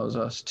allows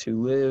us to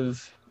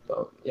live.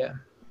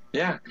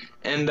 Yeah.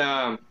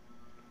 And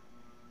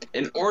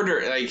in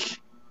order,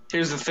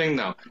 here's the thing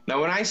though.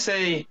 Now when I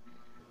say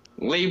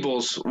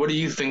labels, what do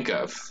you think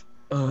of?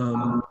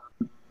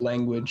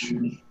 Language.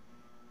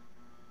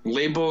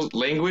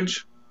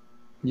 Language?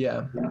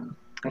 Yeah.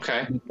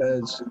 Okay.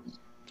 because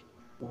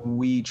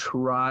we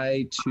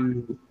try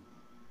to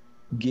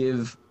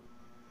give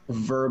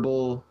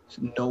verbal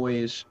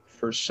noise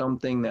for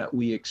something that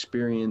we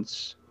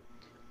experience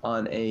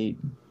on a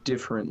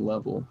different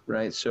level,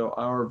 right? So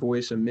our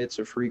voice emits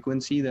a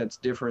frequency that's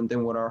different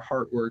than what our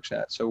heart works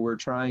at. So we're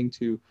trying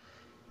to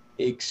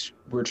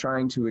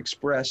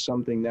express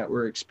something that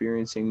we're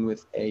experiencing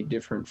with a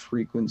different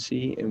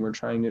frequency, and we're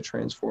trying to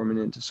transform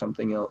it into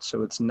something else.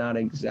 So it's not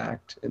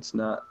exact, it's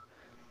not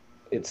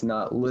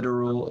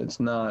literal, it's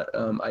not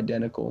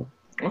identical.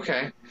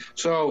 Okay.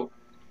 So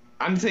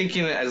I'm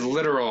thinking it as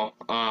literal.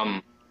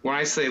 When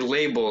I say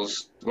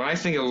labels, when I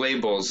think of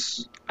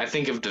labels, I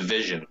think of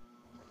division.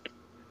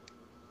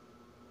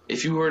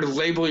 If you were to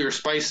label your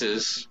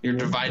spices, you're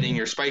dividing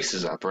your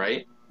spices up,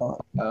 right?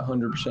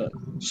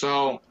 100%.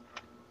 So,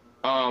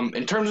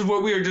 in terms of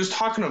what we were just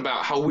talking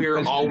about, how we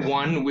are all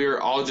one, we are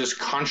all just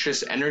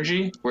conscious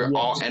energy. We're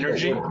all Yes,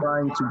 energy. we're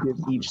trying to give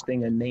each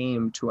thing a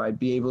name to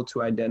be able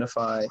to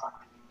identify,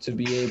 to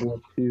be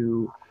able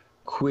to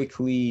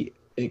quickly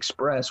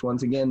express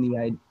once again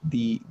the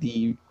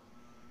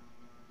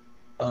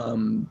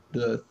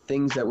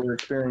things that we're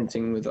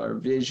experiencing with our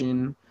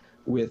vision,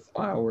 with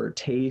our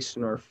taste,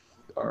 and our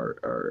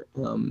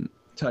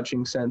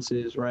touching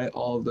senses, right?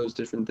 All of those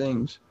different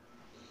things,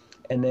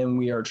 and then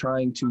we are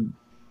trying to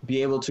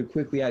be able to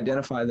quickly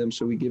identify them.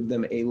 So we give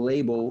them a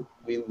label.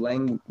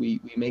 We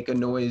make a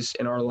noise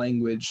in our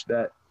language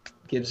that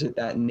gives it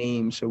that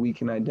name, so we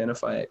can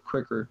identify it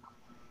quicker.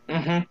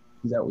 Mm-hmm.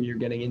 Is that what you're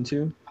getting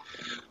into?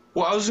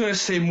 Well, I was going to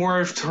say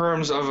more in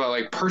terms of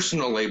like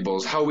personal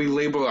labels, how we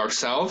label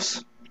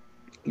ourselves.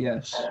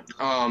 Yes.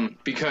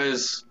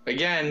 Because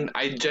again,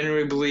 I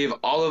genuinely believe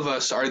all of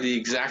us are the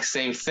exact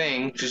same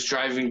thing, just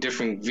driving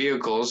different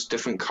vehicles,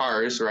 different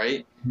cars,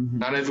 right? Mm-hmm.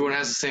 Not everyone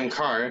has the same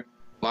car.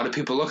 A lot of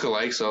people look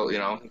alike, so you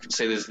can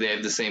say this: they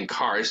have the same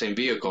car, same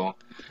vehicle.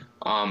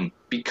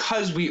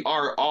 Because we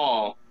are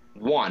all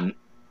one.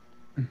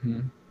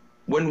 Mm-hmm.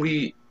 When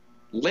we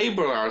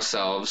label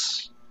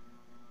ourselves,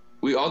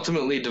 we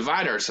ultimately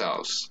divide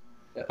ourselves.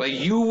 Yeah. Like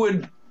you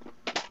would,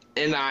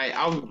 and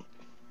I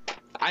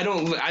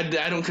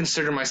don't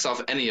consider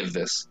myself any of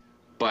this,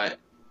 but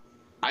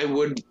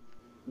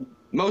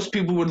most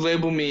people would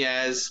label me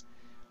as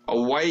a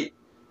white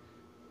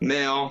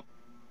male,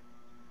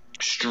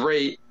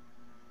 straight,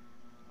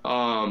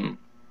 and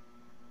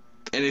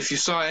if you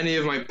saw any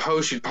of my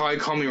posts, you'd probably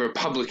call me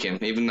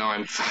Republican, even though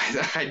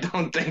I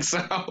don't think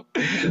so.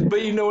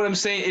 But you know what I'm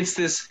saying? It's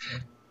this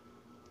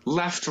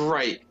left,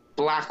 right,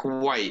 black,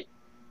 white,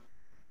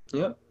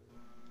 Yep.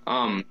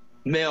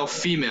 male,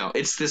 female.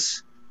 It's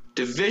this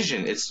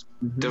division. It's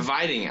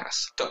dividing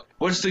us.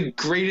 What's the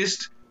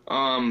greatest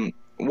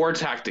war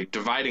tactic?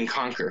 Divide and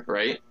conquer,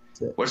 right?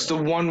 What's the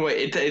one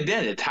way?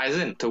 It ties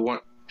into one.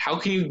 How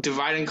can you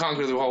divide and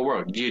conquer the whole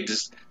world?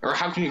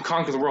 How can you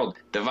conquer the world?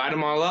 Divide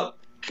them all up,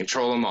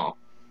 control them all.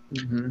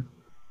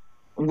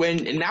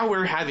 Mm-hmm. And now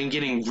we're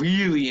getting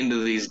really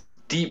into these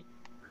deep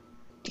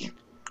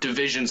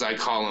divisions, I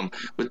call them,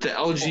 with the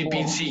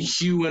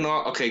LGBTQ and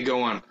all. Okay,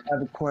 go on. I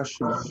have a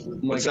question.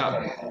 What's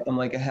up? I'm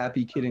like a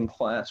happy kid in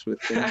class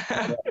with things.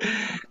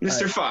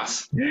 Mr.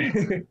 Foss.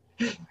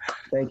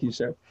 Thank you,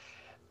 sir.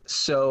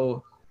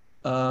 So,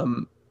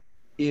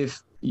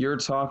 if you're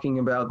talking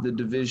about the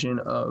division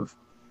of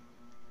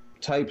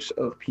types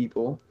of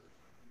people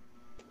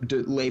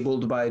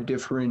labeled by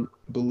different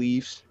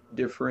beliefs,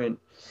 different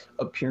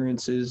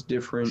appearances,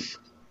 different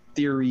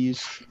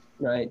theories,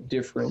 right?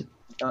 Different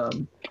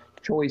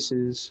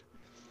choices.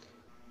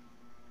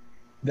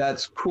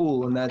 That's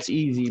cool and that's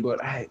easy,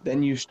 but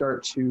then you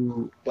start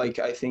to,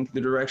 I think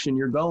the direction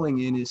you're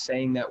going in is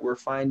saying that we're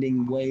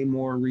finding way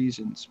more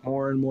reasons,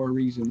 more and more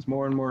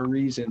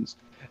reasons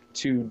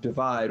to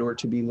divide or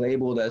to be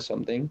labeled as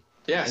something.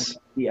 Yes.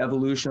 The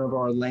evolution of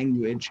our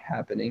language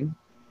happening.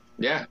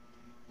 Yeah.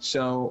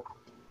 So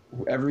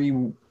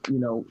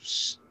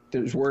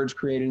there's words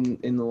created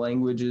in the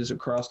languages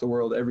across the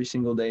world every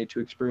single day to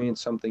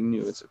experience something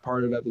new. It's a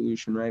part of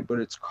evolution, right? But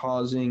it's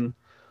causing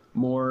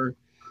more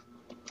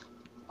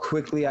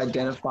quickly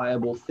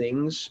identifiable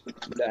things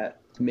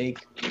that make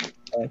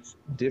us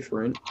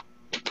different.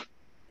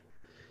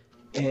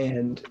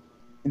 And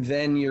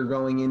then you're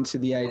going into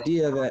the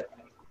idea that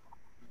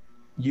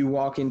you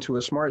walk into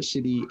a smart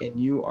city and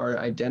you are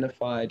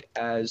identified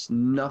as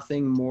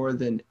nothing more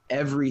than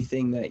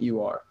everything that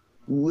you are.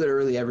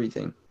 Literally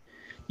everything.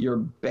 Your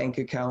bank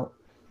account,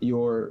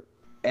 your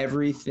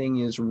everything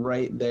is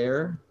right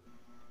there.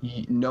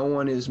 No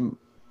one is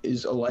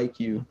alike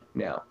you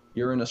now.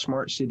 You're in a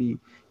smart city.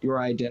 You're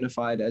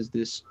identified as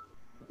this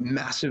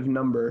massive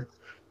number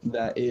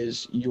that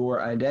is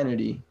your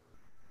identity.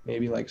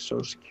 Maybe like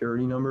social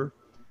security number.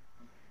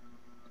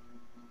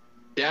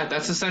 Yeah,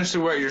 that's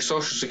essentially what your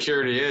social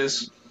security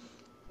is.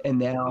 And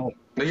now,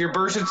 like, your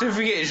birth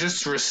certificate is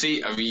just a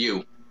receipt of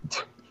you.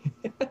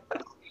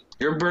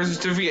 Your birth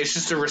certificate is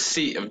just a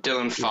receipt of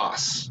Dylan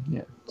Foss.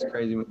 Yeah, it's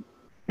crazy.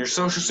 Your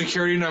social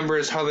security number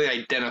is how they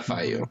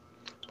identify you.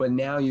 But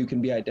now you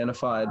can be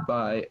identified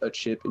by a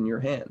chip in your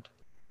hand.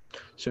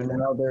 So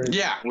now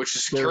Yeah, which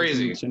is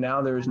crazy. So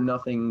now there's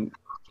nothing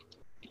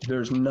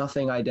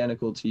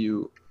identical to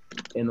you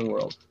in the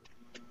world.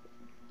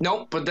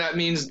 Nope, but that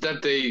means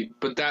they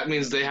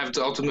have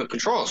the ultimate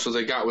control, so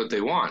they got what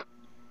they want.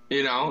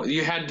 You know,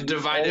 you had to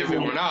divide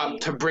everyone up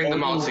to bring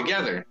them all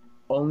together.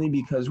 Only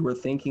because we're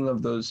thinking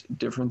of those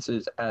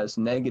differences as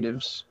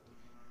negatives.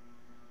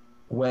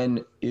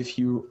 When if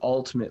you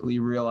ultimately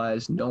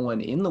realize no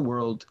one in the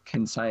world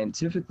can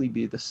scientifically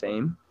be the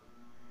same,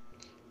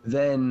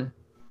 then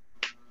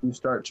you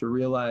start to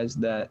realize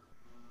that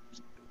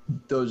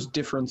those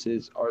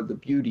differences are the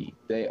beauty.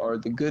 They are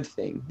the good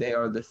thing. They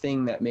are the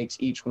thing that makes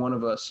each one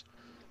of us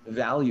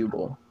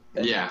valuable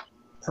and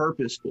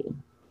purposeful,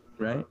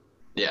 right?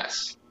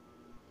 Yes.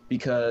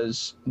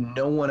 Because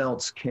no one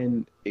else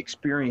can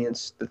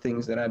experience the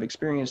things that I've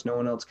experienced. No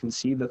one else can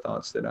see the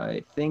thoughts that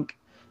I think.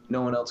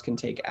 No one else can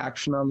take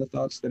action on the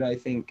thoughts that I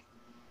think.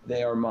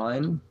 They are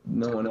mine.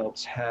 No one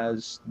else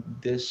has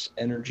this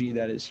energy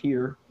that is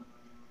here.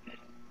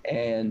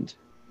 And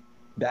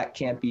that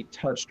can't be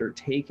touched or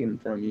taken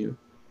from you,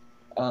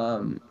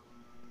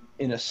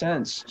 in a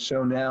sense.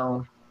 So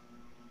now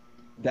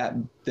that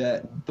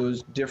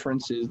those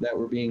differences that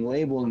were being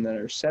labeled and that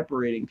are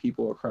separating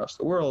people across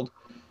the world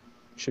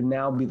should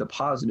now be the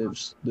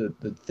positives,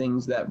 the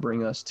things that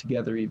bring us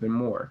together even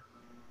more.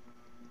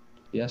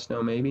 Yes,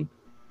 no, maybe?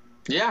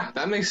 Yeah,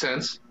 that makes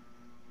sense.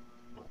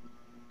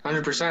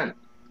 100%.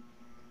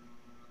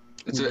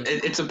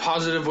 It's a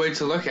positive way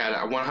to look at it.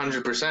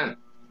 100%.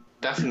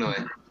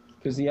 Definitely.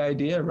 Because the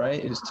idea,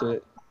 right, is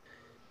to,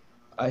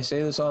 I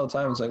say this all the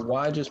time, it's like,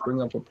 why just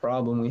bring up a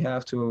problem? We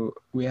have to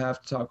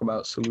talk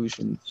about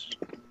solutions.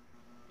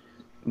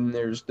 And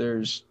there's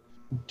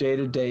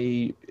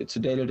day-to-day, it's a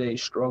day-to-day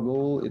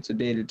struggle, it's a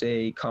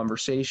day-to-day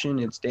conversation,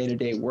 it's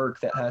day-to-day work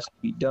that has to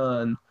be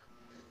done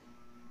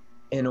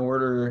in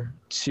order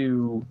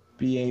to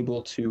be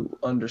able to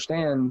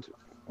understand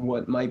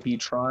what might be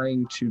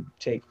trying to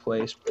take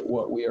place, but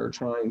what we are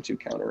trying to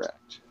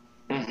counteract.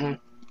 Mm-hmm.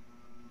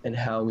 And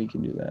how we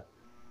can do that.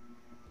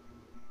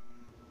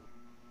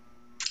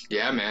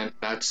 Yeah, man,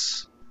 I've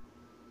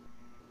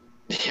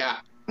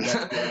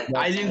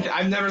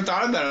never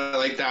thought about it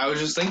like that. I was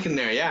just thinking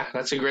there. Yeah,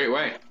 that's a great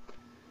way.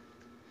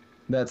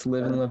 That's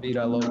Living La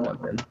Vida Loca,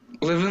 man.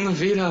 Living La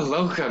Vida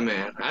Loca,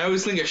 man. I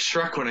always think of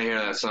Shrek when I hear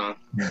that song.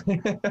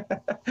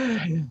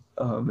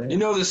 Oh, man. You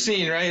know the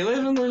scene, right?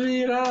 Living La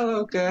Vida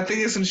Loca. I think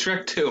it's in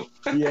Shrek 2.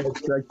 Yeah,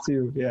 it's Shrek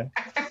 2, yeah.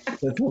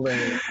 That's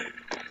hilarious.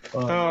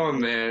 Oh,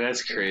 man,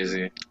 that's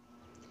crazy.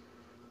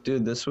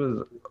 Dude, this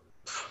was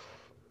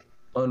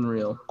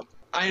unreal.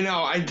 I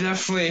know, I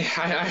definitely,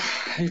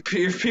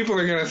 people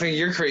are going to think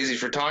you're crazy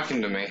for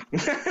talking to me.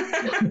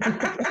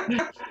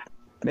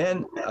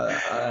 Man,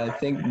 I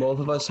think both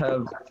of us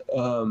have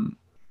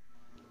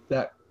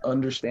that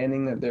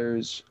understanding that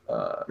there's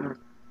a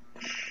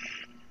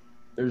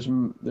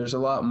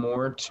lot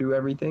more to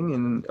everything,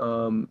 and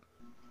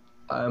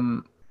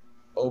I'm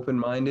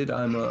open-minded.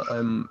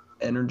 I'm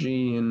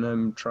energy, and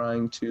I'm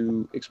trying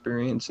to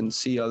experience and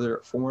see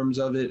other forms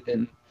of it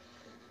and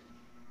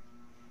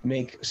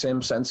make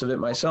some sense of it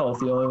myself.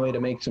 The only way to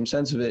make some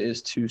sense of it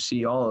is to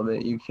see all of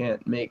it. You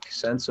can't make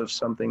sense of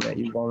something that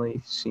you've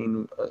only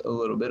seen a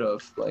little bit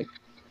of. Like,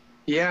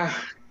 yeah,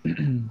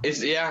 and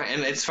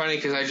it's funny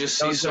because I just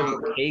see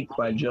some cake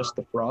by just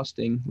the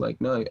frosting.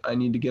 Like, no, I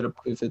need to get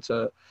if it's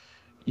a,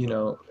 you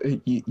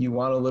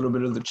want a little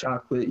bit of the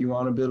chocolate, you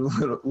want a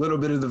little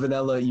bit of the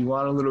vanilla, you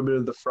want a little bit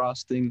of the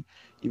frosting,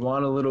 you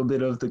want a little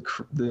bit of the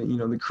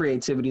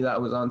creativity that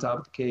was on top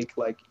of the cake.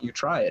 Like, you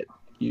try it.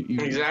 You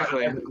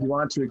exactly. You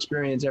want to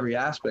experience every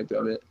aspect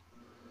of it,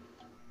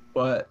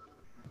 but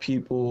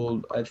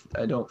people,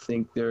 I don't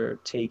think they're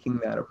taking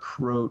that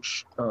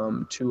approach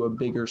to a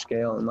bigger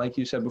scale. And like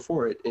you said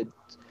before,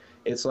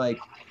 it's like,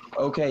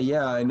 okay,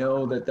 yeah, I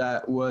know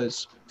that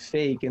was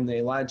fake and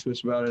they lied to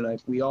us about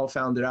it. We all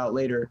found it out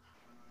later,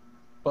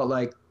 but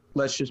like,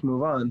 let's just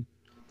move on.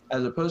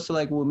 As opposed to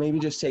like, well, maybe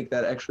just take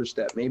that extra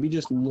step. Maybe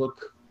just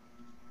look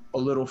a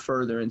little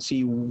further and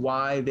see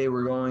why they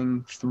were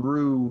going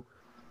through.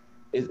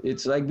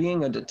 It's like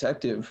being a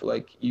detective.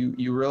 Like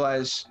you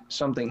realize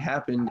something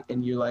happened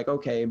and you're like,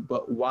 okay,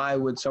 but why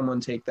would someone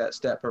take that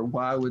step, or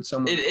why would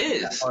someone?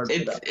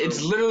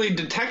 It's literally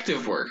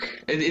detective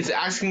work. It's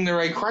asking the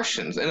right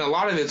questions, and a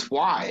lot of it's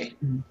why,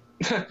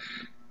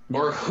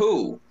 or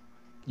who.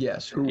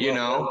 Yes, who?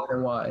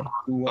 And why?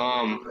 Who?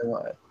 And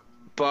why?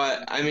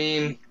 But I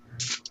mean,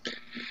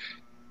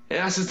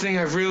 that's the thing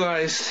I've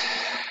realized.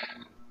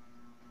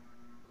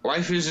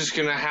 Life is just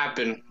gonna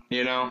happen,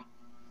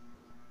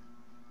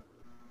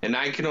 And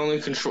we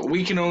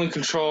can only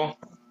control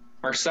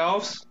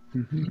ourselves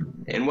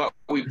and what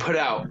we put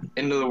out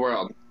into the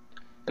world.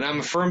 And I'm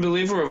a firm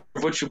believer of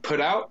what you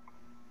put out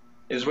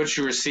is what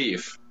you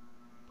receive.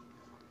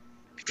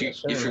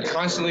 If you're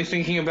constantly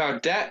thinking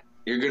about debt,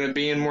 you're going to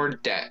be in more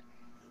debt.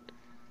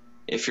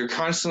 If you're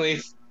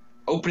constantly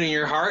opening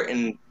your heart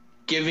and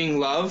giving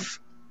love,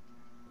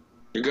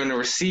 you're going to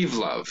receive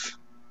love.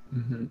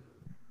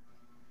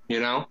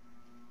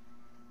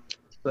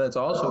 But that's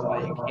also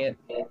why you can't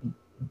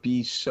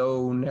be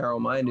so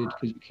narrow-minded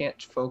because you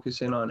can't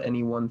focus in on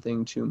any one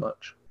thing too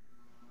much.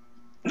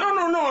 No,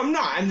 I'm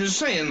not. I'm just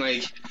saying,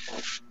 like,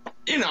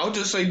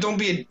 just like don't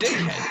be a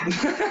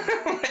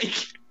dickhead. Like,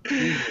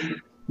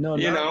 No,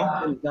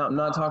 I'm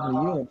not talking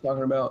to you. I'm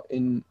talking about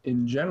in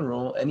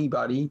general,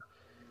 anybody.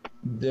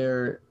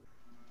 There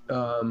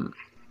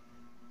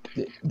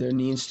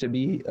needs to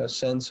be a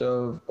sense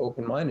of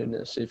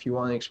open-mindedness if you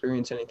want to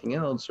experience anything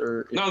else,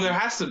 or no, there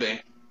has to be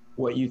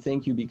what you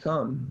think you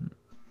become,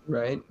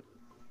 right?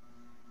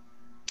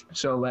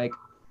 So, like,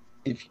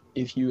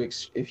 if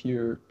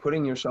you're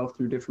putting yourself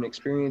through different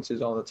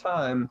experiences all the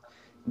time,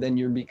 then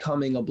you're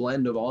becoming a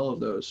blend of all of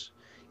those.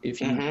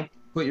 If you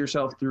put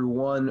yourself through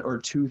one or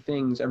two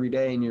things every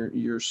day and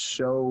you're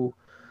so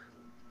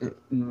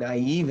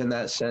naive in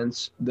that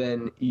sense,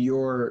 then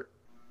you're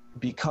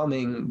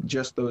becoming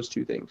just those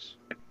two things.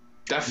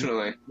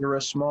 Definitely. You're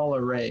a small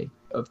array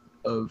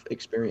of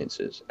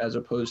experiences as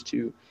opposed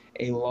to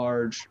a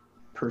large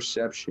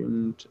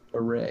perception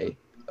array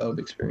of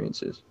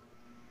experiences.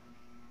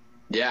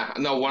 Yeah,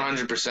 no,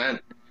 100%.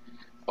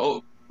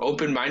 Oh,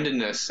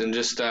 open-mindedness and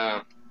just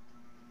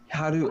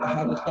how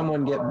does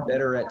someone get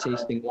better at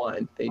tasting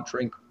wine? They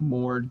drink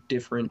more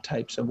different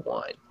types of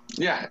wine.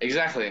 Yeah,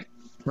 exactly.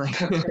 Like,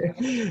 how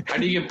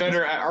do you get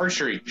better at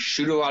archery?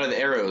 Shoot a lot of the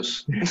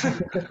arrows.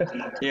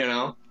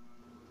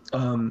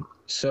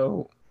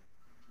 So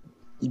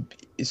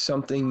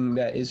something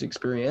that is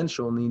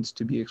experiential needs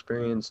to be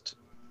experienced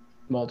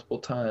multiple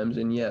times.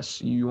 And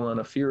yes, you want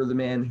to fear the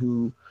man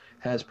who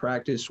has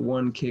practiced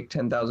one kick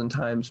 10,000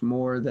 times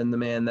more than the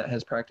man that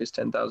has practiced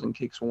 10,000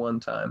 kicks one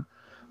time.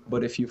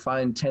 But if you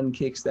find 10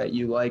 kicks that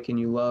you like and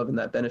you love and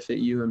that benefit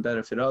you and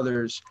benefit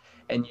others,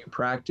 and you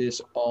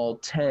practice all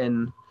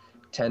 10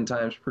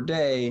 times per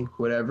day,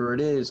 whatever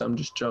it is, I'm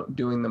just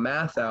doing the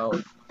math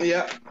out.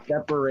 Yeah.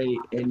 Separate,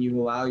 and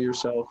you allow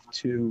yourself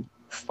to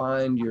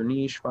find your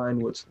niche,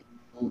 find what's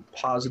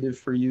positive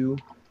for you,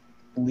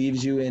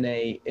 leaves you in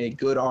a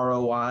good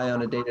ROI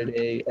on a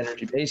day-to-day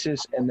energy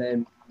basis, and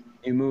then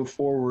you move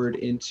forward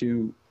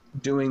into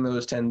doing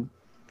those 10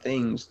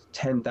 things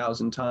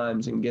 10,000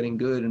 times and getting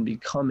good and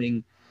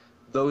becoming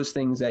those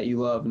things that you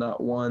love,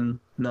 not one,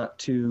 not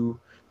two,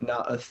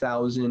 not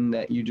 1,000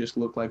 that you just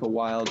look like a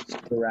wild,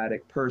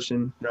 sporadic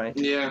person, right?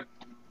 Yeah.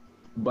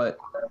 But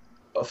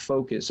a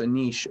focus, a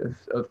niche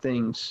of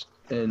things,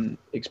 and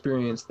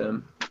experience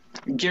them.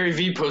 Gary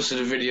Vee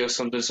posted a video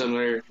something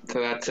similar to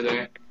that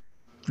today.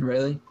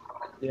 Really?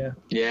 Yeah.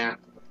 Yeah.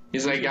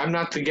 He's like, I'm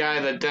not the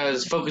guy that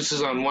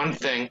focuses on one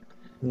thing,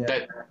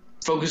 that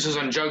focuses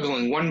on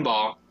juggling one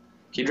ball.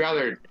 He'd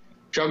rather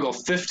juggle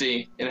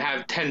 50 and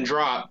have 10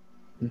 drop.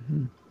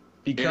 Mm-hmm.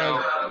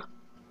 Because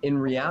in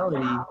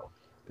reality,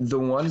 the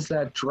ones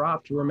that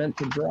dropped were meant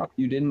to drop.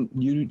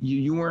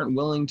 You weren't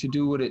willing to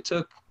do what it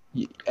took.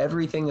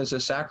 Everything is a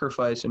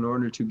sacrifice in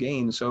order to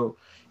gain. So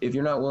if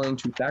you're not willing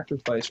to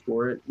sacrifice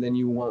for it, then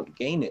you won't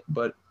gain it.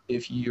 But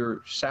if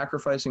you're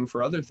sacrificing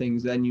for other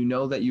things, then you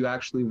know that you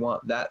actually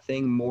want that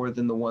thing more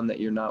than the one that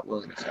you're not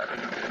willing to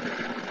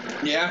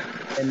sacrifice. Yeah.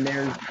 And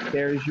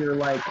there's your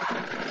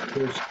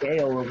your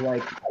scale of how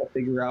to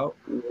figure out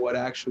what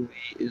actually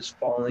is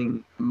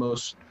falling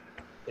most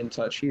in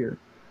touch here.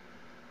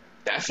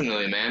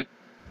 Definitely, man.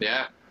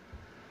 Yeah.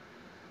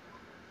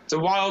 It's a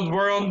wild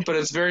world, but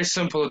it's very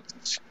simple.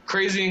 It's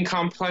crazy and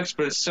complex,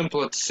 but it's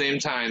simple at the same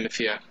time.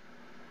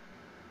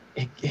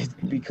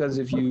 Because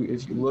if you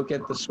look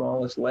at the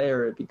smallest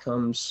layer, it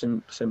becomes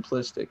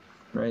simplistic,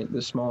 right?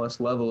 The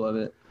smallest level of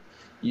it.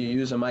 You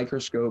use a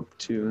microscope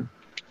to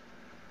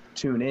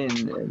tune in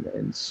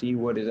and see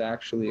what is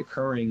actually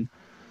occurring.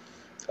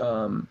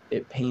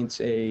 It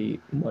paints a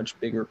much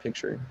bigger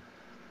picture.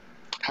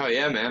 Hell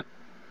yeah, man.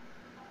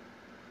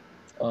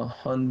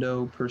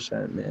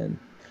 100%, man.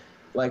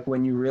 Like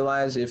when you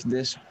realize if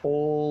this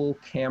whole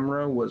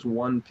camera was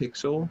 1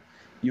 pixel,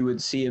 you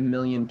would see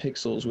 1,000,000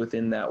 pixels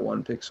within that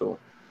 1 pixel.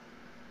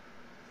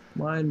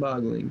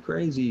 Mind-boggling,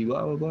 crazy,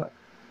 blah, blah, blah.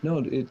 No,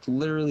 it's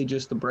literally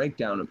just the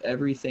breakdown of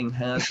everything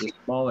has a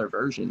smaller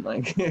version.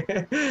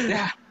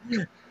 Yeah,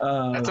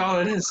 that's all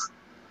it is.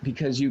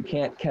 Because you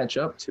can't catch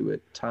up to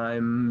it.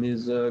 Time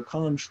is a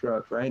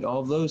construct, right? All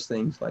of those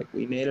things,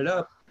 we made it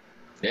up.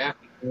 Yeah.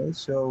 Okay?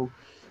 So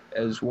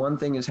as one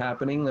thing is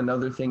happening,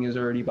 another thing is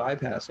already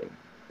bypassing.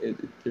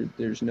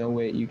 There's no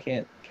way you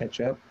can't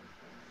catch up.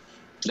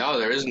 No,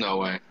 there is no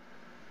way.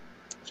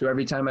 So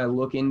every time I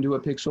look into a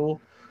pixel,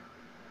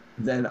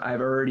 then I've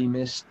already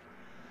missed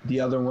the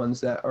other ones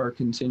that are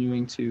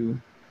continuing to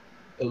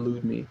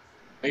elude me.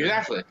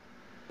 Exactly.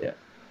 Yeah.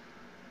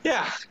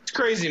 Yeah, it's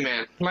crazy,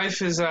 man.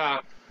 Life is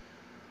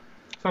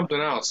something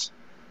else.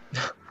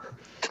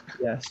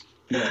 Yes.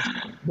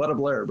 But a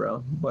blur,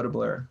 bro. But a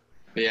blur.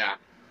 Yeah.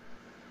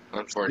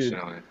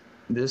 Unfortunately.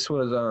 Dude, this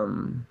was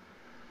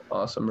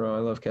awesome, bro. I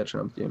love catching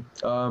up with you.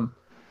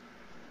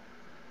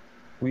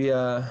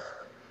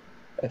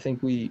 I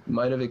think we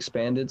might have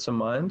expanded some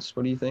minds.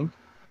 What do you think?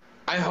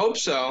 I hope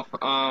so.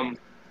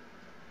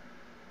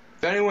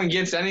 If anyone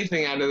gets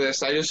anything out of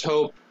this, I just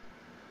hope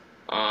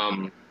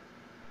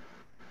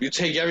you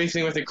take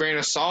everything with a grain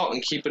of salt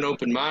and keep an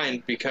open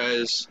mind,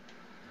 because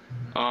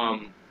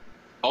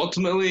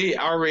ultimately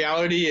our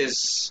reality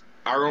is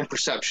our own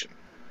perception.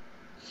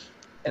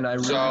 And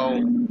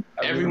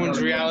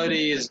Everyone's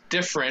reality is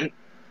different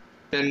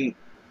than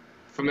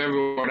from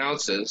everyone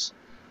else's.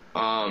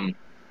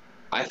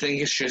 I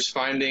think it's just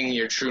finding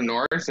your true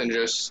north and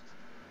just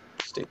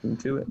sticking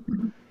to it,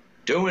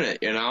 doing it,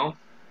 you know?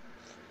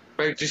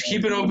 Like, just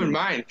keep an open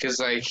mind, because,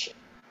 like,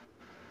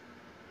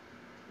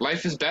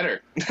 life is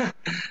better.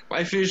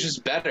 Life is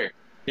just better,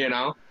 you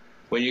know?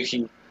 When you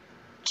can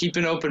keep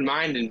an open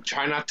mind and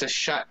try not to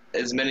shut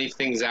as many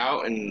things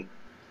out, and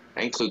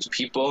that includes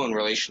people and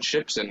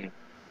relationships and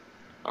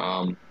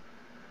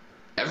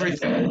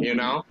everything, you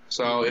know?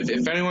 So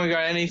if anyone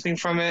got anything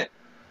from it,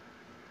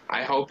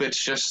 I hope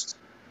it's just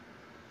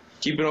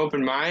keep an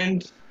open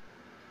mind,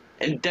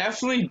 and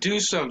definitely do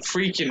some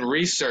freaking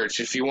research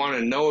if you want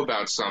to know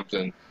about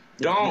something.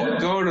 Don't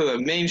go to the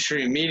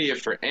mainstream media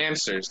for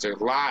answers. They're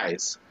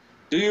lies.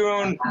 Do your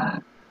own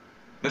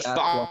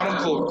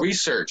methodical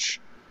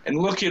research and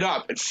look it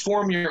up and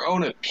form your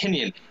own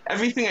opinion.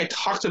 Everything I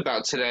talked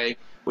about today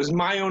was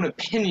my own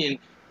opinion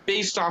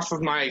based off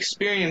of my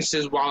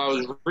experiences while I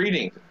was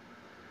reading.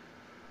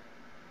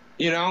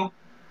 You know?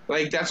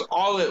 Like, that's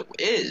all it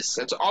is.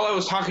 That's all I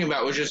was talking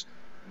about, was just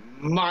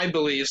my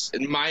beliefs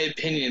and my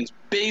opinions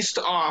based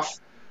off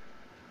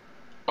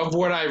of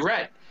what I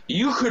read.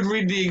 You could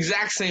read the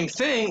exact same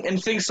thing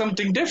and think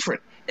something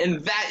different, and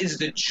that is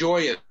the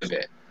joy of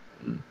it.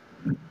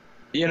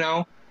 You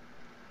know?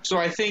 So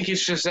I think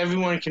it's just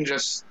everyone can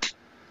just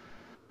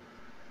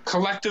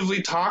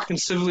collectively talk and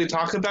civilly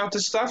talk about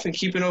this stuff and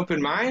keep an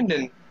open mind,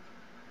 and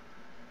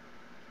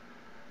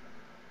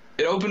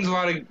it opens a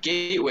lot of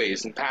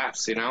gateways and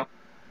paths, you know?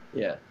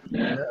 Yeah.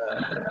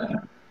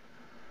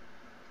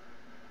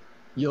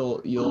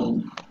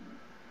 You'll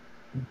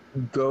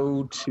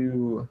go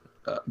to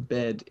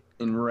bed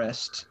and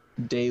rest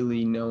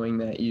daily knowing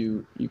that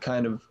you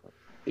kind of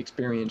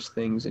experienced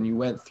things and you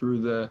went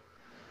through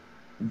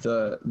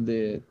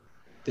the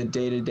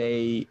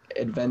day-to-day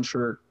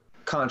adventure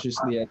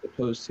consciously, as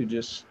opposed to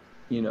just,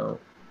 you know,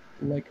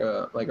 like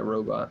a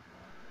robot.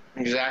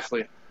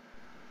 Exactly.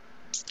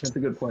 That's a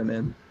good point,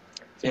 man.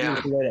 It's a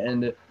beautiful way to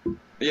end it.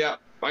 Yeah,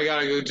 I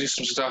gotta go do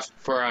some stuff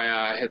before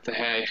I hit the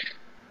hay.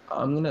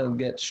 I'm gonna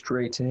get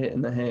straight to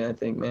hitting the hay, I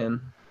think, man.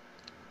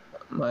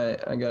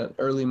 I got an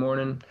early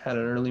morning. Had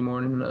an early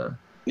morning.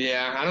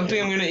 Yeah, I don't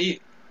think I'm gonna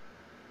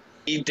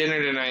eat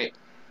dinner tonight.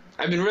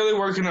 I've been really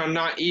working on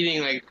not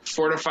eating like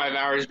 4 to 5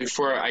 hours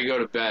before I go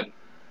to bed.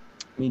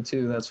 Me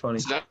too. That's funny.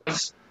 So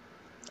that's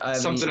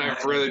something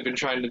I've really been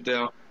trying to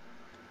do.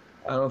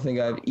 I don't think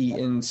I've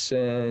eaten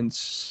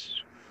since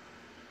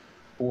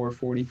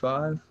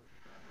 4:45.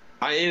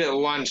 I ate at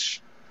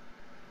lunch.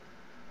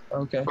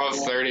 Okay.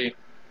 12:30.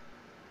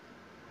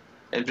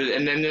 And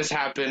then this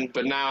happened,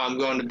 but now I'm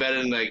going to bed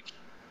in like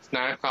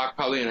 9 o'clock,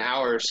 probably an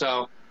hour or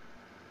so.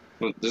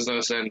 There's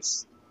no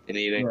sense in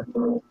eating.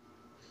 Yeah.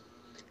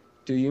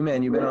 Do you,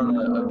 man? You've been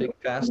on a big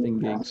fasting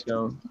gig,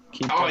 so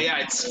keep. Oh yeah,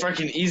 it's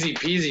fucking easy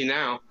peasy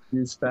now.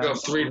 Go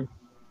 3.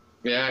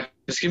 Yeah,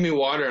 just give me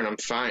water and I'm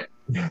fine.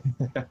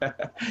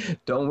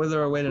 Don't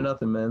wither away to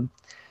nothing, man.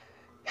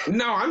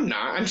 No, I'm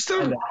not. I'm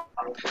still.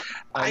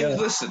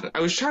 Listen.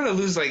 I was trying to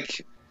lose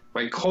like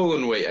my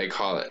colon weight, I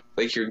call it.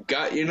 Like your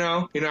gut, you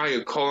know? You know how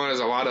your colon has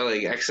a lot of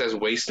like excess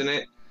waste in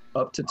it?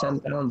 Up to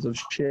 10 pounds of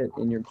shit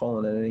in your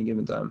colon at any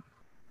given time.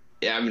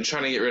 Yeah, I've been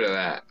trying to get rid of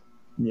that.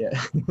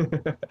 Yeah.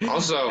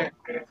 Also,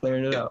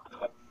 clearing it out.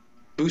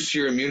 Boost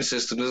your immune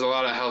system. There's a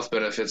lot of health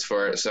benefits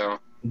for it, so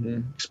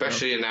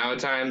especially in now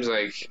times,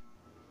 like,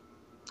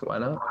 why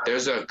not?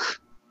 There's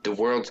the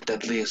world's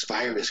deadliest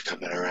virus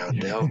coming around,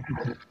 Dale.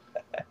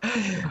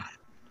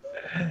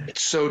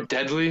 It's so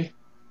deadly.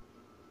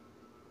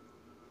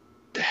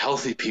 The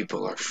healthy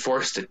people are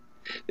forced to.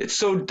 It's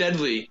so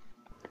deadly.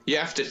 You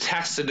have to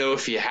test to know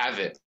if you have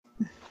it.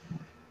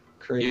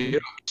 Crazy.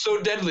 It's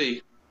so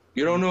deadly.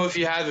 You don't know if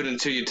you have it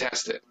until you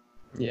test it.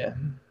 Yeah.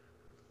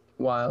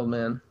 Wild,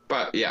 man.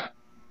 But yeah.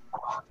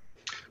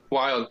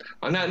 Wild.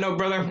 On that note,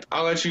 brother,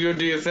 I'll let you go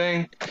do your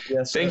thing.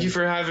 Yes. Thank you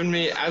for having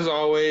me, as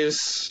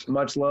always.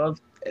 Much love.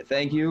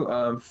 Thank you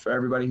for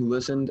everybody who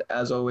listened.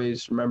 As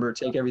always, remember,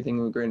 take everything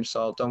with a grain of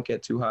salt. Don't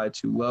get too high,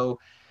 too low.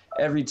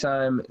 Every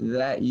time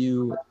that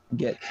you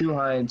get too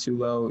high and too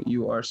low,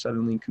 you are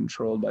suddenly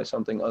controlled by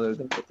something other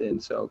than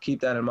within. So keep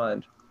that in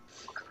mind.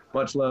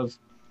 Much love.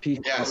 Peace.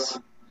 Yes.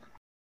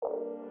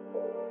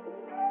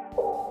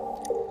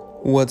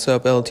 What's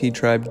up, LT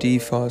Tribe?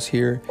 DFOS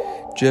here,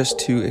 just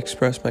to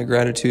express my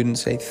gratitude and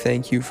say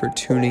thank you for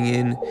tuning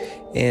in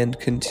and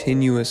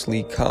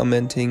continuously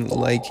commenting,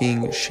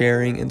 liking,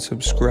 sharing, and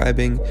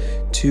subscribing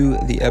to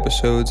the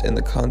episodes and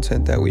the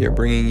content that we are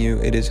bringing you.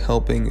 It is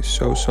helping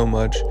so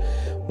much.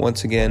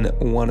 Once again,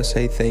 want to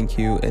say thank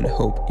you and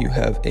hope you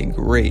have a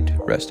great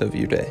rest of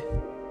your day.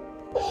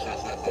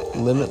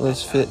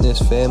 Limitless Fitness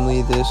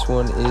family, this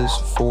one is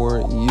for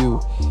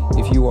you.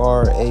 If you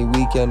are a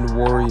weekend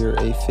warrior,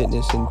 a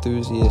fitness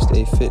enthusiast,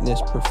 a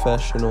fitness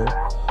professional,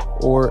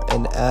 or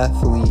an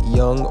athlete,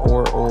 young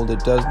or old, it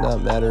does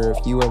not matter.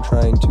 If you are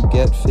trying to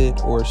get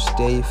fit or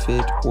stay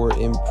fit or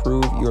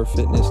improve your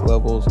fitness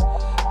levels,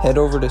 head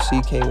over to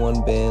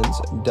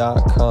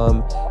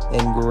ck1bands.com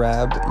and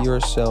grab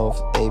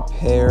yourself a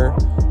pair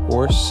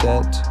or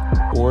set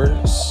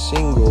or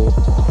single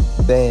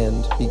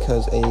band,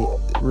 because a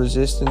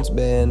resistance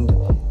band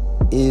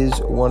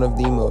is one of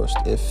the most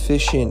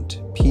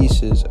efficient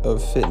pieces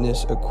of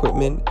fitness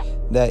equipment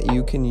that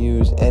you can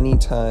use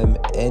anytime,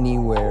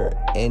 anywhere,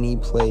 any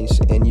place,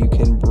 and you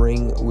can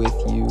bring with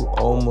you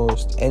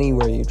almost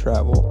anywhere you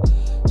travel.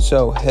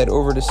 So head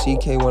over to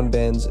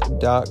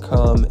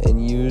ck1bands.com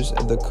and use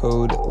the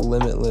code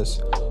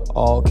LIMITLESS,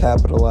 all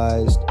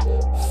capitalized,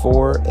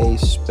 for a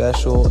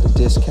special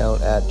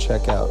discount at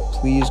checkout.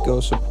 Please go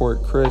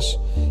support Chris,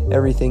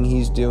 everything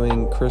he's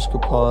doing. Chris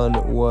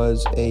Capon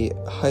was a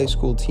high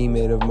school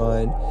teammate of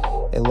mine,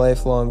 a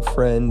lifelong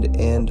friend,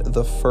 and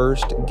the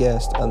first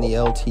guest on the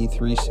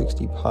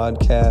LT360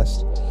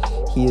 podcast.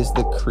 He is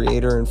the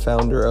creator and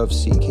founder of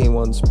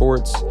CK1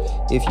 Sports.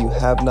 If you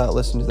have not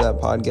listened to that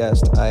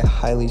podcast, I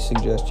highly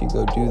suggest you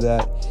go do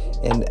that.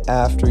 And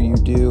after you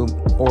do,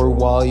 or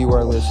while you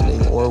are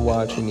listening or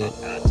watching it,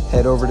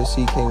 head over to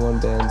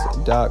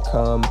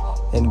ck1bands.com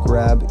and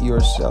grab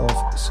yourself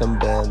some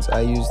bands.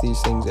 I use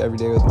these things every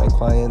day with my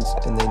clients,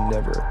 and they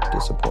never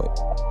disappoint.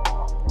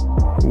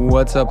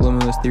 What's up,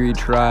 Limitless Theory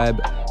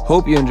Tribe?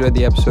 Hope you enjoyed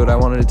the episode. I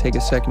wanted to take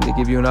a second to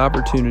give you an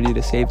opportunity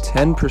to save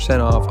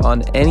 10% off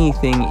on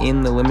anything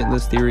in the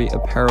Limitless Theory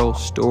apparel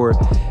store.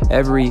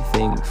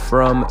 Everything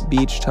from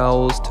beach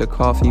towels to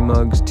coffee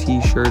mugs,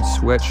 t-shirts,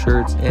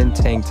 sweatshirts, and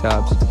tank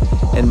tops,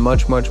 and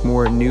much, much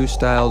more. New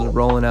styles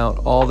rolling out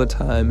all the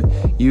time.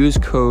 Use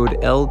code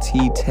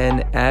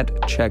LT10 at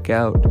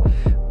checkout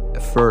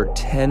for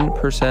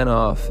 10%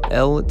 off.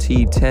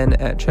 LT10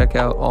 at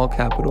checkout, all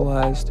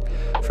capitalized,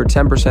 for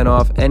 10%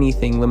 off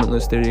anything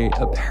Limitless Theory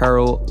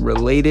apparel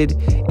related.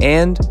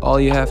 And all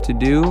you have to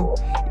do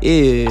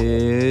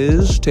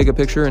is take a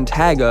picture and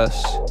tag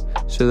us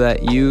so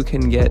that you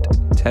can get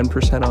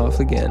 10% off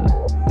again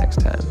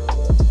next time.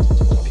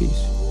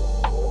 Peace.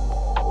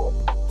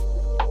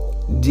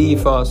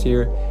 DFoss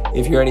here.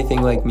 If you're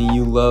anything like me,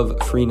 you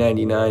love free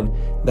 99.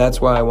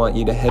 That's why I want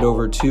you to head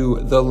over to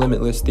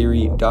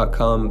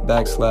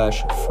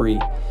thelimitlesstheory.com/free.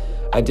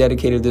 I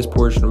dedicated this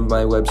portion of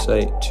my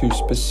website to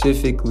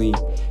specifically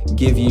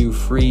give you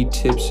free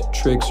tips,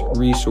 tricks,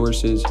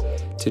 resources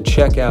to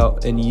check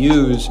out and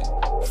use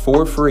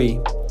for free,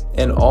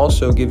 and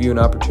also give you an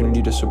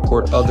opportunity to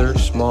support other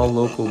small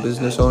local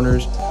business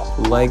owners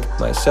like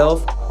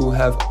myself who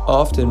have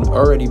often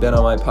already been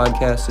on my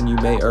podcast and you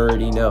may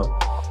already know.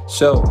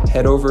 So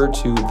head over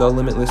to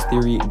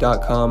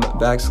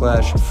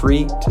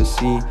thelimitlesstheory.com/free to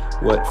see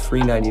what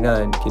free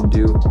 99 can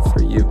do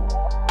for you.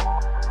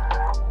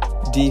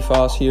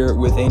 DFoss here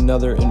with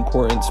another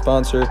important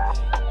sponsor.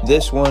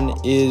 This one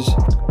is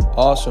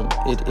awesome.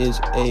 It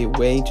is a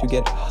way to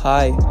get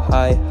high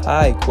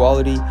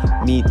quality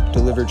meat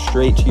delivered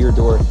straight to your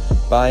door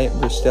by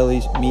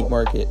Bristelli's Meat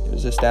Market. It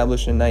was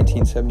established in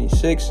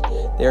 1976.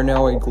 They are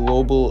now a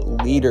global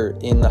leader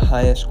in the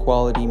highest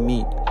quality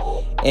meat.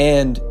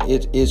 And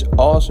it is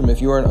awesome. If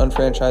you are an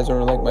unfranchised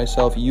owner like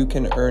myself, you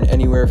can earn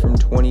anywhere from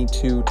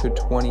 22 to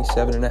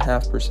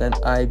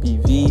 27.5%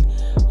 IBV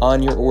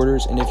on your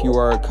orders. And if you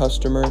are a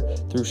customer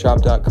through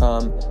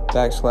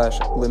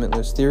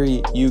shop.com/Limitless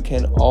Theory, you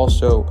can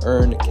also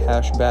earn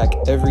cash back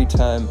every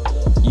time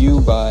you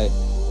buy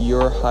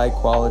your high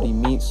quality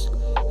meats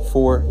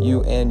for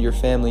you and your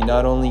family.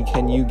 Not only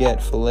can you get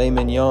filet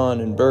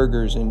mignon and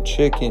burgers and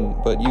chicken,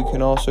 but you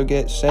can also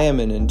get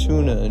salmon and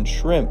tuna and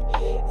shrimp,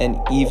 and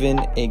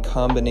even a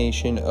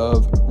combination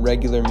of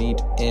regular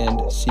meat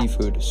and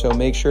seafood. So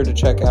make sure to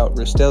check out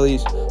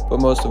Bristelli's,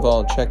 but most of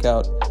all, check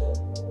out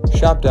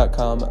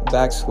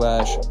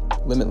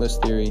shop.com/Limitless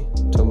Theory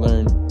to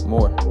learn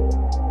more.